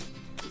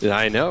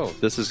 I know.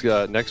 This is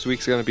next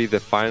week's going to be the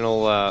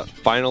final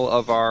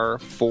of our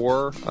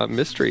 4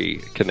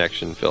 mystery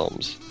connection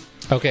films.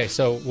 Okay,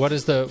 so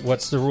what's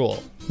the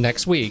rule?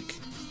 Next week,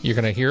 you're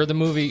going to hear the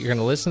movie, you're going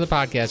to listen to the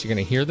podcast, you're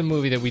going to hear the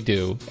movie that we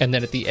do, and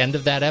then at the end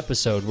of that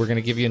episode, we're going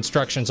to give you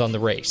instructions on the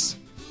race.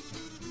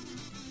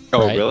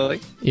 Oh, right?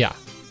 Really? Yeah.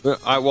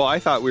 I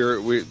thought we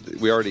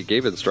already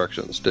gave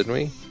instructions, didn't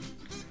we?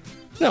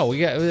 No,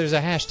 there's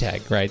a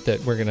hashtag, right,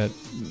 that we're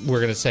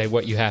gonna say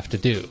what you have to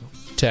do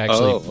to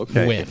actually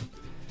win.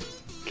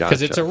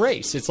 Because it's a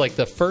race. It's like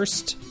the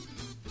first.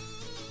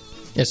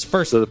 It's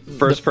first. So the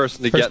first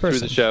person to get through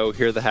the show,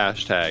 hear the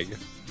hashtag,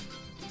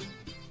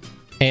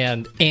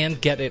 and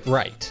get it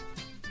right.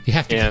 You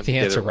have to get the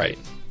answer right.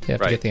 You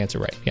have to get the answer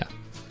right. Yeah.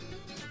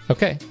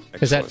 Okay.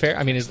 Excellent. Is that fair?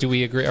 I mean, do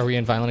we agree? Are we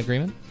in violent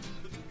agreement?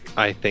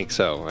 I think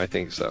so.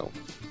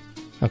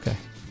 Okay.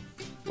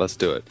 Let's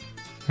do it.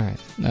 All right.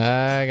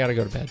 I gotta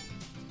go to bed.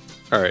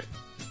 All right.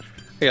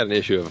 I got an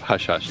issue of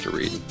Hush Hush to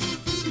read.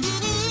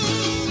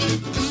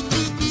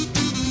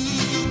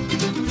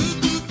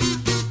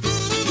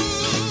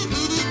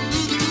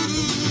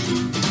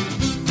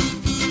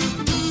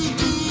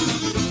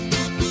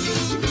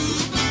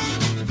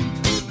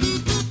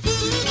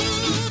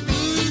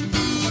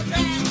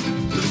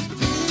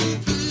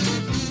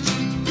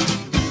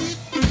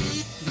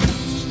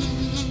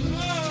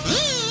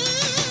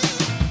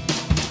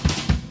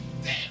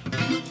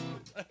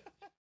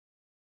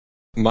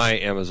 My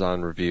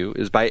Amazon review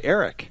is by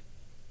Eric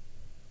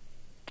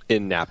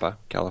in Napa,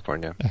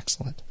 California.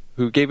 Excellent.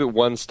 Who gave it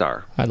 1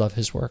 star. I love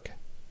his work.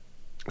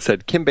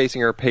 Said Kim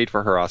Basinger paid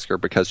for her Oscar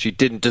because she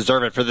didn't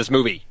deserve it for this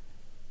movie.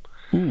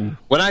 When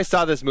I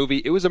saw this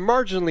movie, it was a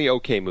marginally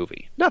okay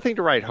movie. Nothing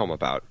to write home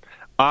about.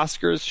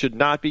 Oscars should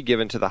not be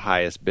given to the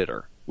highest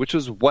bidder, which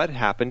was what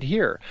happened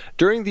here.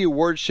 During the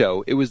award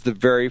show, it was the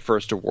very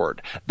first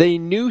award. They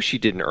knew she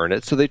didn't earn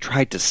it, so they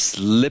tried to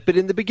slip it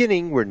in the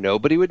beginning where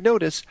nobody would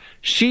notice.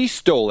 She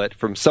stole it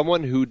from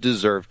someone who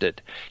deserved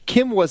it.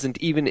 Kim wasn't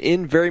even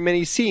in very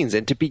many scenes,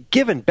 and to be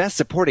given Best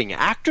Supporting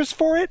Actress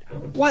for it?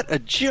 What a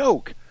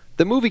joke!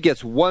 The movie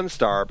gets 1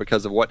 star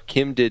because of what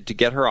Kim did to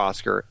get her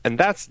Oscar, and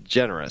that's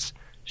generous.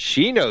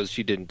 She knows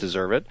she didn't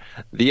deserve it.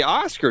 The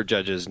Oscar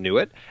judges knew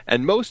it,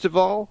 and most of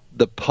all,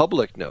 the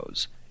public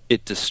knows.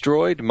 It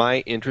destroyed my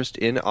interest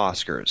in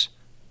Oscars.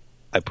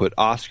 I put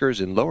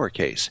Oscars in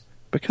lowercase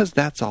because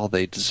that's all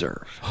they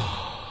deserve.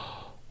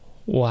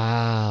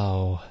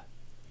 Wow.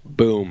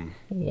 Boom.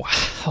 Wow.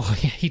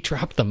 He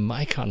dropped the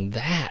mic on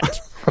that.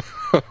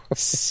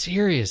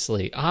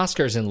 Seriously.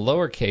 Oscars in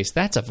lowercase,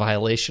 that's a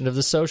violation of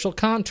the social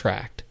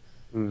contract.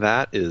 He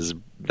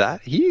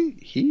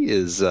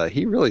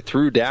really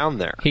threw down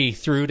there. He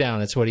threw down.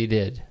 That's what he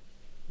did.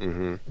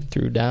 Mm-hmm.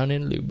 Threw down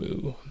in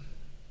Lubu.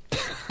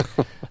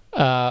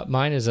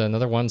 Mine is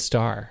another 1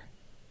 star.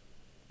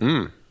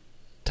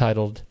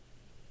 Titled,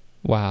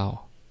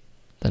 Wow,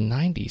 the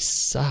 90s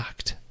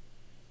sucked.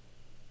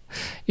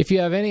 If you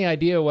have any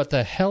idea what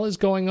the hell is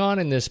going on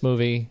in this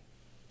movie,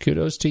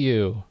 kudos to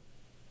you.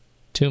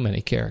 Too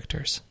many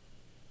characters.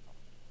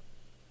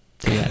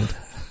 The end.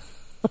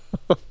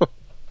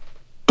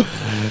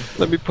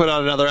 Let me put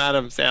on another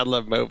Adam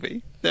Sandler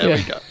movie. There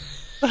we go.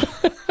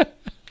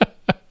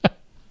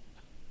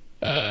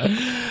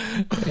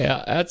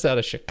 Yeah, that's out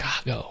of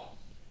Chicago.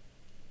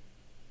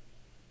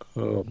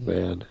 Oh,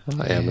 man.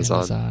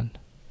 Amazon.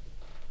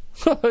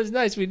 It was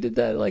nice. We did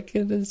that like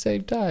at the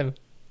same time.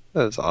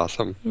 That's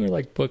awesome. We were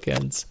like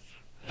bookends.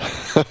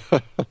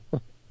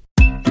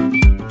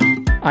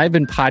 I've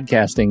been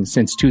podcasting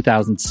since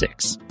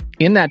 2006.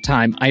 In that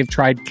time, I've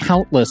tried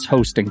countless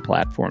hosting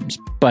platforms.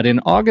 But in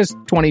August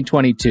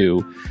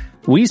 2022,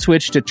 we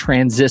switched to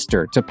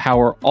Transistor to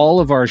power all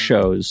of our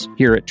shows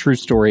here at True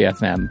Story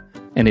FM,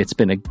 and it's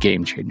been a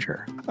game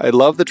changer. I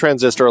love that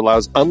Transistor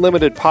allows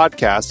unlimited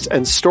podcasts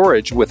and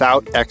storage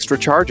without extra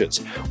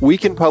charges. We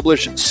can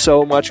publish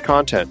so much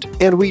content,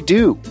 and we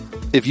do.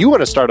 If you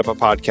want to start up a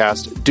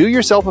podcast, do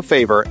yourself a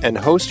favor and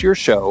host your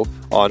show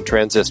on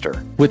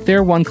Transistor. With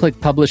their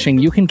one-click publishing,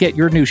 you can get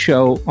your new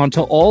show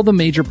onto all the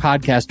major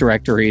podcast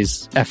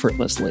directories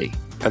effortlessly.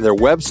 And their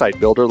website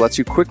builder lets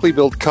you quickly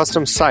build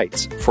custom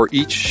sites for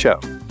each show.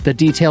 The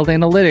detailed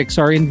analytics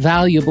are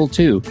invaluable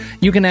too.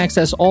 You can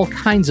access all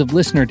kinds of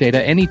listener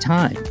data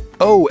anytime.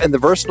 Oh, and the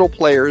versatile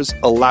players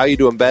allow you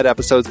to embed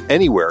episodes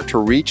anywhere to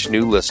reach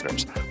new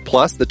listeners.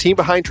 Plus, the team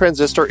behind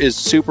Transistor is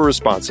super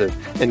responsive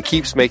and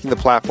keeps making the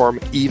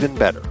platform even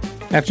better.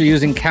 After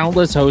using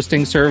countless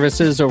hosting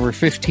services over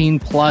 15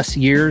 plus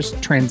years,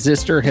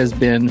 Transistor has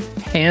been,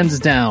 hands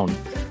down,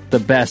 the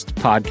best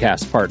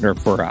podcast partner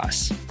for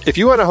us. If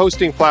you want a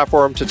hosting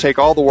platform to take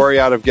all the worry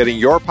out of getting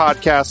your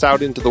podcast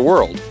out into the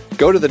world,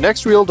 go to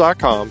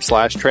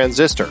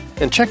thenextreel.com/transistor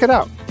and check it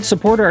out.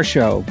 Support our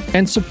show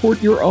and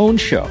support your own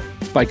show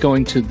by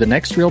going to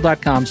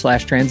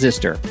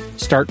thenextreel.com/transistor.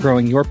 Start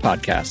growing your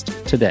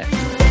podcast today.